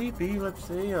actually be, let's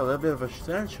say, a little bit of a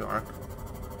sand shark.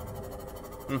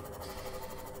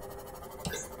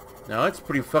 Now it's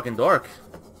pretty fucking dark.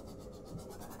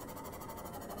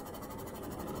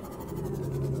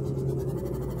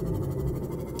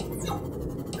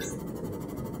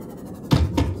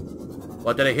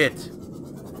 What did I hit?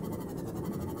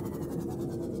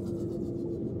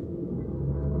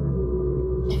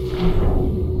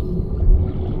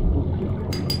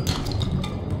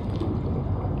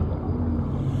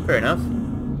 Fair enough.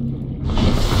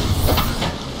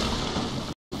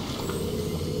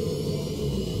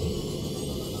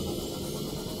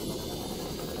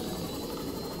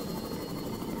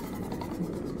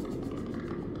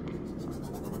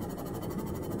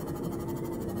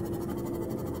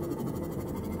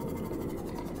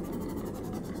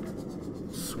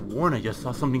 Sworn I just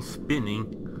saw something spinning.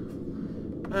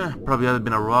 Probably had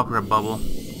been a rock or a bubble.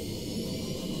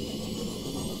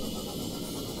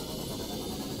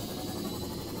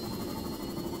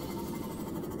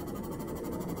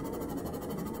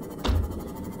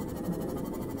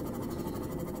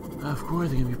 Of course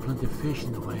there can be plenty of fish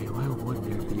in the way. Why wouldn't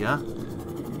there be, huh?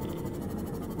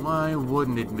 Why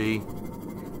wouldn't it be?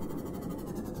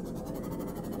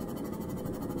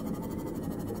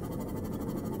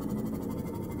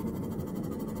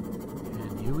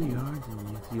 And here we are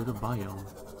in the other biome.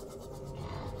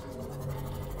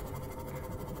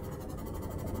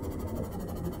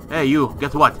 Hey you,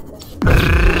 guess what?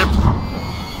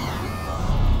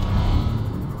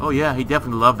 Oh yeah, he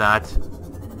definitely loved that.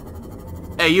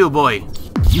 Hey you boy!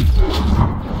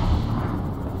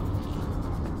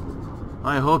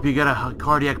 I hope you get a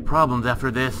cardiac problems after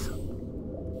this.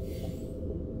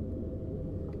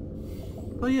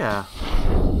 But yeah.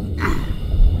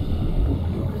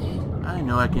 I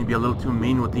know I can be a little too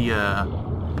mean with the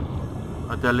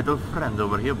little friend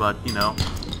over here, but you know.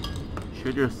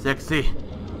 Sure they're sexy.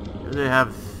 Sure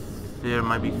they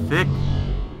might be thick.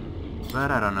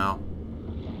 But I don't know.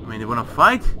 I mean, they wanna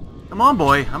fight? Come on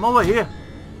boy, I'm over here.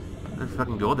 Let's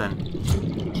fucking go then.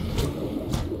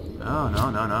 Oh,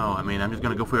 no. I mean, I'm just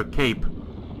gonna go for your cape.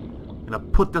 Gonna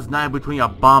put this knife between your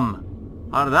bum.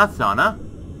 How did that sound, huh?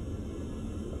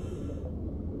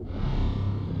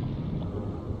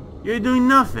 You're doing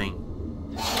nothing.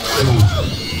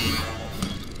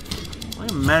 All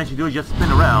you managed to do is just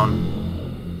spin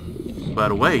around.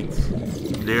 But wait,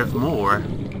 there's more.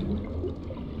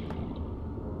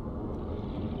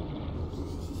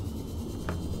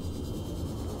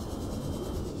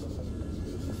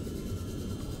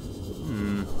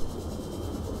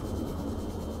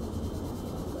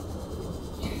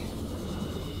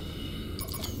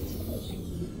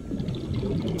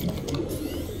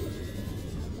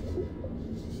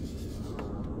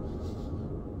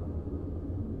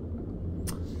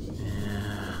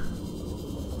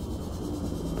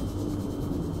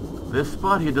 This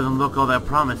spot here doesn't look all that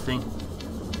promising.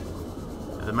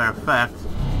 As a matter of fact,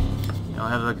 I'll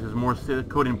have like this more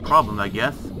coding problem, I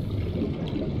guess.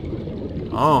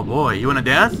 Oh boy, you wanna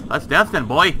dance? Let's dance then,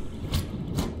 boy.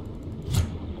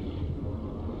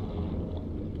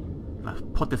 Let's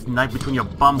put this knife between your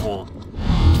bum hole.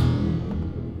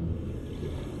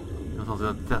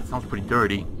 That sounds pretty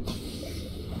dirty.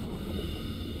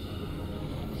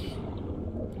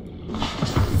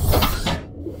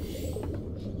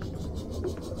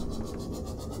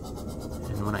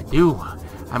 Ew.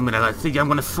 I'm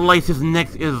gonna slice his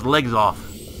legs off.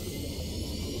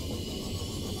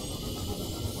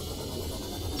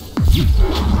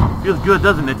 Feels good,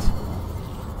 doesn't it?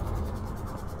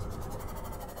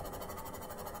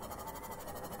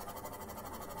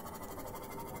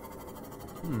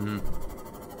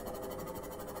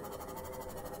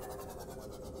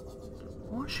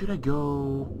 Or should I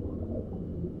go...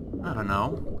 I don't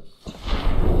know.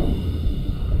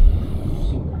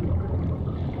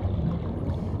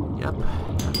 Yep.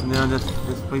 No, this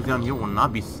place down here will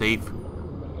not be safe.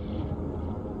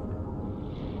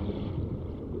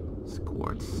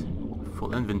 Quartz.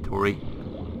 Full inventory.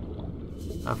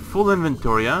 A full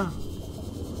inventory, huh?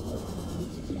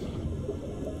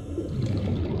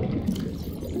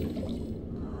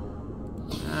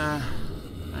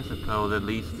 I suppose at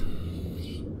least.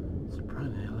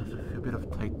 Surprisingly, I left a bit of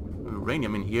tight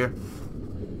uranium in here.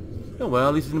 Oh well,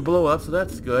 at least it didn't blow up, so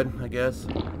that's good, I guess.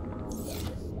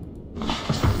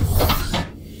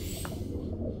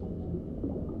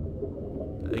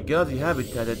 The galaxy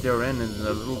habitat that they're in is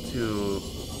a little too...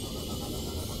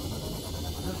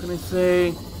 how can I say?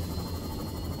 A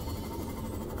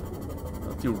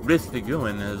little too risky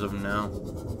going as of now.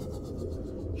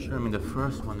 Sure, I mean the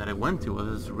first one that I went to was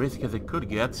as risky as it could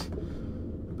get.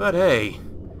 But hey,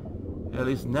 at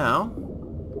least now,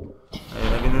 I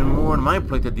have even more on my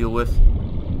plate to deal with.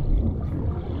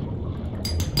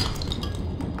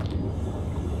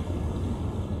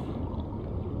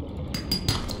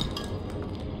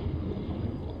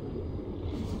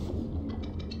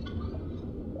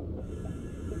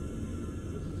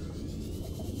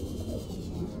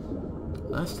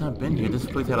 Last time I've been here, this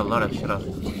place had a lot of shit of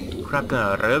crap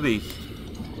rubies.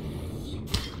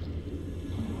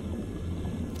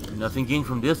 Nothing gained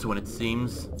from this one, it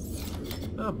seems.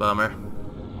 A bummer.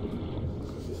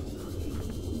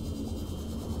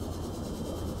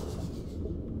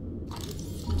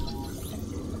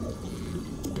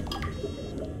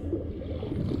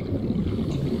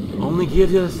 Only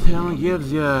gives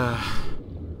you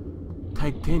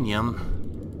titanium.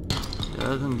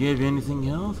 Doesn't give you anything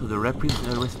else or the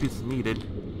recipes needed.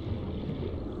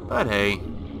 But hey,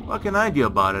 what can I do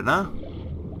about it, huh?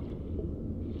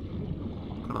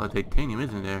 Got a lot of titanium,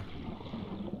 isn't there?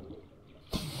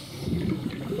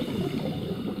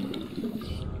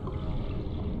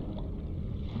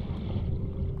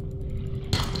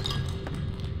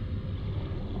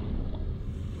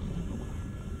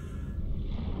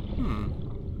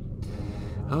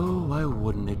 Oh, why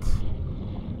wouldn't it?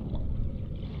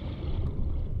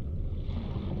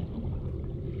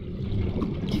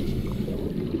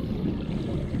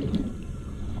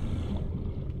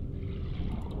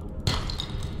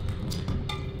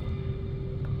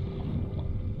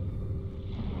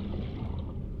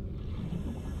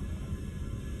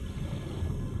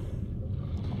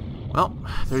 Well,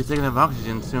 30 seconds of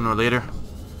oxygen sooner or later.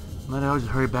 Might as well just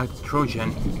hurry back to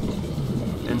Trojan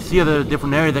and see other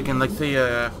different area that can, like, say,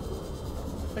 I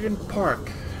can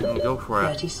park and go for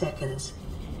 30 seconds.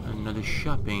 Another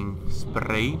shopping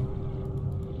spree.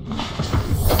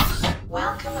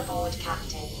 Welcome aboard,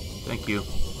 Captain. Thank you.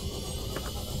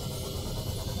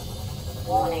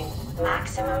 Warning,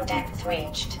 maximum depth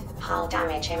reached. Hull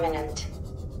damage imminent.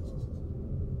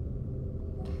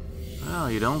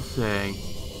 Well, you don't say.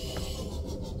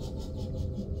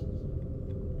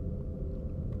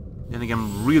 Then again,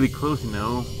 I'm really close, you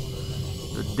know.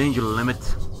 The danger limit.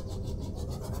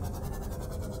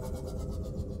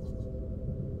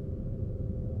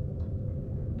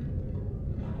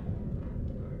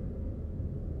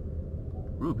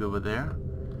 Ruby over there.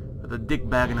 With a dick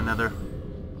bag in another.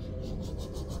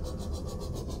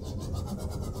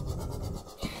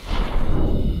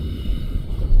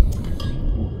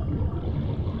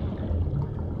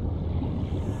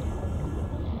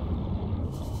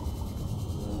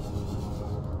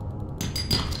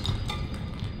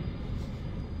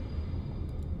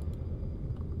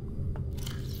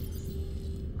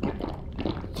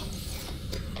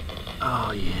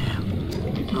 Oh yeah.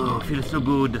 Oh, feels so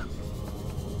good.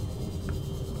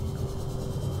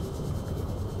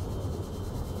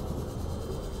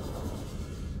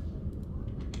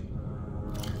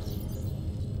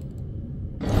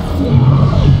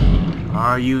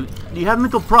 Do you have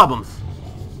mental problems?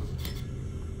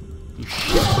 You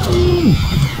shit.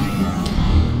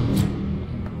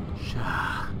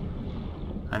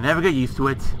 I never get used to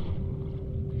it.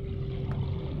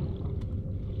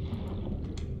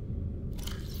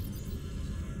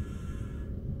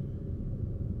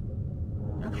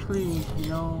 Actually, you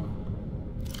know,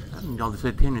 I don't need all this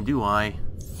titanium, do I?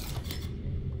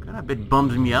 Kinda a bit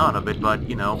bums me out a bit, but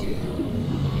you know.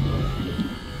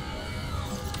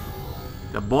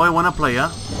 The boy wanna play, huh?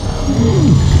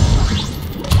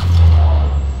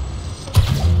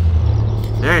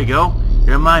 There you go.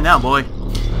 You're mine now, boy.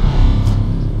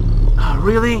 Oh,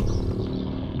 really?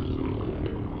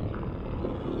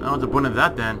 Now what's the point of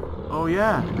that then? Oh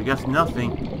yeah, I guess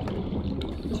nothing.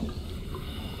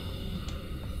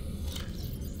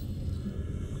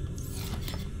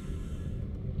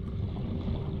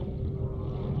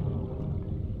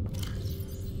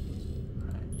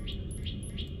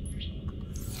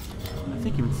 I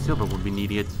think even silver would be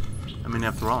needed. I mean,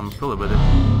 after all, I'm filled with it.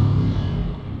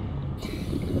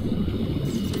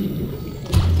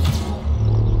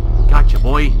 Gotcha,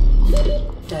 boy.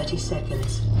 30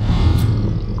 seconds.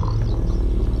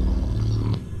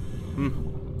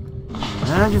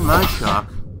 Imagine my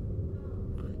shock.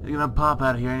 He's gonna pop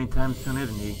out of here anytime soon,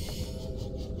 isn't he?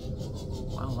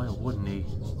 Well, why wouldn't he?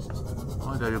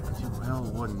 Why the hell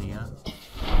wouldn't he, huh?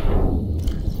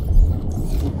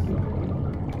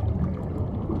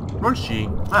 Where's she?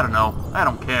 I don't know. I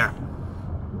don't care.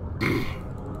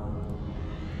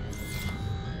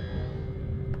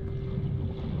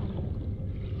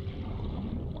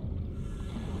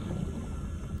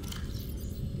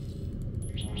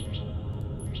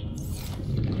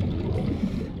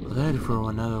 Ready for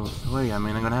another way. I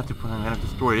mean, I'm gonna have to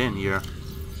store it in here.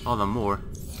 All the more.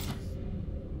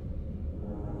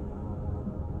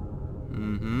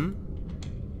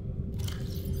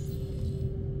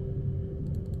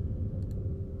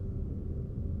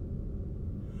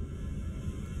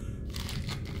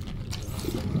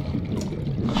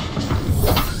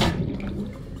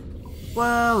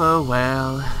 Well, oh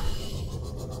well.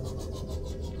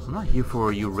 I'm not here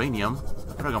for uranium.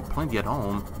 I thought I got plenty at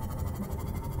home.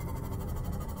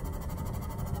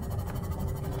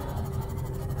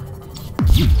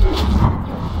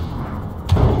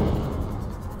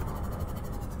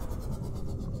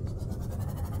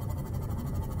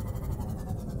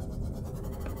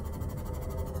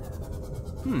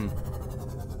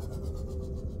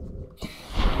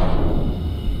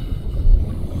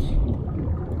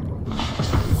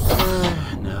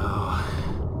 No.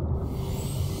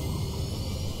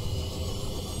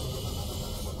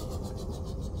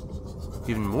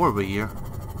 Even more over here.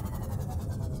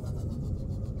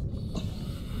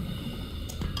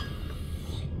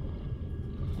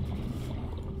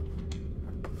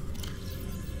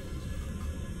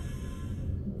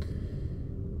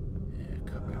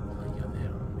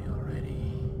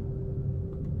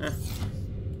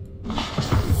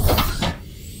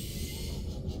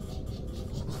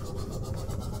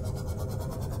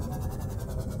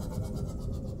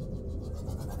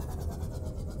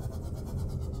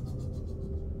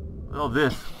 All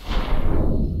this.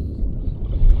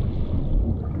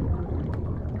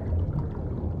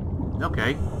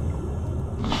 Okay.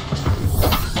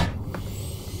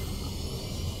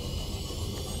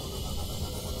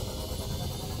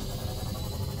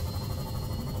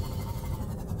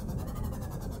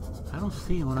 I don't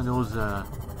see one of those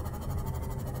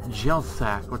gel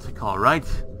sack, what's it called, right?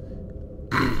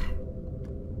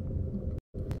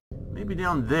 Maybe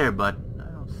down there, but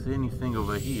I don't see anything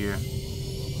over here.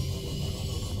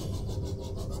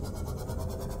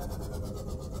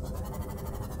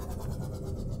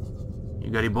 You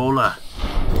got Ebola.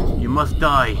 You must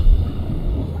die.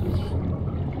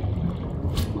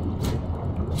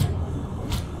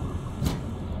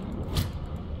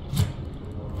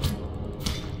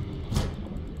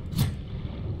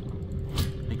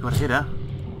 He got hit, huh?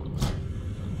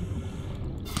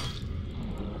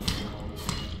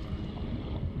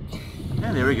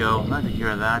 And there we go. Not to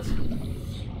hear that.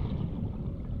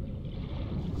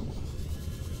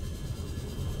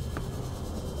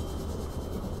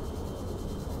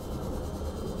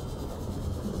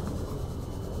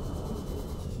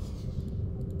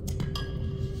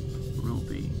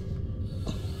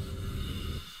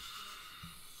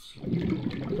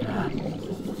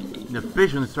 The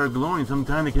fish, when they start glowing,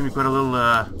 sometimes they can be quite a little,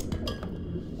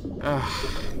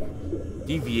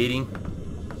 deviating.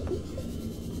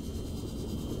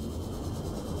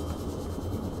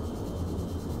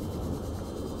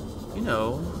 You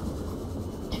know,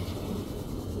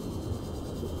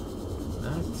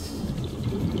 that's...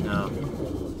 no.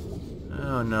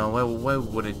 Oh no, why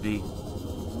would it be?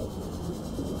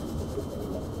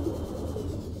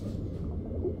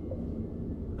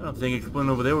 I don't think exploring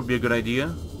over there would be a good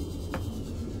idea.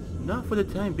 Not for the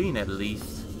time being, at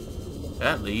least.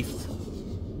 At least.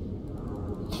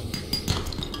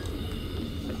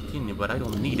 Titanium, but I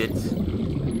don't need it.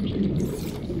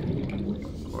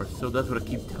 Or so that's what I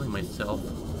keep telling myself.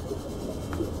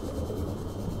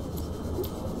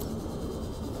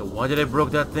 So why did I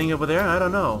broke that thing over there? I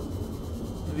don't know.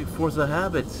 Maybe force a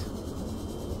habit.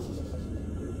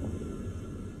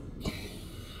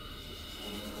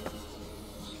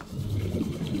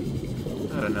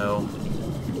 I don't know.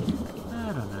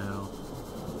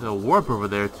 There's a warp over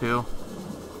there too.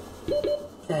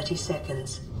 30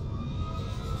 seconds.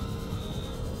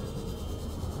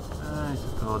 I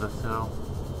suppose so.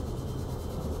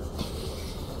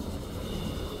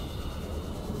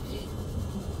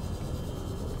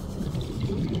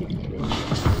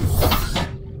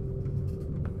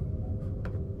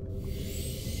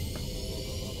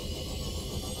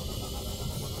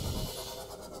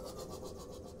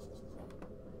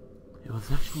 It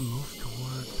was actually moved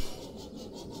towards...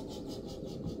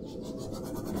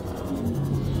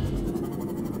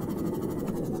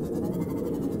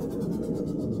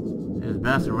 This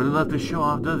bastard really loves to show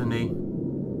off, doesn't he?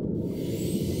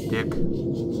 Dick.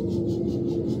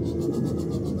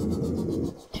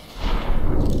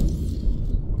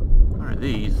 What are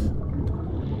these?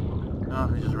 Oh,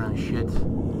 they just ran shit.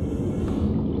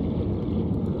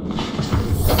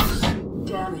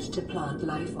 Damage to plant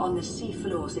life on the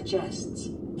seafloor suggests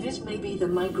this may be the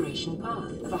migration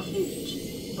path of a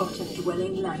huge,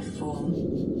 bottom-dwelling life form.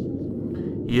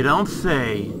 You don't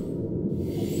say.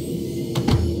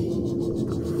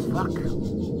 Fuck.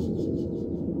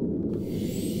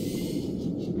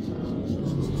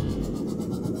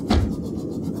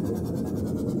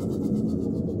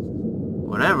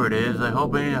 Whatever it is, I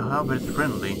hope it's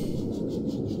friendly.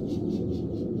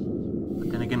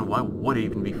 But then again, why would it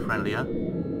even be friendly, huh?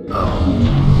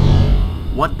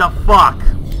 What the fuck?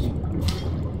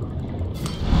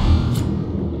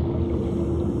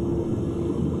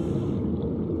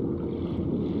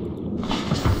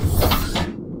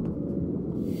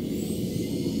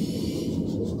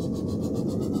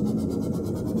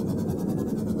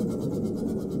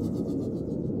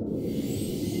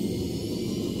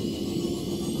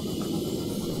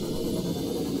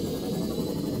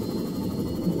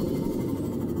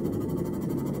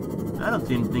 I don't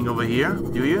see anything over here,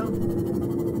 do you?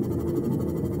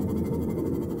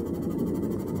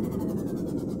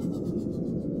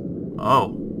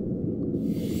 Oh.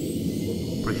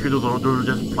 Pretty sure those were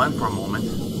just planned for a moment.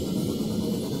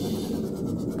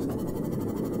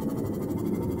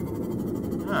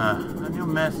 Ah, a new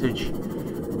message.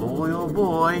 Boy oh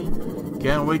boy.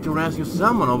 Can't wait to rescue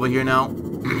someone over here now.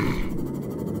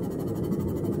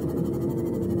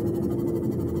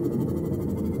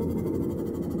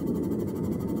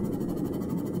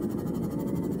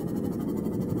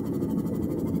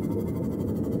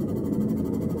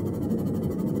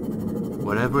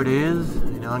 Whatever it is,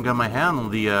 you know, I got my hand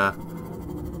on the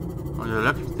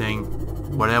electric thing.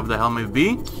 Whatever the hell may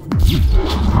be,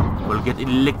 will get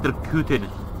electrocuted.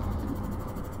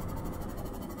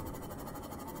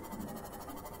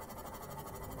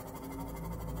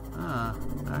 Ah,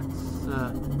 that's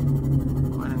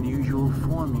quite an unusual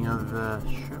forming of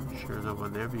structures over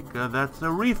there, because that's a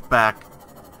reef back.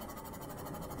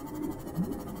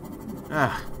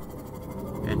 Ah,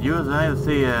 and you as I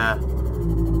say,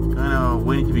 kind of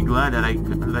waiting to be glad that I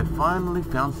finally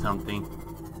found something.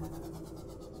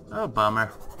 Oh,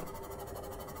 bummer.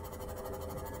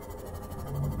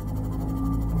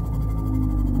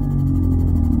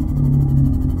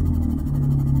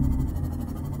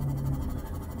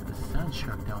 The sand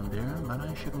shark down there, but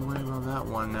I shouldn't worry about that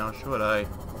one now, should I?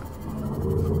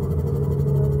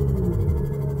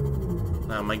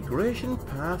 Now, migration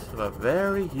path of a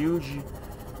very huge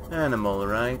animal,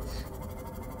 right?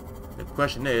 The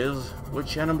question is,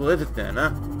 which animal is it then,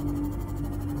 huh?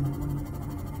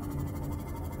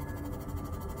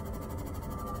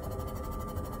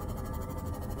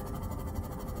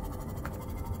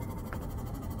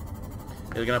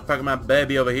 Is gonna park my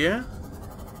baby over here?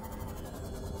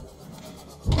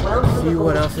 See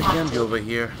what else I can do over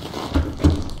here.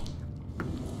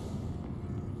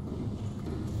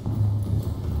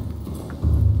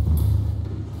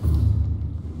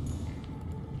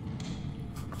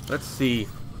 Let's see.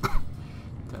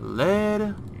 The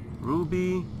lead,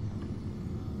 ruby.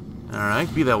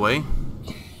 Alright, be that way.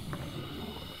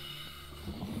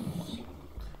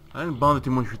 I didn't bother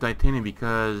too much with titanium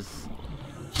because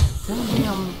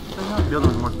I'm not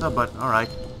building more stuff, but alright.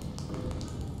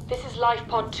 This is Life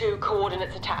Pod 2,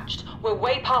 coordinates attached. We're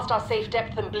way past our safe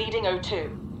depth and bleeding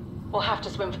O2. We'll have to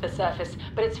swim for the surface,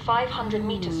 but it's 500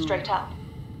 meters straight up.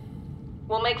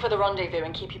 We'll make for the rendezvous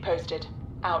and keep you posted.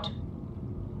 Out.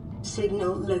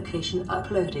 Signal location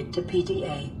uploaded to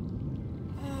PDA.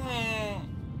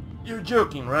 You're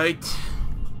joking, right?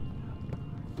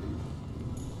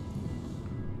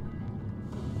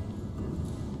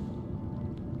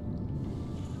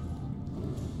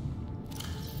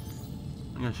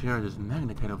 Yeah, sure, there's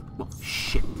magnetite of... Well,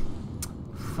 shit.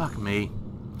 Fuck me.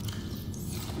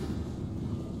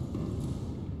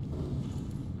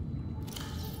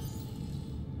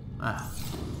 Ah.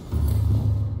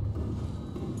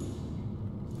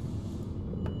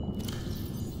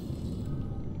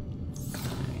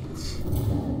 Right.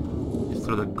 Just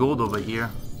throw the gold over here.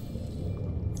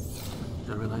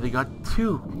 I realize I got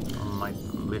 2 on my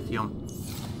lithium.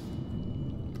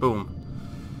 Boom.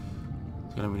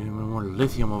 There's gonna be even more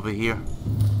lithium over here.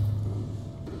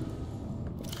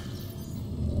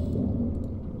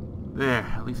 There,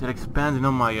 at least it expanded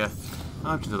on my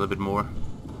options a little bit more.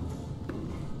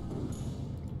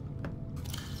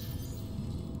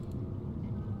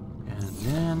 And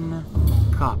then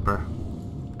copper.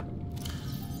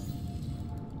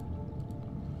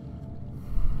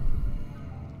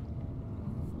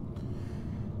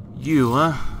 You,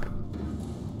 huh?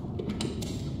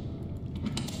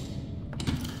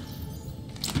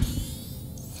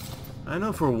 I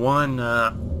know for one,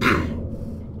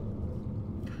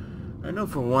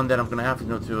 that I'm gonna have to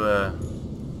go to,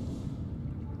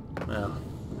 well,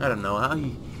 I don't know,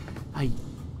 I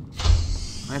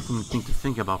have something to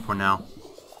think about for now.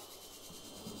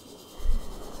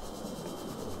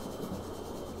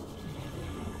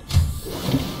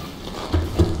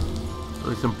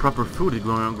 There's some proper food is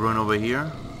growing over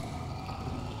here.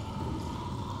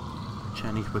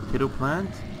 Chinese potato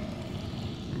plant.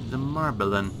 And the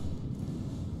marbelin.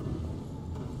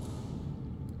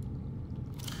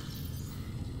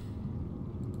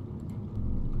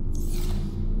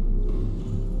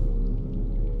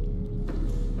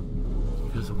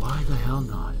 Because why the hell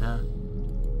not, huh?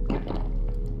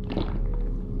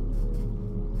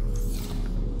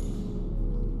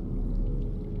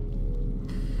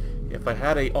 If I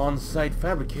had a on-site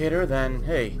fabricator, then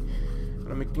hey, it's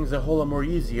gonna make things a whole lot more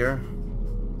easier,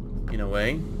 in a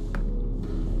way.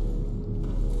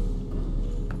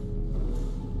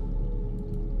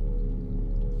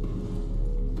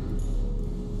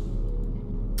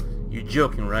 You're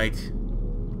joking, right?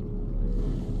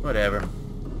 Whatever.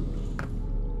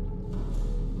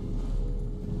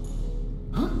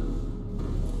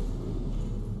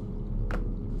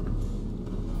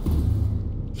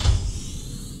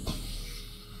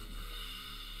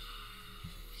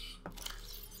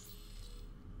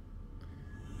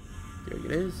 There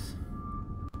it is.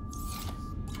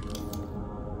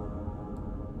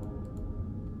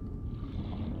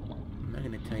 I'm not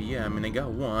gonna tell you. Yeah, I mean, I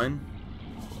got one.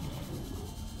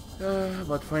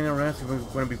 But finding rest is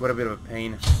going to be quite a bit of a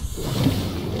pain.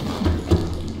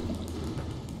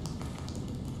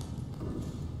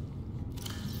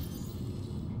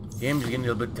 Game's getting a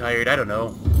little bit tired. I don't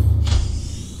know.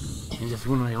 And just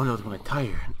when I know when I'm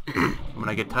tired. When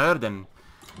I get tired, then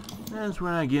that's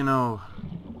when I, you know,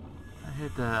 I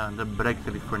hit the brake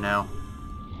for now.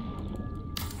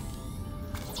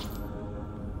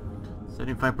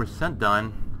 75%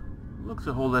 done. Looks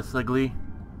a whole less ugly.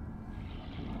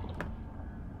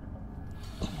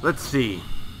 Let's see.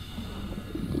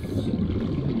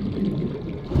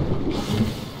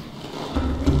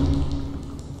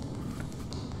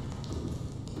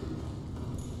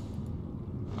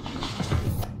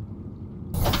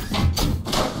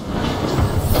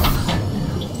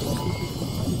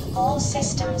 All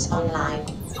systems online.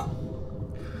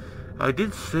 I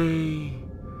did say,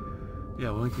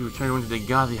 yeah, we to return to the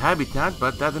Geyser habitat,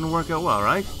 but that didn't work out well,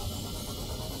 right?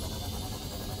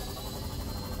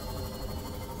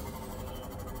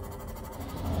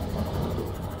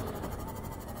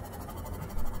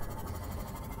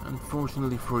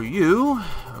 Unfortunately for you,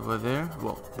 over there,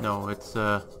 well, no, it's,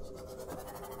 no,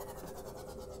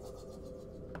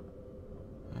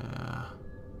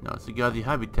 it's the Geyser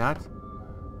habitat.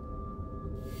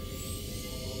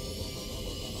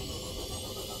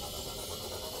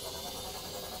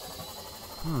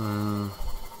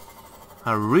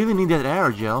 I really need that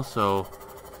aerogel, so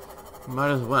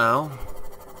might as well.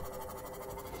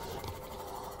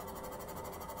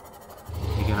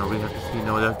 You're gonna really have to see, you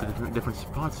know, the different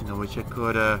spots, you know, which I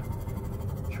could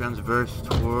transverse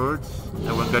towards.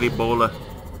 That one got Ebola,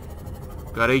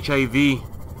 got HIV.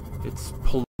 It's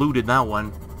polluted, that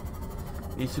one.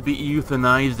 Needs to be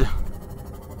euthanized.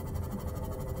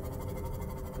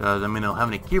 Because I mean, I don't have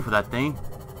any cure for that thing.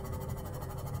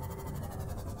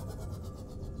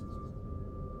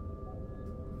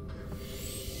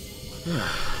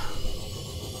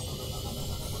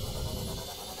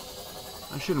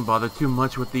 I shouldn't bother too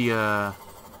much with the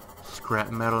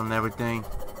scrap metal and everything.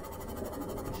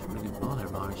 I shouldn't really bother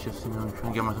about it. It's just, you know,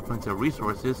 trying to get myself into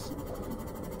resources.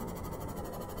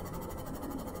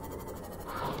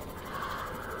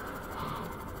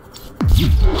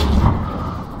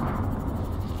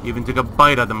 Even took a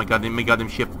bite out of my goddamn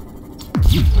ship.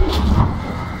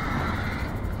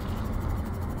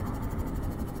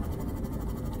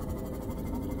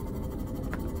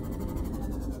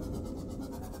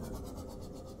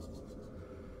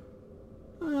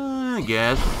 I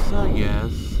guess.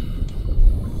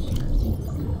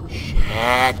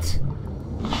 Shit!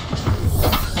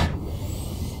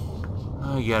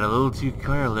 I got a little too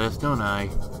careless, don't I?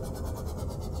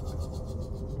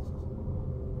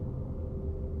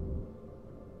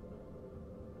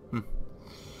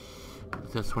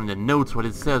 That's one of the notes, what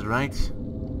it says, right?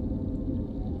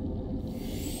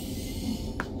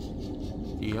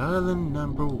 The island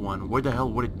number 1. Where the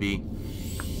hell would it be?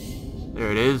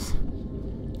 There it is.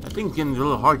 I think it's getting a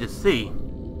little hard to see.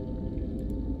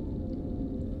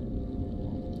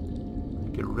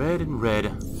 Get red and red.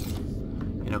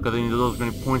 You know, because those are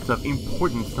going to be points of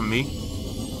importance to me.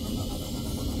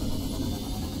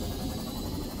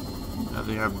 Now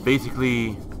they are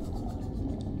basically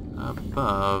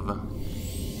above.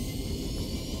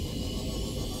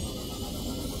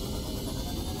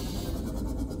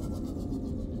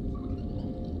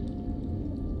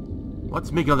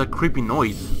 What's making all that creepy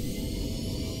noise?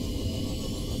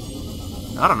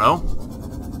 I don't know.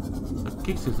 The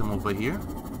kick system over here.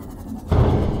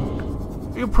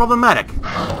 You're problematic.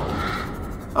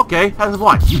 Okay, as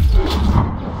what?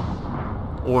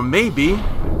 Or maybe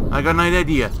I got an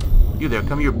idea. You there,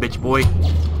 come here, bitch boy.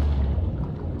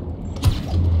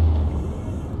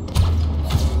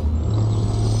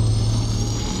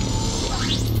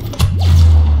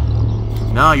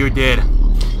 Now you're dead.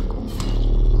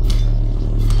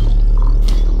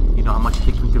 You know how much it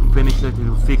takes me to finish that,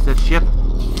 to fix that ship?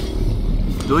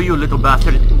 Do you, little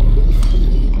bastard?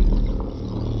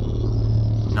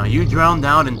 Now you drown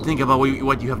down and think about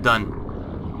what you have done.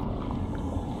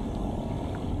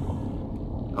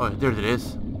 Oh, there it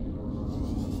is.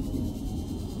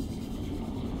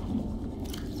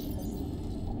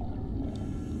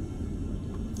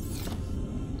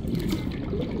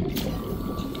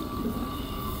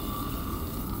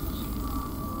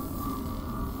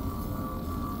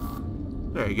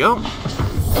 There you go.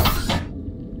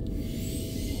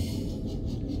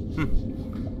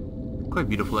 Quite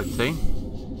beautiful, I'd say.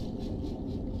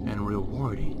 And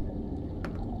rewarding.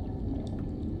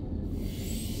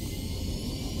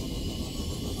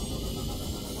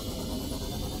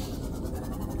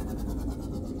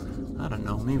 I don't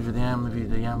know, maybe the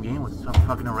damn game would stop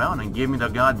fucking around and give me the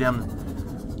goddamn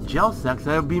gel sacks.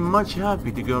 I would be much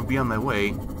happy to go be on my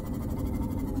way.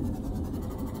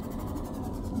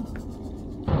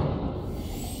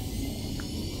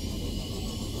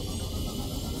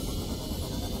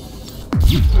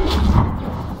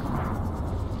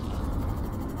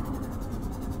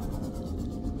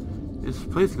 This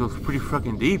place goes pretty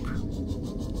fucking deep.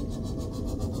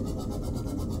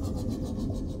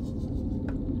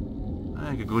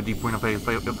 I could go deeper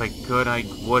if I could, I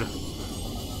would.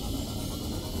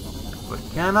 But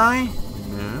can I?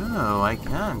 No, I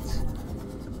can't.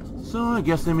 So I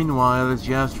guess the meanwhile it's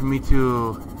just for me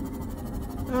to,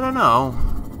 I don't know,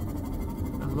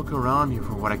 look around here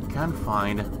for what I can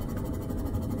find.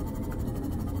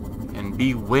 And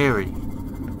be wary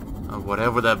of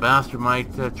whatever that bastard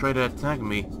might try to attack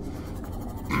me.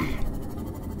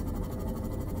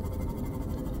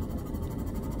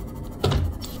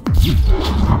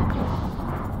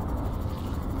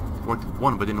 Worked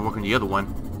one, but didn't work on the other one.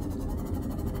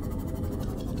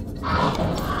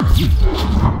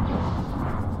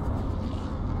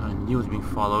 I knew it was being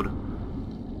followed.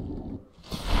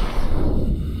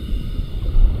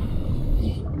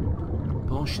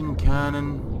 Propulsion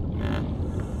cannon. Nah.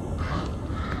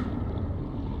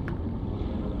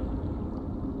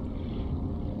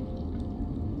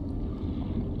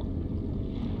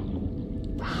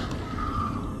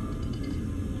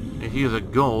 Here's a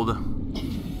gold.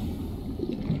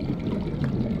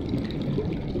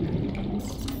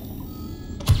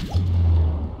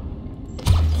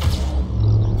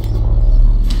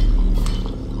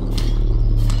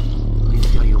 Please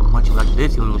tell you much like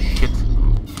this, you little shit.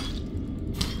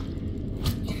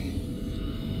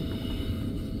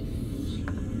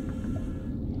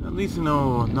 At least you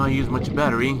know not use much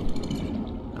battery.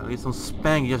 At least some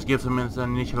spang just gives them an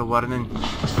initial water and then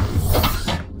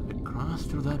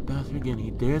through that bastard again.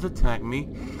 He dares attack me.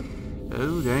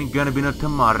 Oh, there ain't gonna be no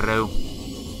tomorrow.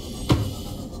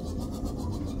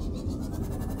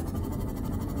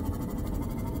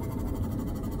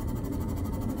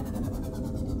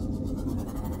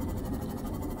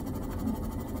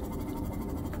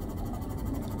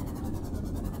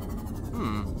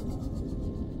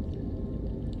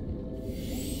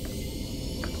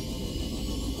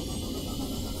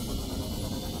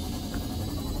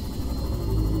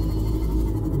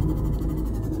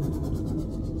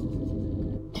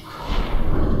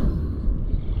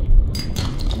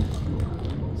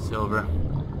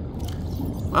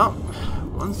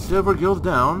 silver guilds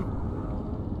down.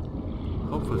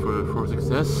 Hopefully for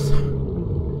success.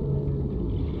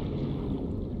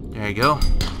 There you go.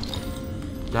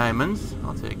 Diamonds.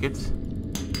 I'll take it.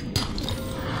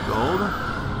 Gold.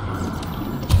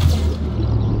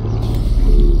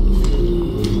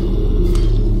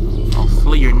 I'll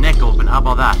slit your neck open. How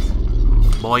about that,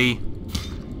 boy?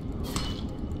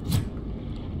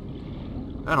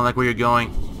 I don't like where you're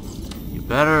going. You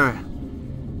better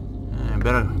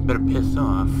piss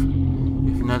off.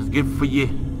 If not, it's good for you.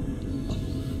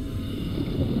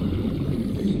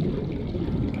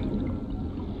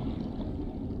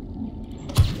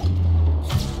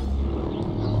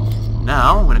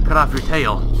 Now I'm gonna cut off your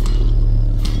tail.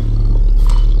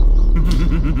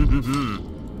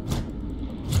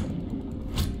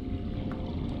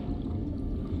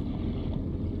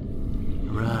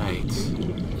 Right.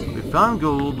 We found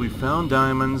gold, we found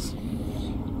diamonds.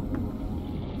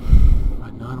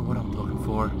 But not what I'm looking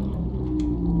for.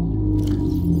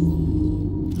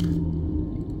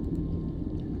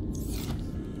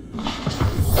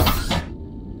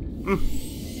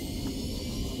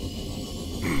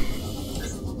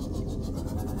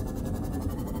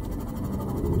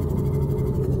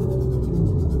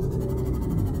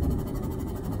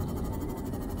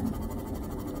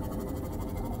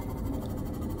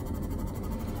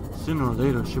 Sooner or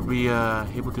later, should be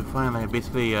able to find like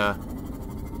basically a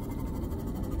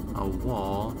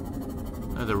wall.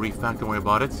 There's a reef pack, don't worry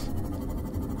about it.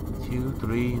 2,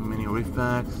 3 mini reef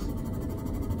packs.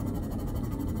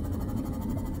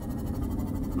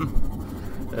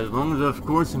 As long as, of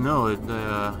course, you know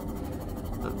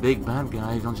the big bad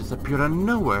guys don't just appear out of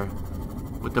nowhere.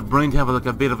 With the brain to have like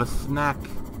a bit of a snack,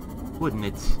 wouldn't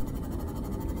it?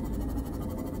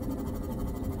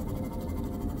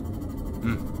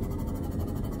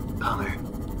 Bummer.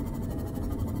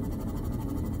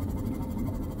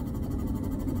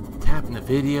 Tapping the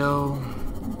video,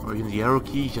 or using the arrow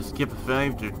key, just skip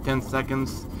 5 to 10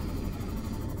 seconds.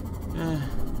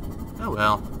 Oh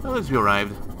well, at least we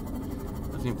arrived.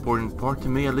 That's the important part to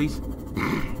me, at least.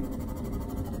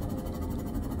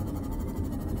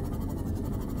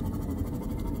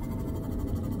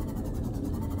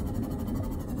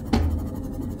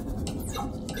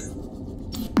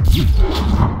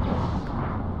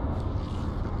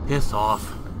 Piss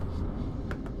off.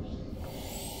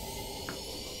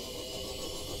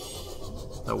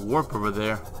 A warp over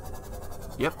there.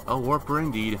 Yep, a warper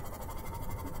indeed.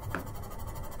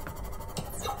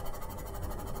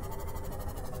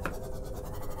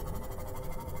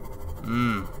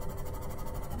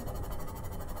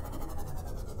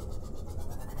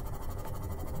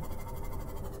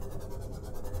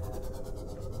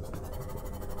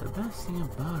 The best thing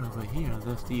about over here,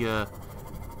 that's the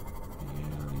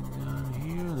down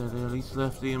here, that they at least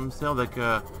left themselves like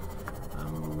a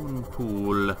moon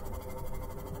pool.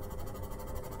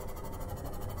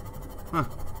 Huh.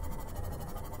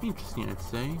 Interesting, I'd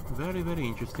say. Very, very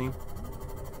interesting.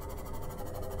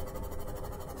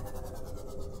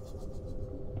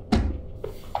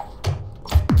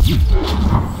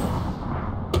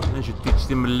 I should teach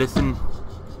them a lesson.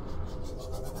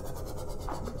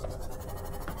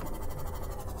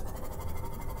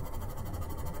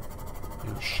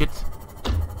 Oh, shit.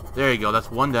 There you go, that's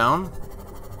one down.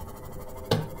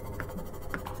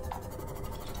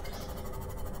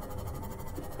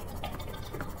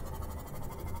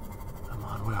 Come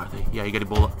on, where are they? Yeah, you got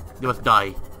Ebola. They must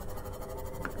die.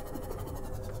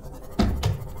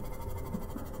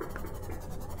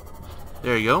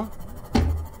 There you go.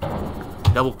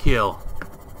 Double kill.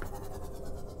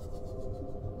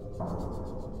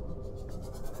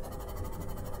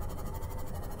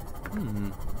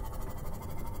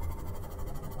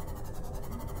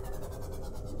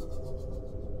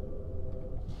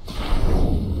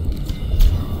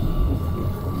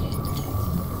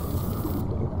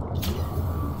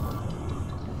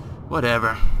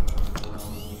 Whatever.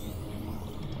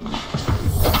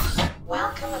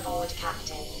 Welcome aboard,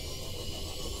 Captain.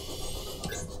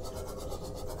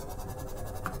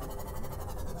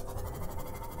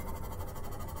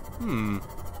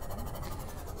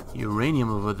 Uranium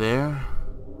over there.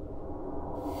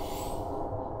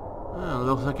 Oh,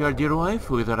 looks like our dear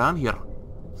wife is around here.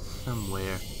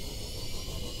 Somewhere.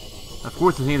 Of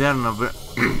course, I say that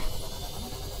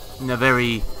in a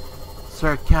very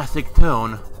sarcastic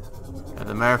tone. As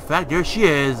a matter of fact, there she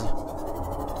is.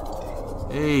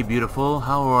 Hey, beautiful.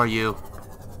 How are you?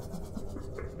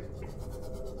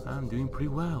 I'm doing pretty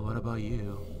well. What about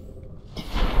you?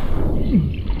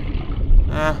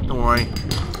 Don't worry.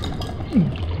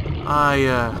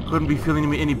 I couldn't be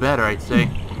feeling any better, I'd say.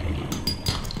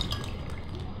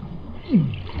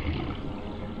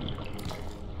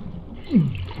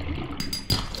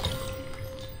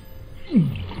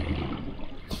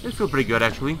 This feels pretty good,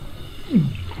 actually.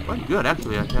 Quite good,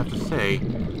 actually, I have to say.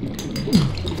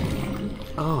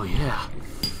 Oh, yeah.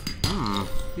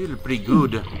 Feel pretty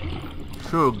good.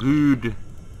 So good.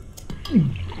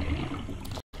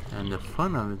 And the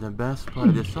fun of it, the best part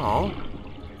of this all,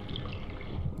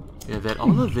 is that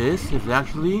all of this is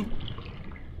actually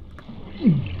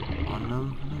on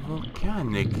the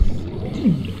volcanic.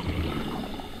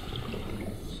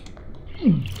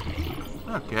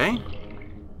 Okay.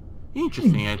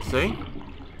 Interesting, I'd say.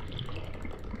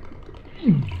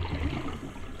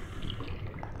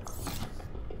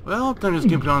 Well, time to just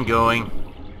keep on going.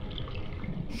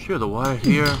 Sure, the water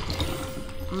here.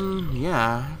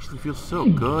 Yeah, actually feels so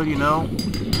good, you know?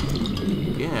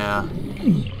 Yeah.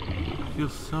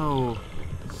 Feels so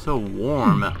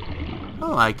warm. I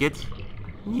like it.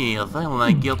 Yes, I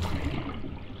like it.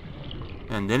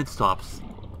 And then it stops.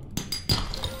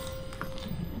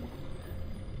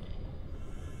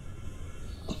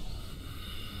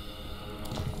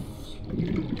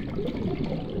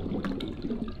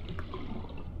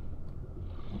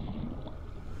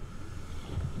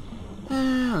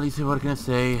 At least what can I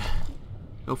say?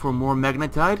 Go for more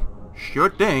magnetite? Sure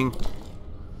thing.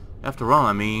 After all,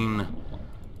 I mean,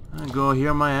 I go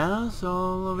here my ass,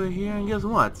 all over here, and guess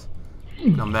what?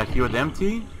 Come back here with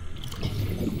empty.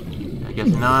 I guess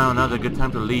now another good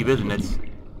time to leave, isn't it?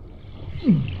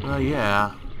 Well,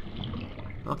 yeah.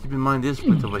 I'll keep in mind this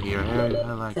split over here.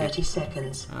 I like 30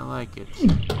 seconds. I like it.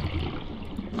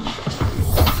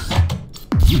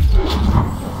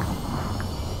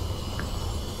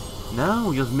 Now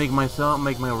we just make my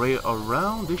way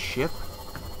around this ship.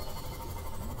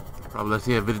 Probably let's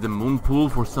say I visit the moon pool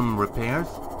for some repairs.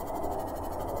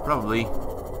 Probably.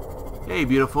 Hey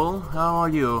beautiful, how are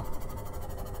you?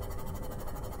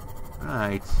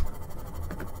 Right.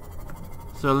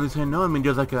 So at least I know, I mean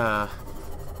there's like the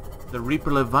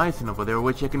Reaper Leviathan over there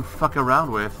which I can fuck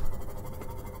around with.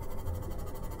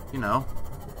 You know.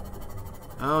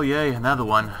 Oh yay, another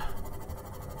one.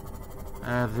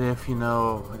 As if, you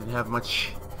know, I didn't have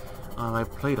much on my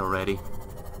plate already.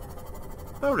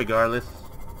 But regardless,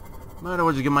 might as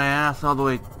well just get my ass all the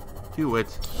way to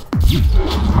it.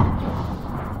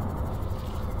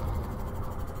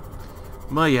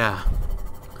 But yeah,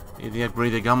 the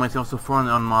upgrade I got myself so far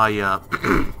on my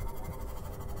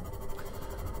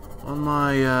on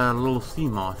my little sea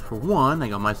moth. For one, I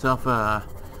got myself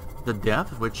the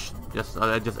depth, which just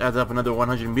adds up another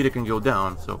 100 meter can go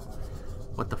down. So.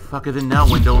 What the fuck is it now,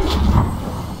 Windows?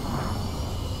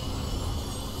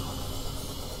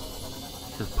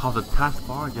 Just pause the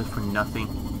taskbar just for nothing.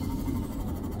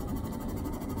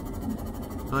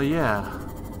 So yeah.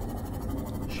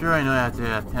 Sure, I know I have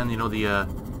to attend, you know, the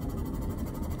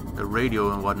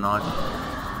radio and whatnot.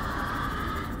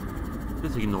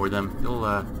 Just ignore them.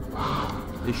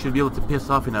 They should be able to piss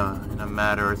off in a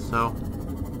matter or so.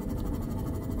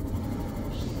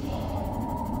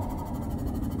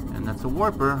 And that's a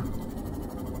warper.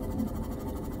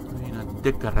 You know,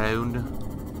 dick around.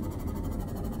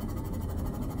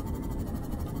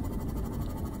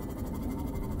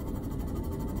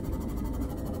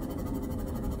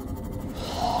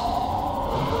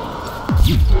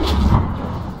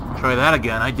 Try that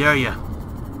again, I dare you.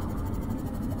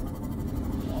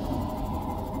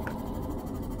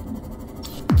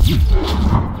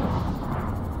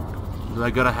 I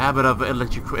got a habit of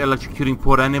electrocuting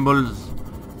poor animals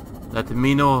that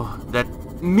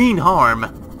mean harm.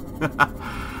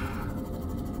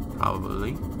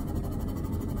 Probably.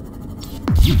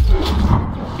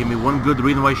 Give me one good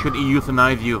reason why I should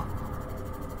euthanize you.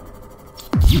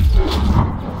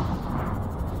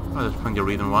 Oh, there's plenty of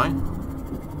reason why.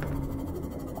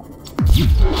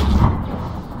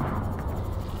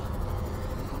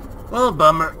 Well,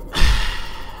 bummer.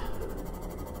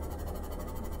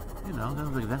 You know, that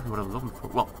was exactly what I was looking for.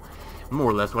 Well, more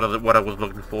or less what I was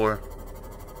looking for.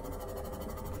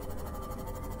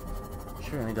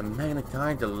 Sure, I need the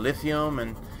magnetite, the lithium,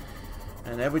 and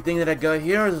everything that I got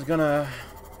here is gonna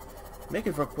make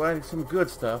it for quite some good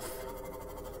stuff.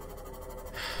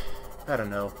 I don't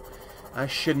know. I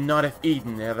should not have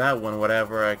eaten that one,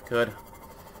 whatever I could.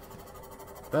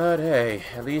 But hey,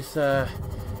 at least I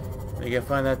can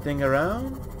find that thing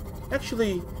around.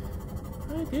 Actually,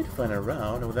 I did find it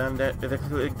around. Well, then that's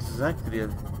exactly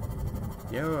the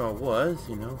area I was,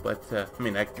 you know. But I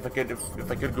mean, if I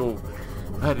could go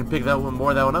ahead and pick that one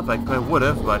up, I would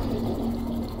have. But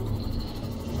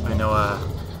I know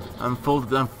I'm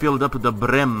filled up to the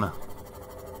brim.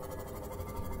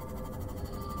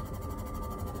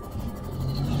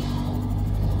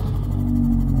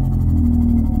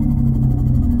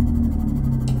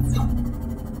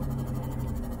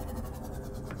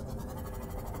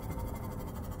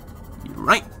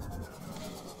 Right.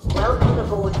 Welcome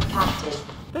aboard, Captain.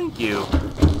 Thank you.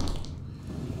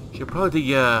 Should probably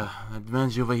take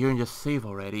advantage over here and just save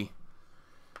already.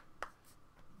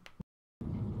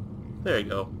 There you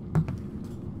go.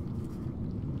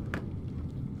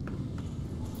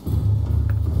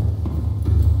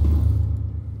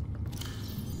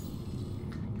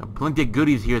 Got plenty of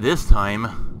goodies here this time.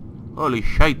 Holy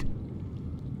shite.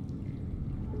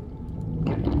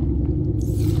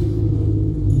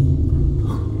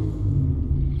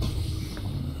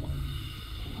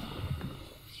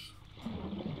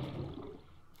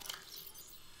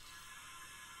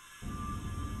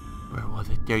 Where was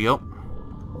it? There you go.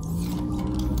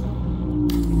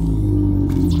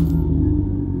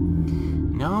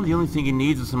 Now the only thing he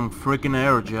needs is some freaking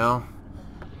aerogel.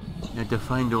 And to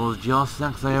find those gel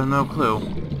sacks, I have no clue.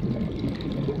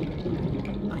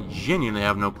 I genuinely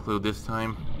have no clue this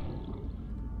time.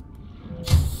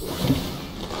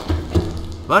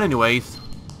 But anyways.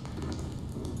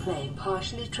 Play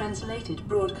partially translated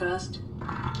broadcast.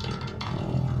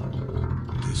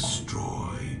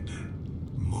 Destroyed.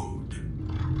 Mode.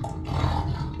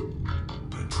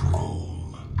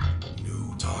 Patrol.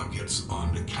 New targets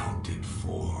unaccounted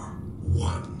for.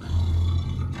 1.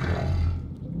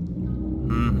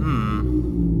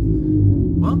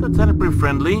 Well, that sounded pretty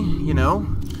friendly, you know.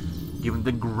 Give it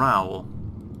the growl.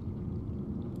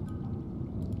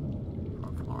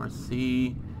 Floor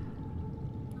C.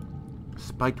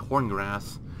 Spiked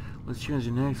horngrass. Let's change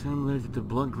the next time related to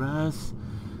bloodgrass.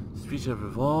 Species have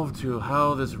evolved to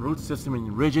how this root system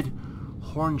in rigid,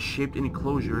 horn-shaped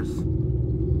enclosures.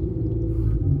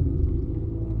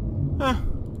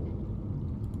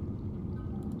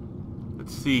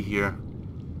 Let's see here.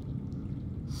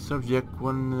 Subject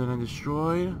 1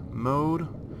 destroyed. Mode.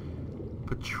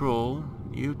 Patrol.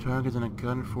 New targets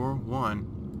unaccounted for. 1.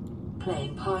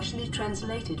 Playing partially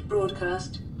translated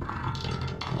broadcast.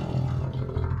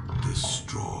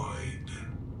 Destroyed.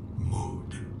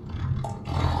 Mode.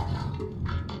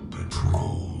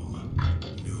 Patrol.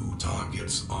 New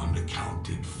targets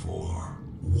unaccounted for.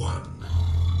 1.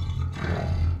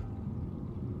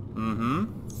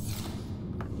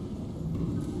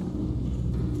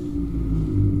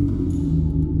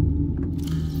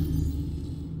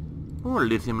 More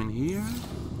lithium in here.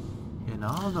 And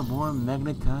all the more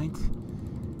magnetite.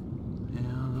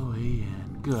 All the way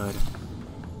in. Good.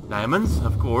 Diamonds,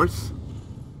 of course.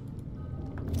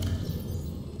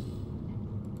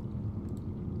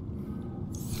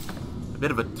 A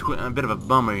bit of a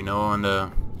bummer, you know, on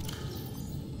the...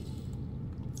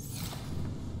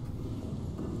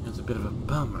 It's a bit of a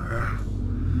bummer.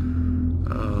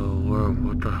 Oh,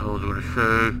 what the hell was I gonna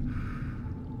say?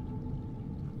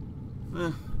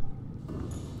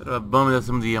 Bit of a bummer that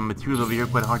some of the materials over here are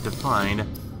quite hard to find.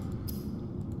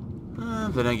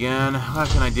 Then again, what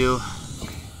can I do?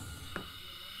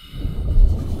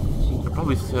 I'll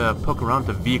probably poke around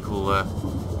the vehicle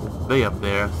bay up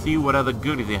there, see what other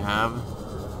goodies they have.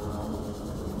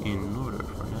 In order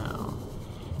for now.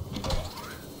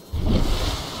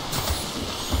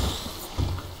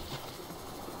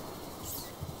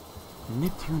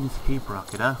 Neptune escape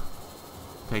rocket, huh?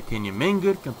 Titanium main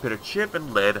good, computer chip,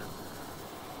 and lead.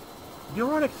 The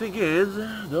ironic thing is,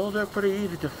 those are pretty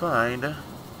easy to find.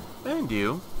 And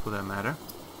you, for that matter.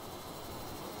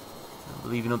 I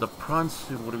believe, you know, the prawn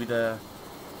suit would be the...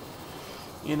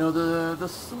 You know, the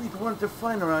sweet one to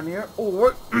find around here.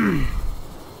 Or...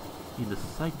 be the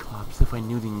Cyclops if I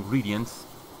knew the ingredients.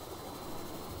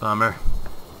 Bummer.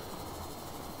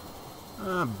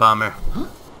 Bummer. Huh?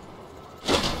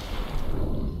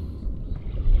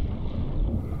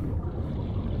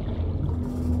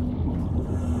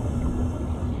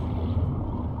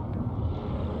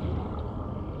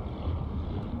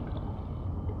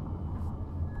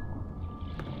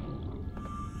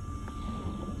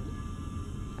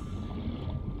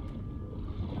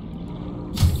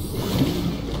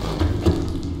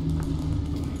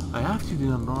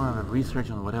 Do more of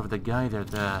research on whatever the guy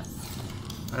that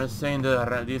are saying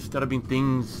that these disturbing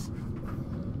things.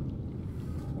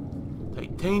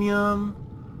 Titanium.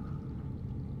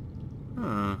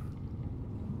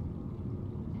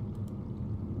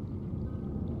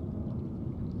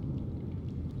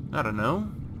 I don't know.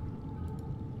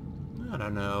 I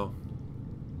don't know.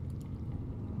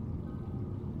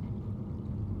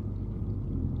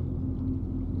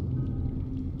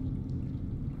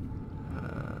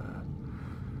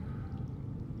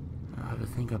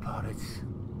 Think about it.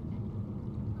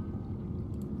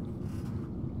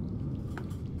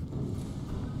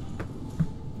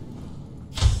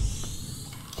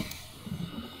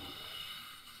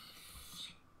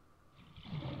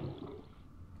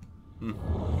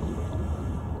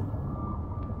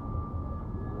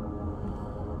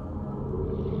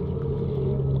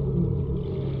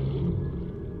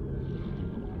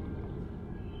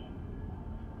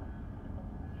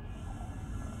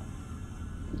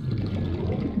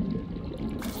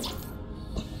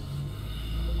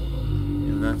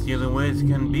 That's the only way it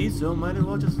can be, so might as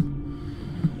well just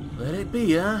let it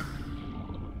be, huh?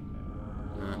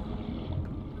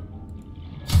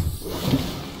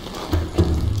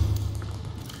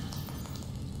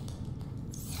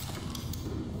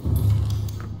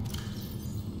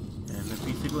 And a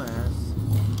piece of glass.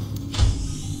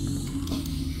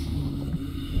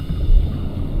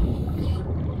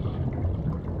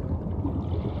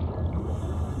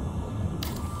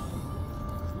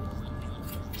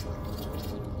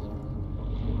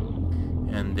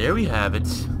 And there we have it.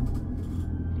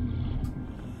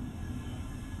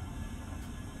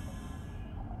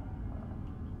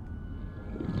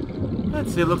 I'd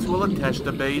say it looks well attached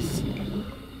to base.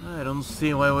 I don't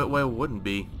see why it wouldn't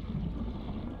be.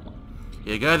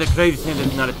 You got the crazy thing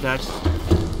that's not attached.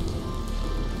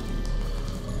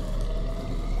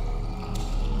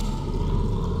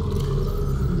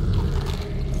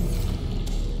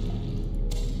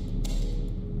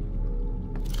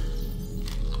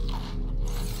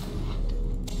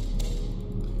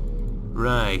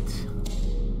 Right.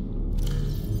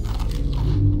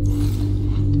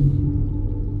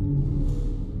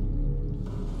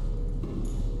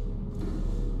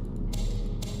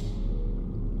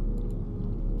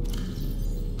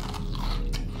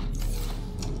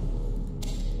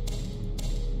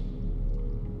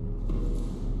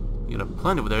 You got a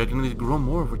plant over there, it can grow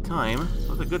more over time,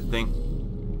 so that's a good thing.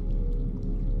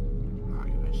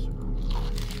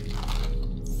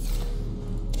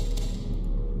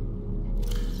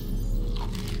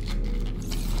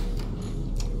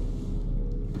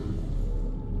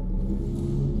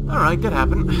 Alright, that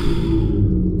happened.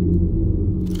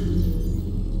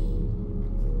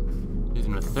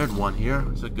 Using a third one here,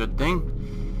 it's a good thing.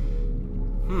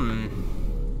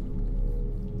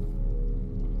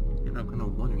 You're not gonna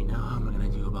wonder now, how am I gonna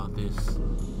do about this?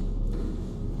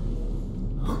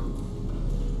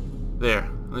 There,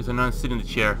 at least I'm not sitting in the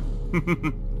chair.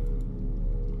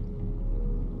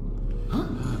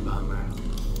 Bummer.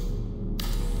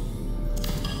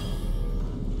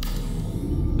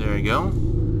 There you go.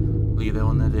 Leave that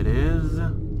one as it is.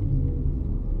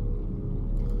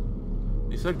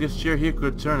 Looks like this chair here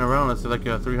could turn around. Let's say like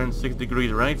 360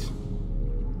 degrees, right?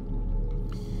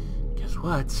 Guess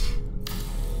what?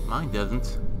 Mine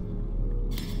doesn't.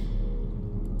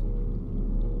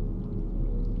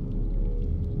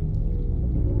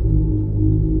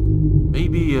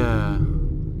 Maybe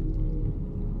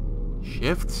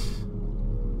shift?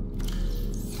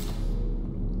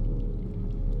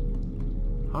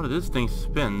 How did this thing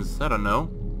spins? I don't know.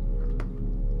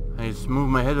 I just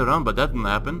moved my head around, but that didn't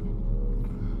happen.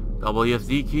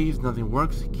 WSD keys, nothing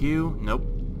works. Q, nope.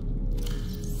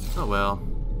 Oh well.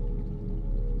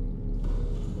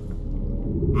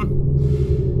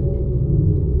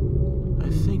 I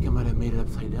think I might have made it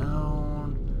upside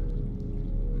down.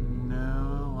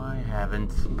 No, I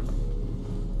haven't.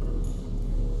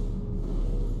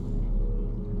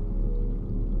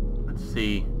 Let's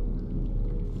see.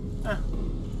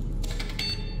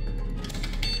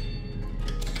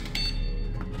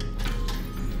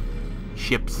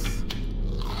 Ships.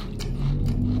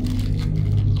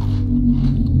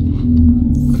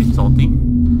 Pretty salty,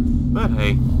 but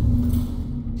hey,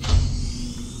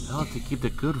 I'll have to keep the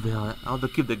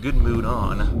good mood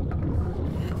on.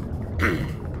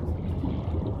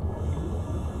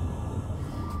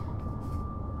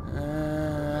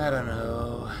 I don't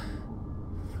know.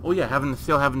 Oh yeah,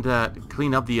 still haven't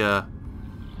cleaned up the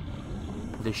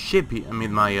ship. I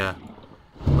mean my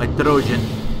Trojan.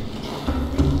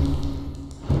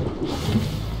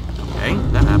 Okay,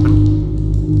 that happened.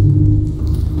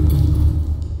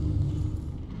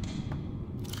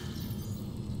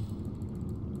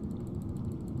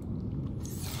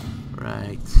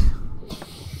 Right.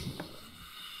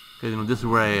 Okay, you know, this is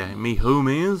where my home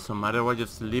is, so might as well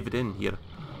just leave it in here.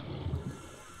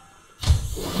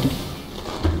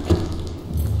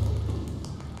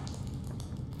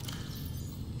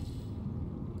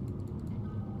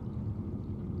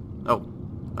 Oh,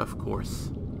 of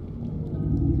course.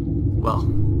 Well,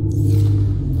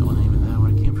 that wasn't even that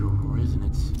where it came from, or isn't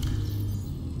it?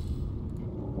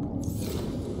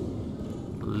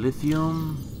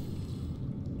 Lithium,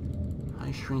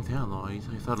 high strength alloys.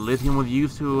 I thought lithium was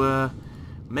used to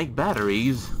make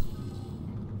batteries.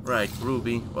 Right,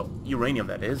 ruby. Well, uranium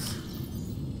that is.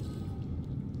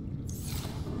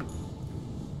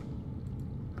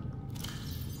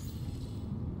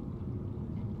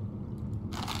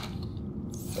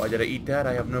 Why did I eat that?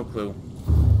 I have no clue.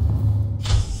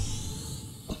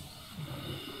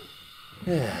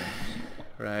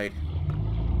 Right.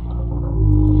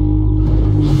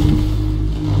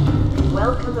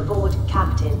 Welcome aboard,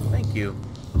 Captain. Thank you.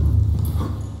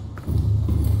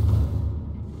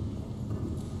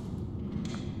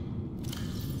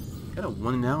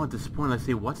 Well, now at this point, I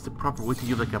say, what's the proper way to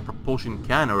use like a propulsion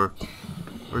can or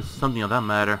something of that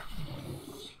matter?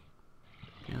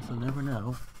 Guess I'll never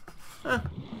know.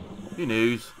 Who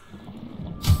knows?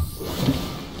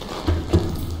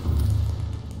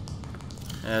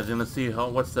 As in, let's see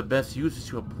what's the best usage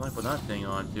to apply for that thing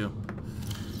onto.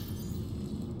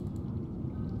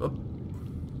 Oh.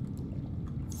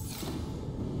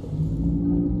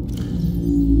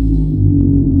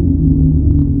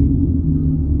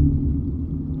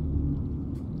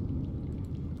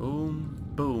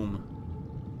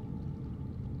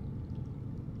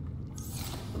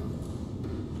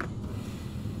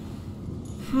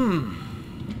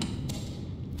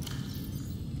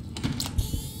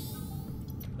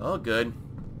 All good.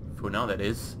 For now, that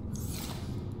is.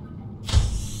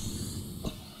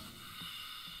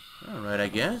 Alright, I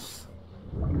guess.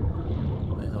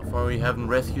 So far we haven't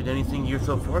rescued anything here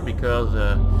so far because,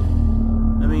 I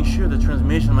mean, sure, the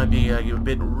transmission might be a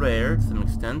bit rare to some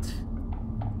extent.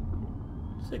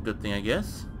 It's a good thing, I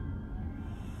guess.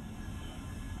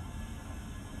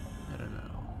 I don't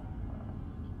know.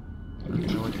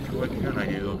 What can I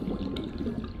do?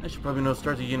 I should probably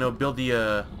start to, build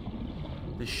the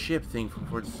ship thing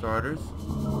for starters.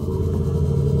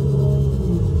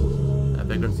 I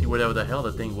bet I can see where the hell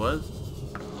the thing was.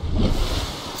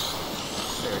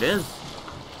 There it is.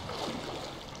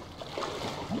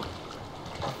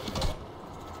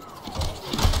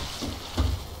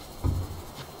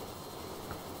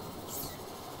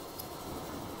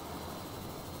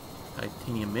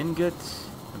 Titanium ingot,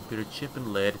 computer chip,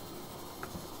 and lead.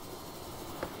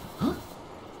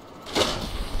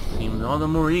 Seems all the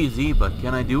more easy, but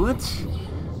can I do it?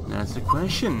 That's the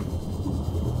question.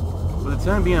 For the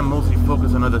time being, I'm mostly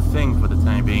focused on other things for the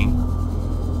time being.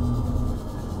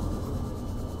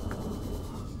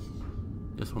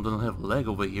 This one doesn't have a leg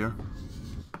over here.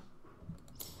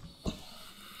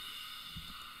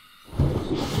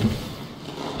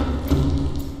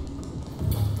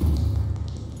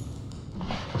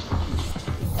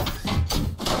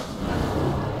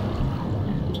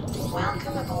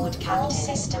 All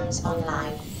systems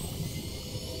online.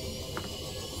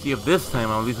 See if this time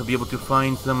at least I'll be able to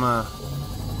find some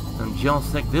gel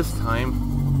sec this time.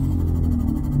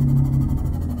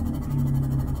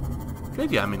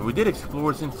 Good, yeah, I mean, we did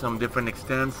explore in some different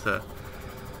extents.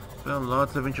 Found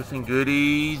lots of interesting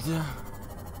goodies.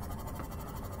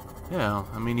 Yeah,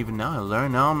 I mean, even now I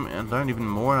learn even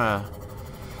more.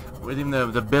 Where's even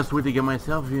the best way to get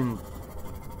myself in?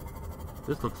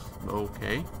 This looks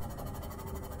okay.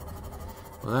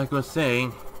 Well, like I was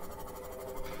saying,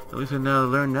 at least I now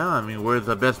learn now. I mean, where's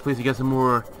the best place to get some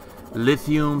more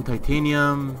lithium,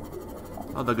 titanium,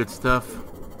 all the good stuff.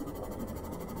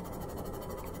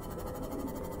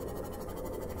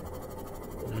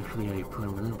 Actually,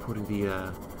 I'm putting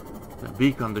the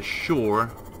beacon on the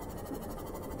shore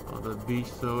of the beach,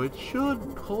 so it should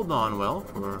hold on well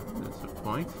for this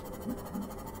point.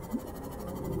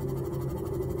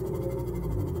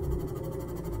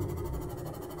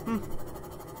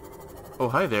 Oh,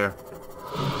 hi there.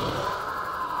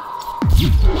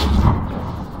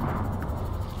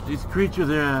 These creatures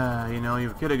are, you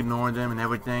could ignore them and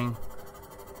everything.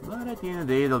 But at the end of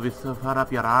the day, they'll be so far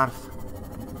up your arse.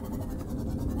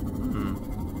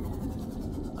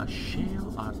 A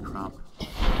shale outcrop.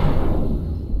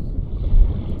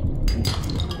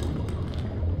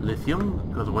 Lithium?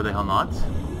 Because why the hell not?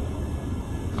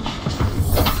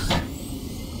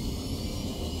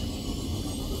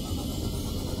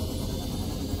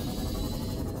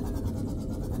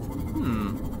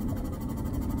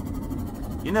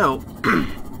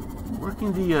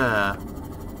 Working the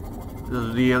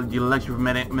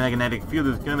electromagnetic field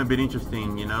is kind of a bit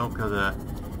interesting, because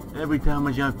every time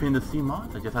I jump in the sea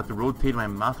moss, I just have to rotate my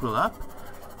mouse wheel up.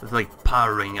 It's like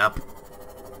powering up,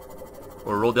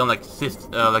 or roll down like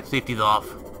safety's off.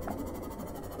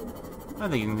 I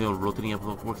think rotating up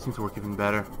seems to work even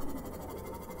better.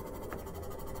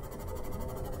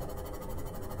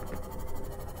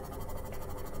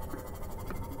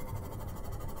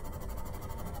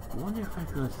 I wonder if I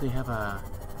could, let's say, have a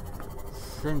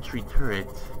sentry turret.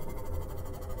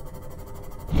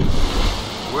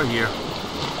 We're here.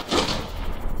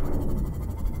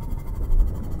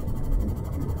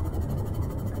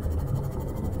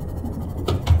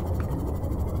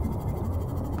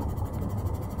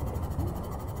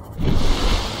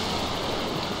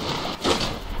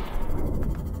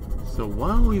 So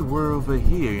while we were over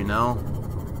here,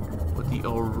 with the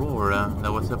Aurora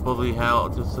that was supposedly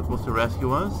supposed to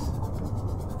rescue us.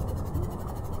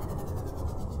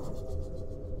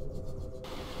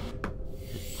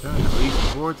 Turn at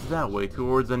least towards that way,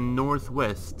 towards the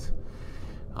northwest.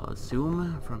 I'll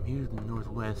assume from here to the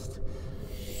northwest.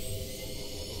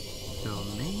 So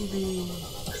maybe...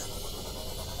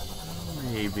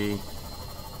 Maybe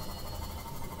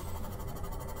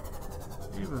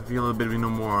I feel a bit no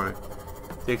more.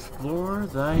 The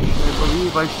explorers, I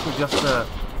believe I should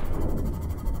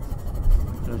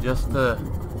just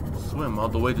swim all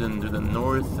the way to the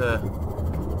northwest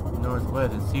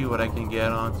and see what I can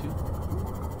get onto.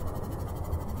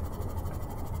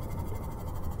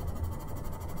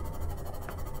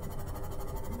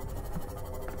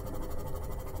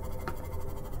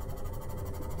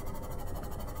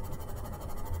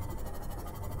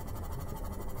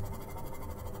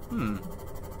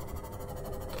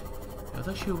 It was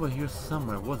actually over here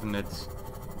somewhere, wasn't it?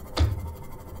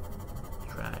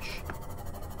 Trash.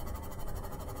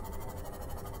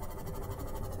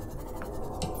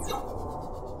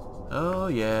 Oh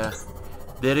yeah,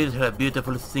 there is her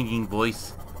beautiful singing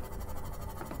voice.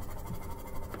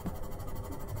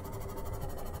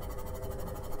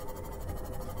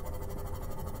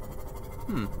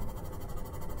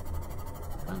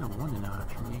 Kind of wonder now,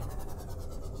 actually.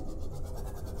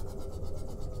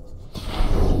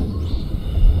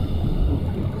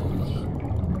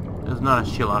 It's not a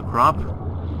shillock crop.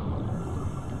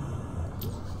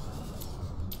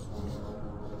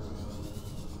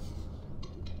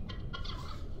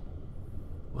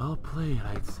 Well played,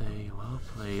 I'd say. Well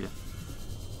played.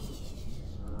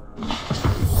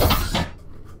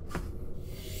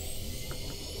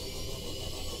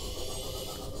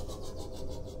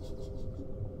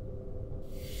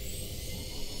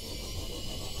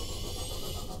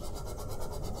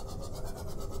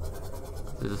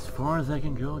 That's as far as I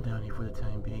can go down here for the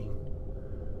time being.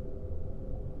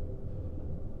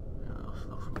 Those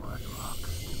large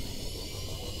rocks to me.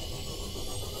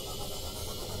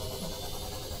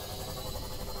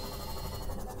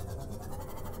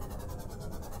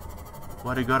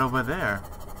 What do you got over there?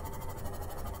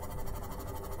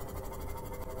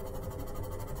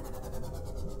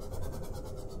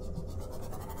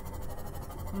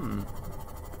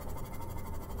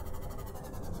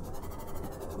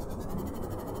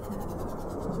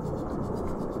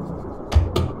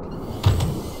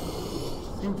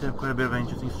 Seems to have quite a bit of an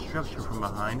interesting structure from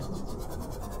behind.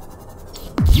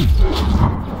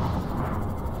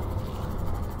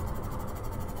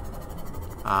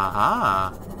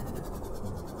 Aha!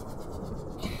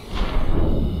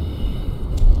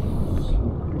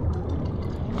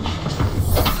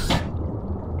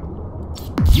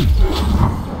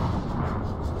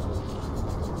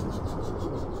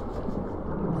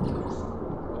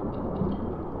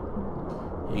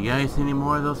 You guys see any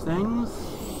more of those things?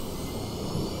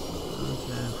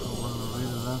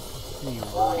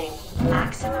 Warning,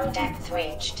 maximum depth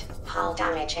reached. Hull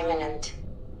damage imminent.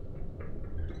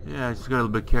 Yeah, I just got a little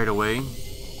bit carried away.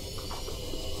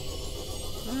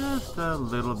 Just a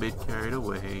little bit carried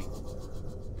away.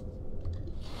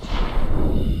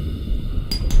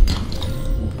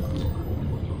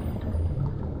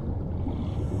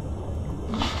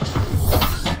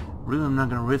 Really, I'm not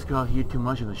gonna risk out here too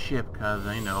much of the ship, cause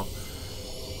I know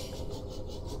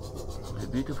a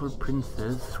beautiful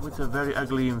princess with a very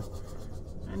ugly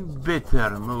and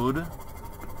bitter mood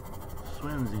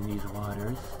swims in these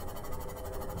waters.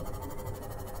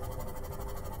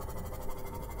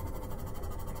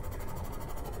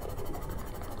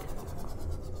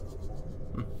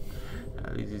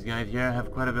 At least these guys here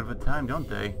have quite a bit of a time, don't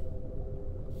they?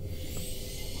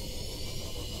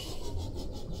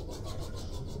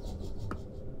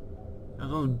 That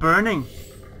one's burning!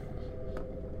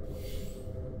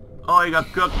 Oh, he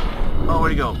got cooked! Oh,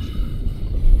 where'd he go?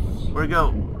 Where'd he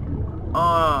go?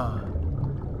 Oh!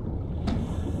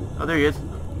 Oh, there he is.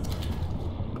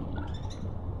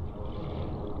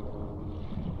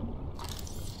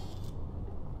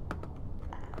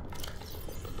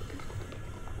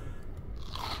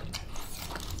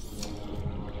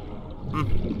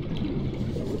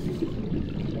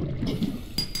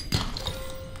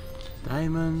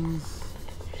 Diamonds.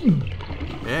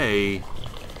 Hey.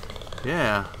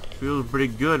 Yeah, feels pretty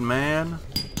good, man.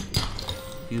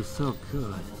 Feels so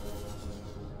good.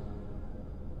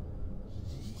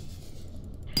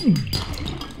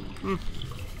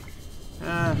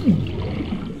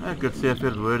 I could say I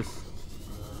felt worse.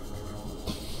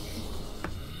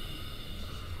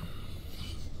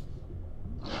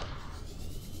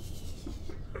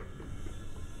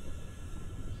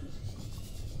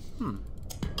 Might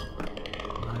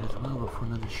as well before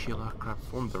another shillock crop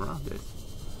forms around it.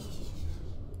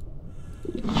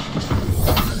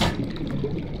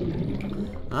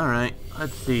 Alright,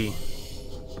 let's see.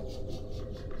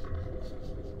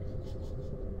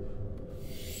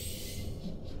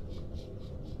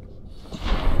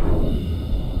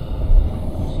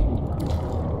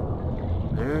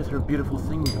 her beautiful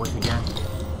singing voice again.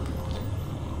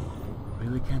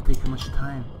 Really can't take too much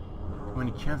time. Too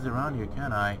many chances around here,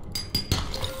 can I?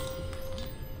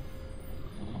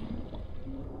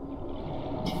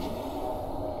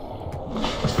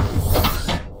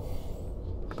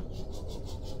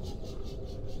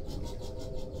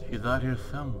 She's out here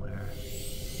somewhere.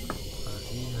 But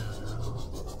yeah, no.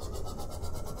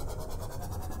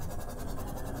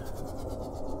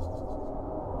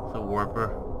 It's a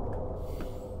warper.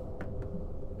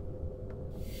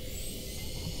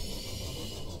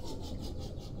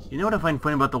 You know what I find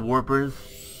funny about the warpers?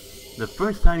 The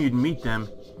first time you'd meet them,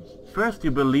 first you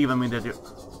believe, I mean, that you're...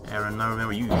 Aaron, I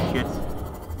remember you shit.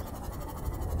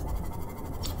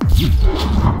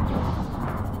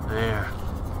 There.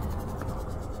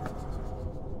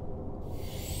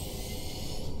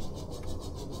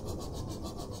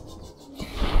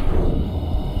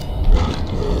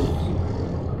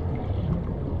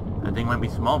 That thing might be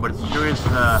small, but it sure is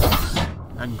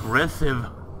aggressive.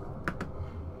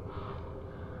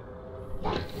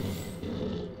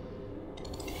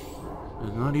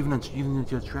 There's not even a reason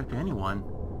to attract anyone.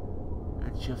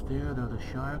 It's just there, they're the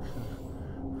sharks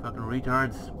and fucking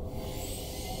retards.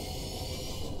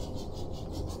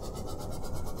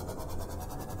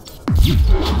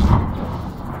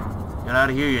 Get out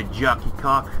of here, you jockey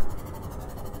cock.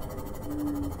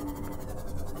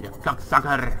 You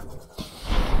cocksucker.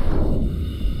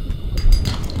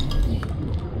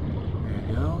 There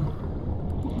you go.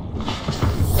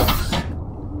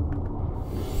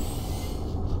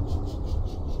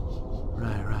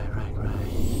 Right.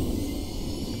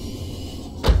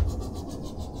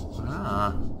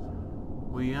 Ah,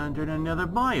 we entered another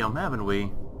biome, haven't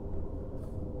we?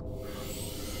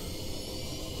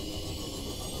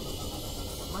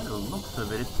 By the looks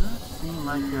of it, it does seem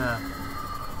like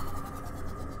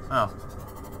oh.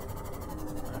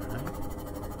 Alright.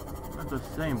 Not the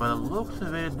same, by the looks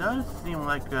of it, it does seem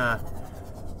like I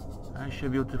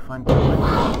should be able to find...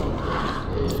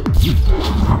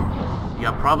 You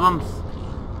got problems?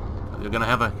 You're gonna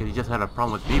have a... You just had a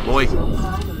problem with me, boy.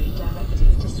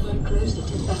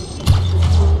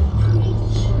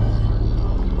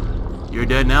 You're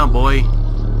dead now, boy.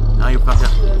 Now you're fucked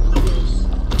up.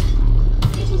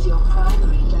 It is your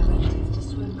primary directive to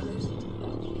swim closer to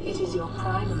that. It is your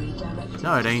primary directive.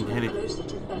 No, it ain't. To swim closer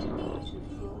to that.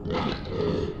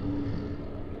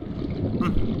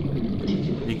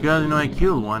 Because, you know, I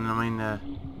killed one. I mean,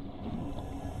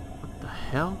 what the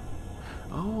hell?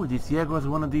 Oh, this egg was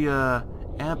one of the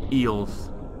amp eels.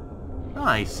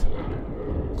 Nice.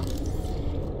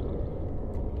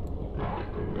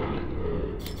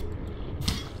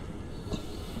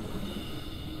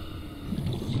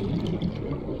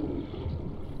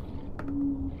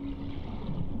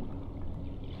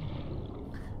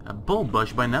 A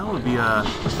bullbush by now would be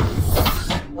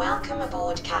Welcome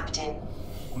aboard, Captain.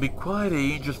 be quite a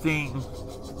interesting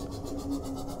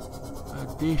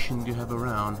addition to have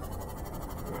around.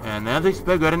 And as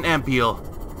expected, got an amp eel.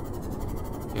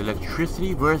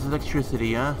 Electricity versus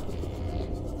electricity, huh?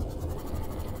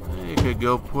 You could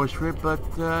go push for it, but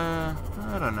I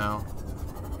don't know.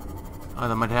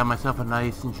 I might have myself a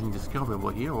nice interesting discoverable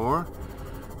here, or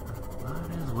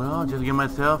might as well just get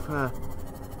myself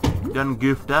done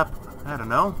goofed up. I don't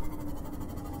know.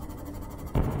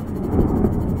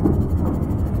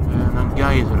 And then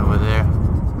Geyser over there.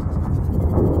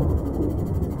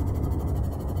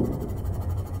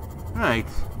 Right.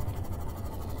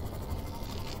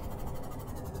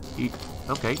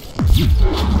 Okay.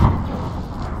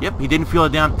 Yep, he didn't feel a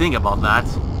damn thing about that.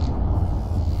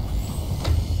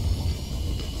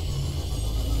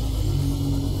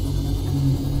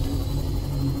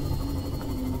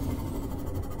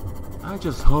 I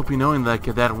just hope, you know, like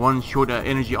that one short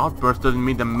energy outburst doesn't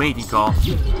mean the mating call.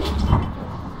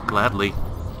 Gladly.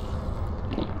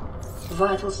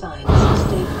 Vital signs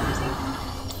stabilizing.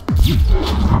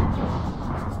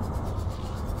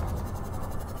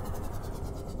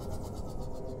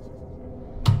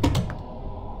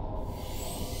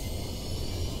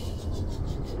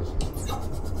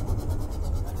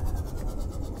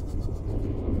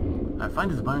 I find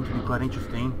this biome to be quite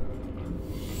interesting.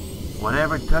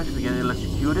 Whatever it touches to get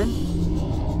electrocuted,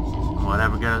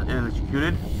 whatever gets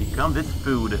electrocuted becomes its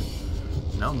food.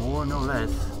 No more, no less.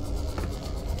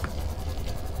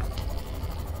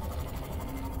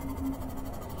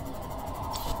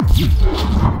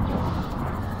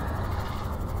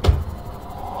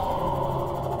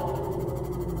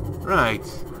 Right.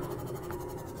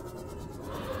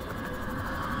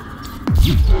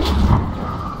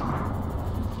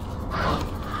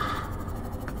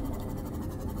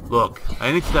 Look,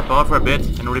 I need to step out for a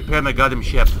bit and repair my goddamn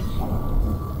ship.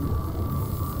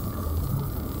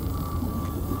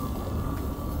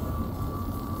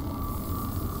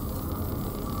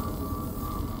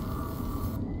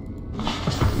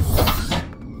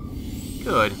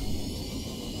 good.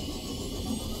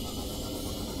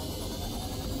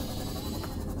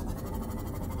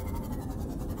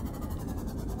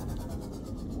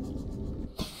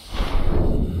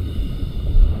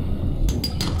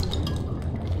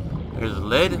 There's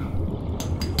lead,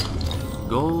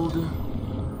 gold,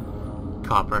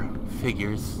 copper,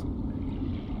 figures.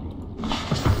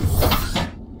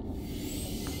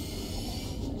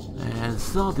 And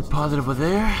salt deposit over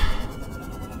there.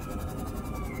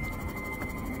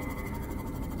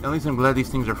 At least I'm glad these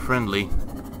things are friendly.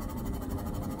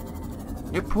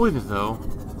 They're poisonous though,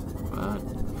 but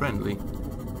friendly.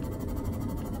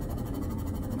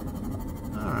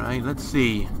 Alright, let's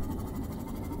see.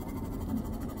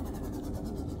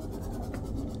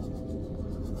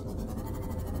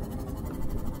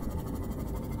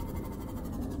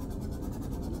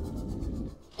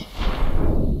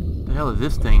 What the hell is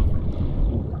this thing?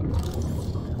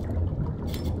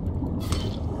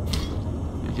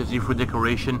 It's just used for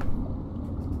decoration.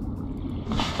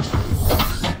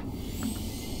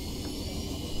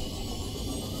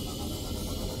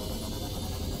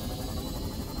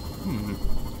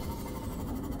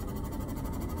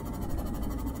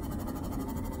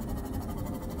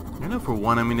 I know for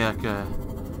one, I mean, like,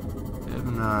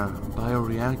 having a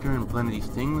bioreactor and plenty of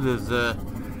these things is,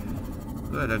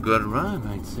 quite a good run,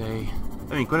 I'd say.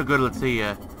 I mean, quite a good, let's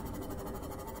say,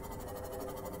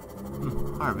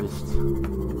 harvest.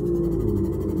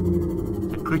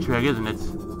 It's a creature egg, isn't it?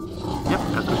 Yep,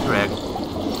 that's a creature egg.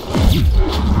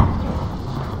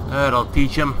 That'll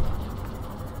teach him.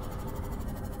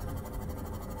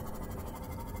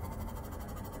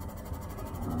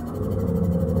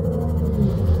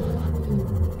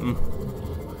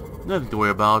 Nothing to worry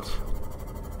about.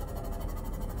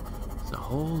 It's a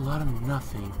whole lot of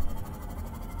nothing.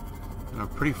 And I'm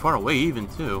pretty far away even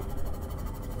too.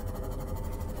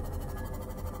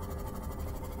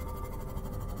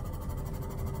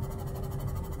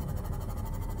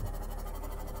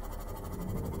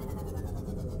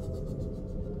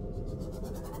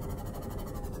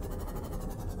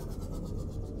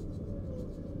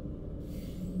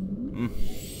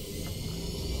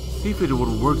 See if it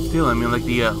would work still. I mean, like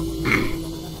the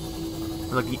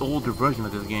like the older version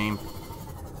of this game.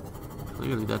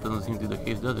 Clearly, that doesn't seem to be the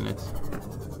case, doesn't it?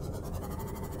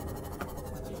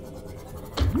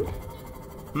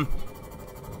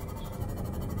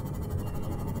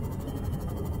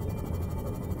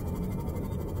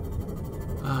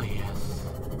 Oh yes.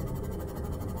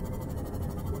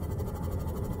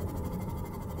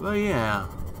 Well, yeah.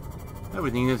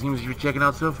 Everything that seems to be checking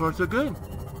out so far so good.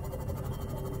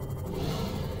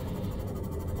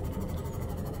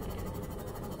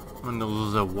 One of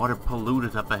those water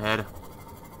polluters up ahead.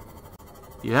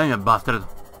 Yeah, you bastard.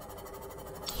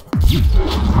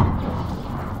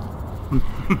 And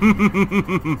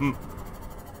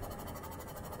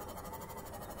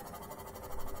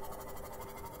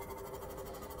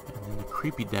then the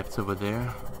creepy depths over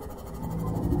there.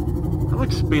 How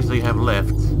much space do you have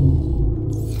left?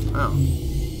 Oh.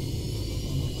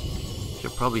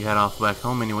 Should probably head off back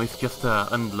home anyways, just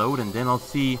unload, and then I'll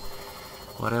see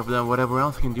whatever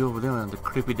else I can do over there in the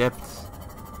creepy depths.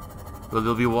 Will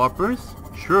there be warpers?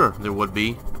 Sure, there would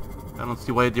be. I don't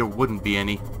see why there wouldn't be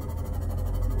any.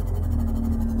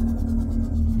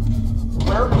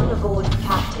 Welcome aboard,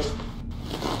 Captain.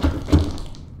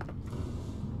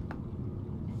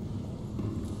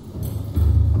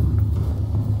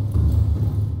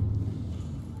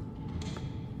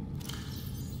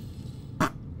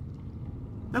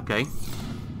 Okay.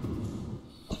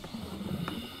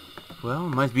 Well,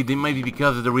 it might be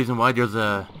because of the reason why there's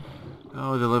the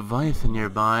Leviathan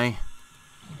nearby.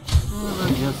 Well,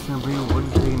 I just simply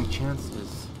wouldn't take any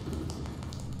chances.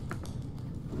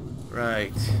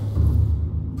 Right.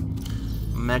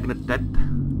 Magnetet.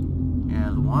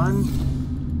 Here's one.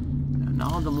 And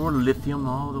all the more lithium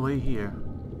all the way here.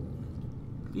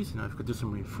 At least, you know, if I could do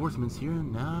some reinforcements here.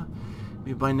 Nah.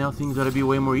 Maybe by now things ought to be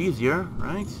way more easier,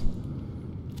 right?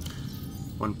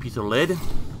 One piece of lead.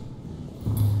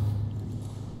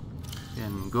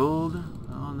 And gold.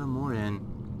 All the more in.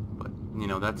 But, you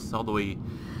know, that's all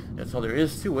there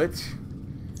is to it.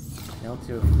 Now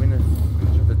to finish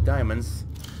with the diamonds.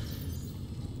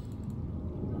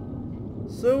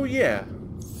 So yeah.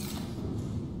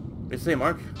 They say,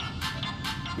 Mark.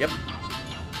 Yep.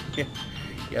 Yeah,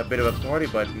 a bit of a party,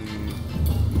 but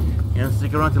you know,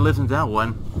 stick around to listen to that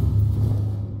one.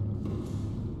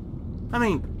 I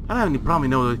mean, I don't have any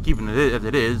problem, you know, keeping it as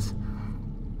it is.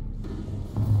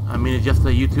 I mean, it's just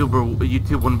that YouTube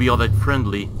wouldn't be all that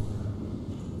friendly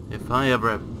if I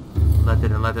ever let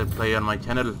it play on my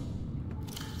channel.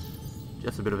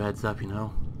 Just a bit of a heads up, you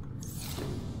know.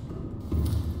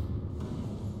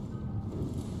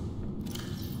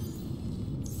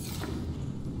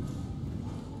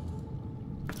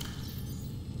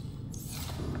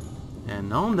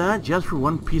 And on that, just for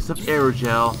one piece of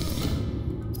aerogel.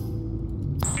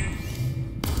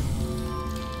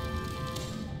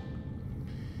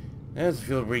 That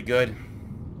feels pretty good.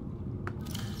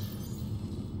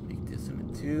 Make this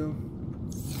into 2.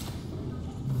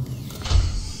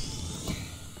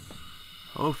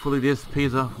 Hopefully this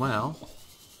pays off well.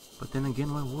 But then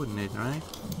again, why wouldn't it, right?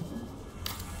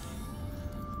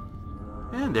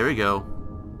 And there we go.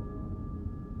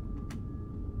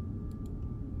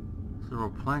 Zero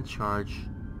plant charge.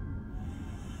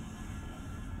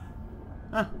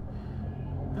 Ah,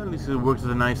 at least it works as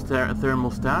a nice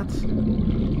thermal stat.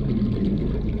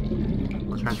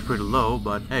 Well, charge pretty low,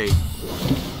 but hey,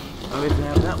 at least I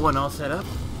have that one all set up.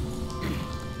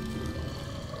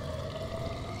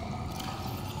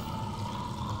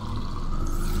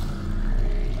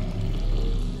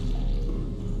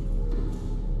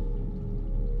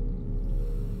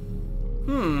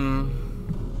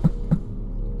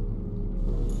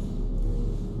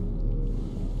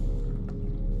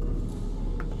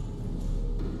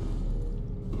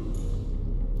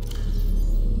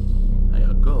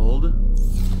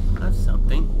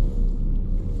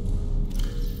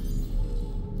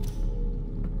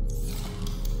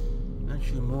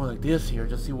 This here,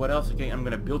 just see what else I'm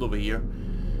gonna build over here.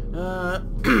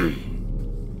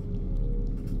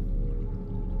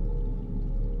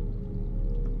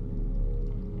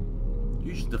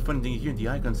 Usually the funny thing here, the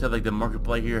icon said like the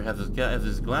Markiplier here has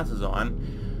his glasses on.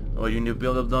 Or you need to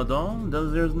build up the dome,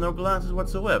 there's no glasses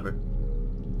whatsoever.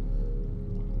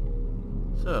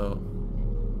 So,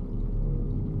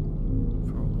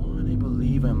 for one, I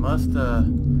believe I must, I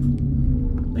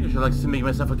think I should like to make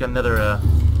myself like another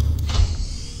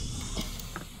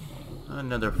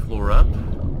floor up.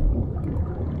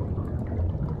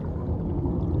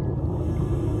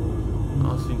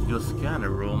 Also need to do a scanner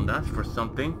room, that's for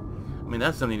something. I mean,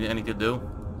 that's something I need to do.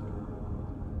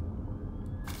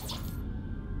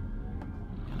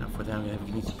 And for that, I'm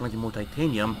gonna need plenty more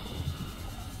titanium.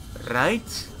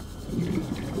 Right?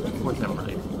 Of course I'm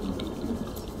right.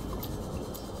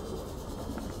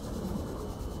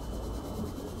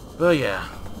 But yeah.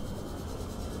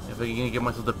 If I can get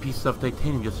myself a piece of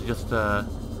titanium just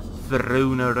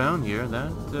thrown around here,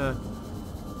 that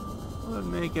would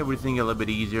make everything a little bit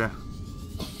easier.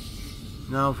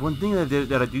 Now, one thing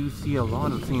that I do see a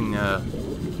lot of in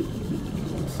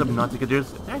Subnautica,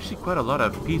 there's actually quite a lot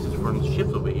of pieces from the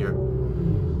ships over here.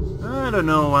 I don't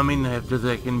know, I mean, if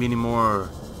there can be any more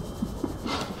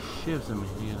ships, I mean,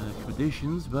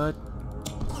 expeditions, but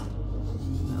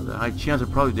the high chance are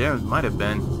probably there, it might have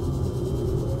been.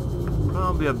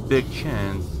 Probably a big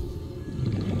chance.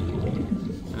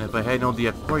 And if I had known the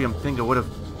aquarium thing, I would have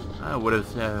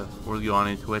really gone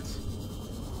into it.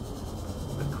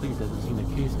 But clearly doesn't seem the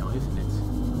case now, isn't it?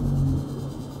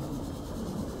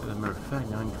 As a matter of fact,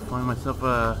 now I need to find myself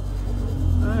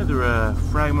either a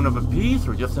fragment of a piece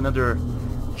or just another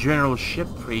general ship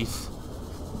piece.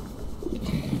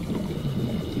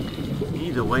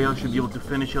 Either way, I should be able to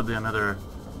finish up the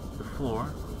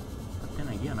floor. But then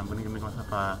again, I'm going to make myself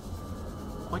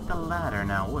quite the ladder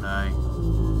now, would I?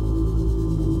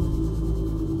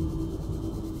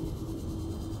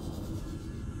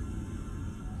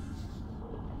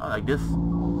 I like this.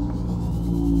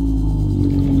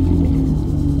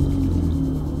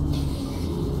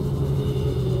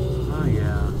 Oh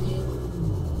yeah.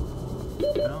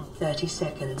 Well, 30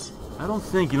 seconds. I don't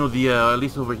think, at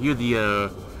least over here,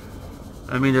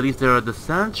 I mean, at least there are the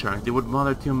sand sharks. They wouldn't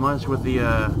bother too much with the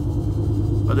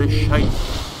other shite.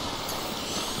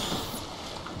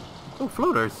 Oh,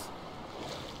 floaters.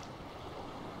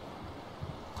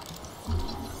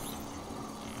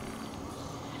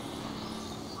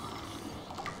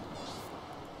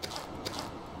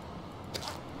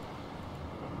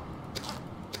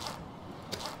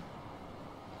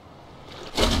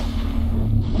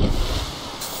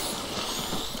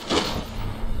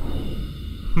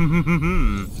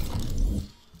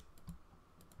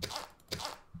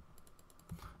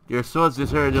 Your swords,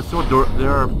 they're so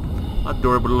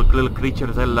adorable little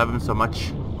creatures. I love them so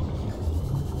much.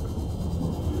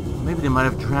 Maybe they might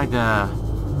have dragged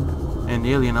an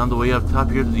alien on the way up top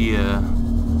here to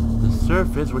the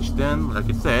surface, which then, like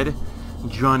I said,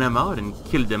 drawn them out and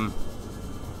killed them.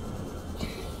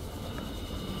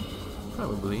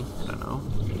 Probably, I don't know.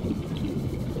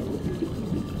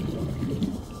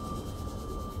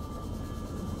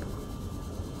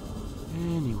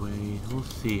 Anyway, we'll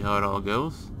see how it all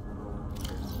goes.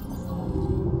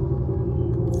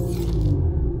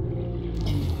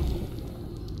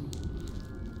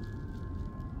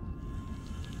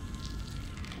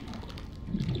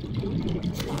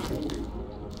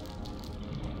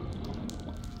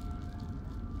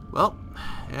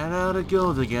 And out it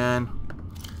goes again.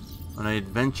 On an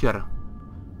adventure.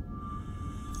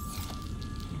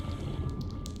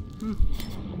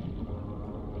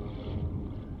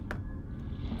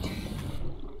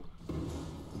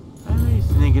 I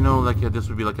think, you know, like this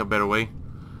would be like a better way.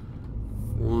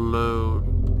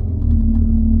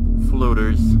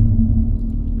 Floaters.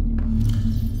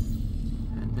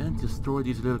 And then to store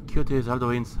these little cuties all the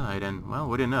way inside, and, well,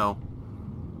 what do you know?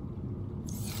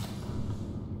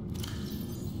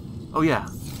 Oh yeah.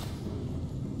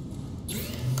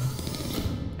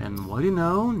 And what do you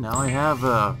know? Now I have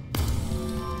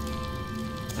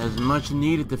as much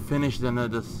needed to finish than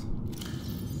this.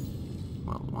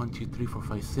 Well, 1, 2, 3, 4,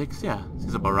 5, 6. Yeah, this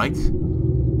is about right.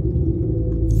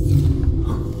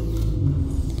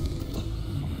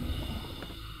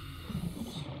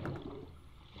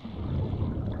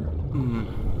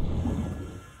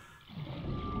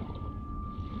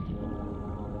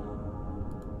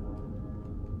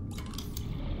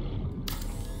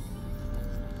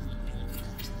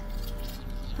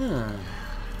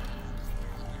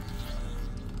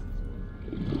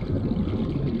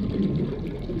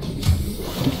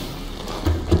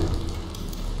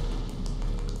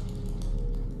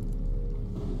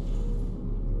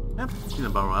 Yep, seems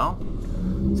about well.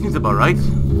 Seems about right.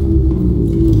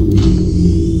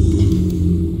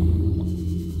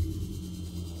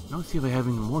 Let's see if I have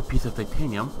any more pieces of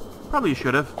titanium. Probably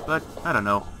should have, but I don't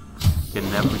know. Can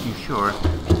never be sure.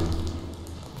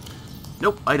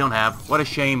 Nope, I don't have. What a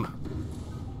shame.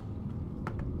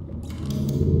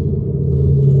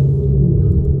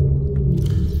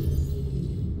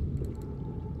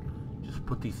 Just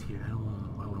put these here. I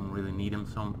don't really need them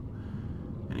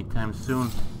anytime soon.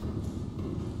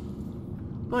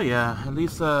 But yeah, at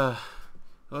least I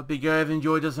hope you guys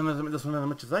enjoyed this one as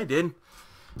much as I did.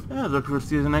 Yeah, look forward to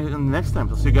see you next time.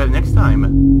 So see you guys next time.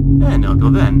 And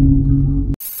until then.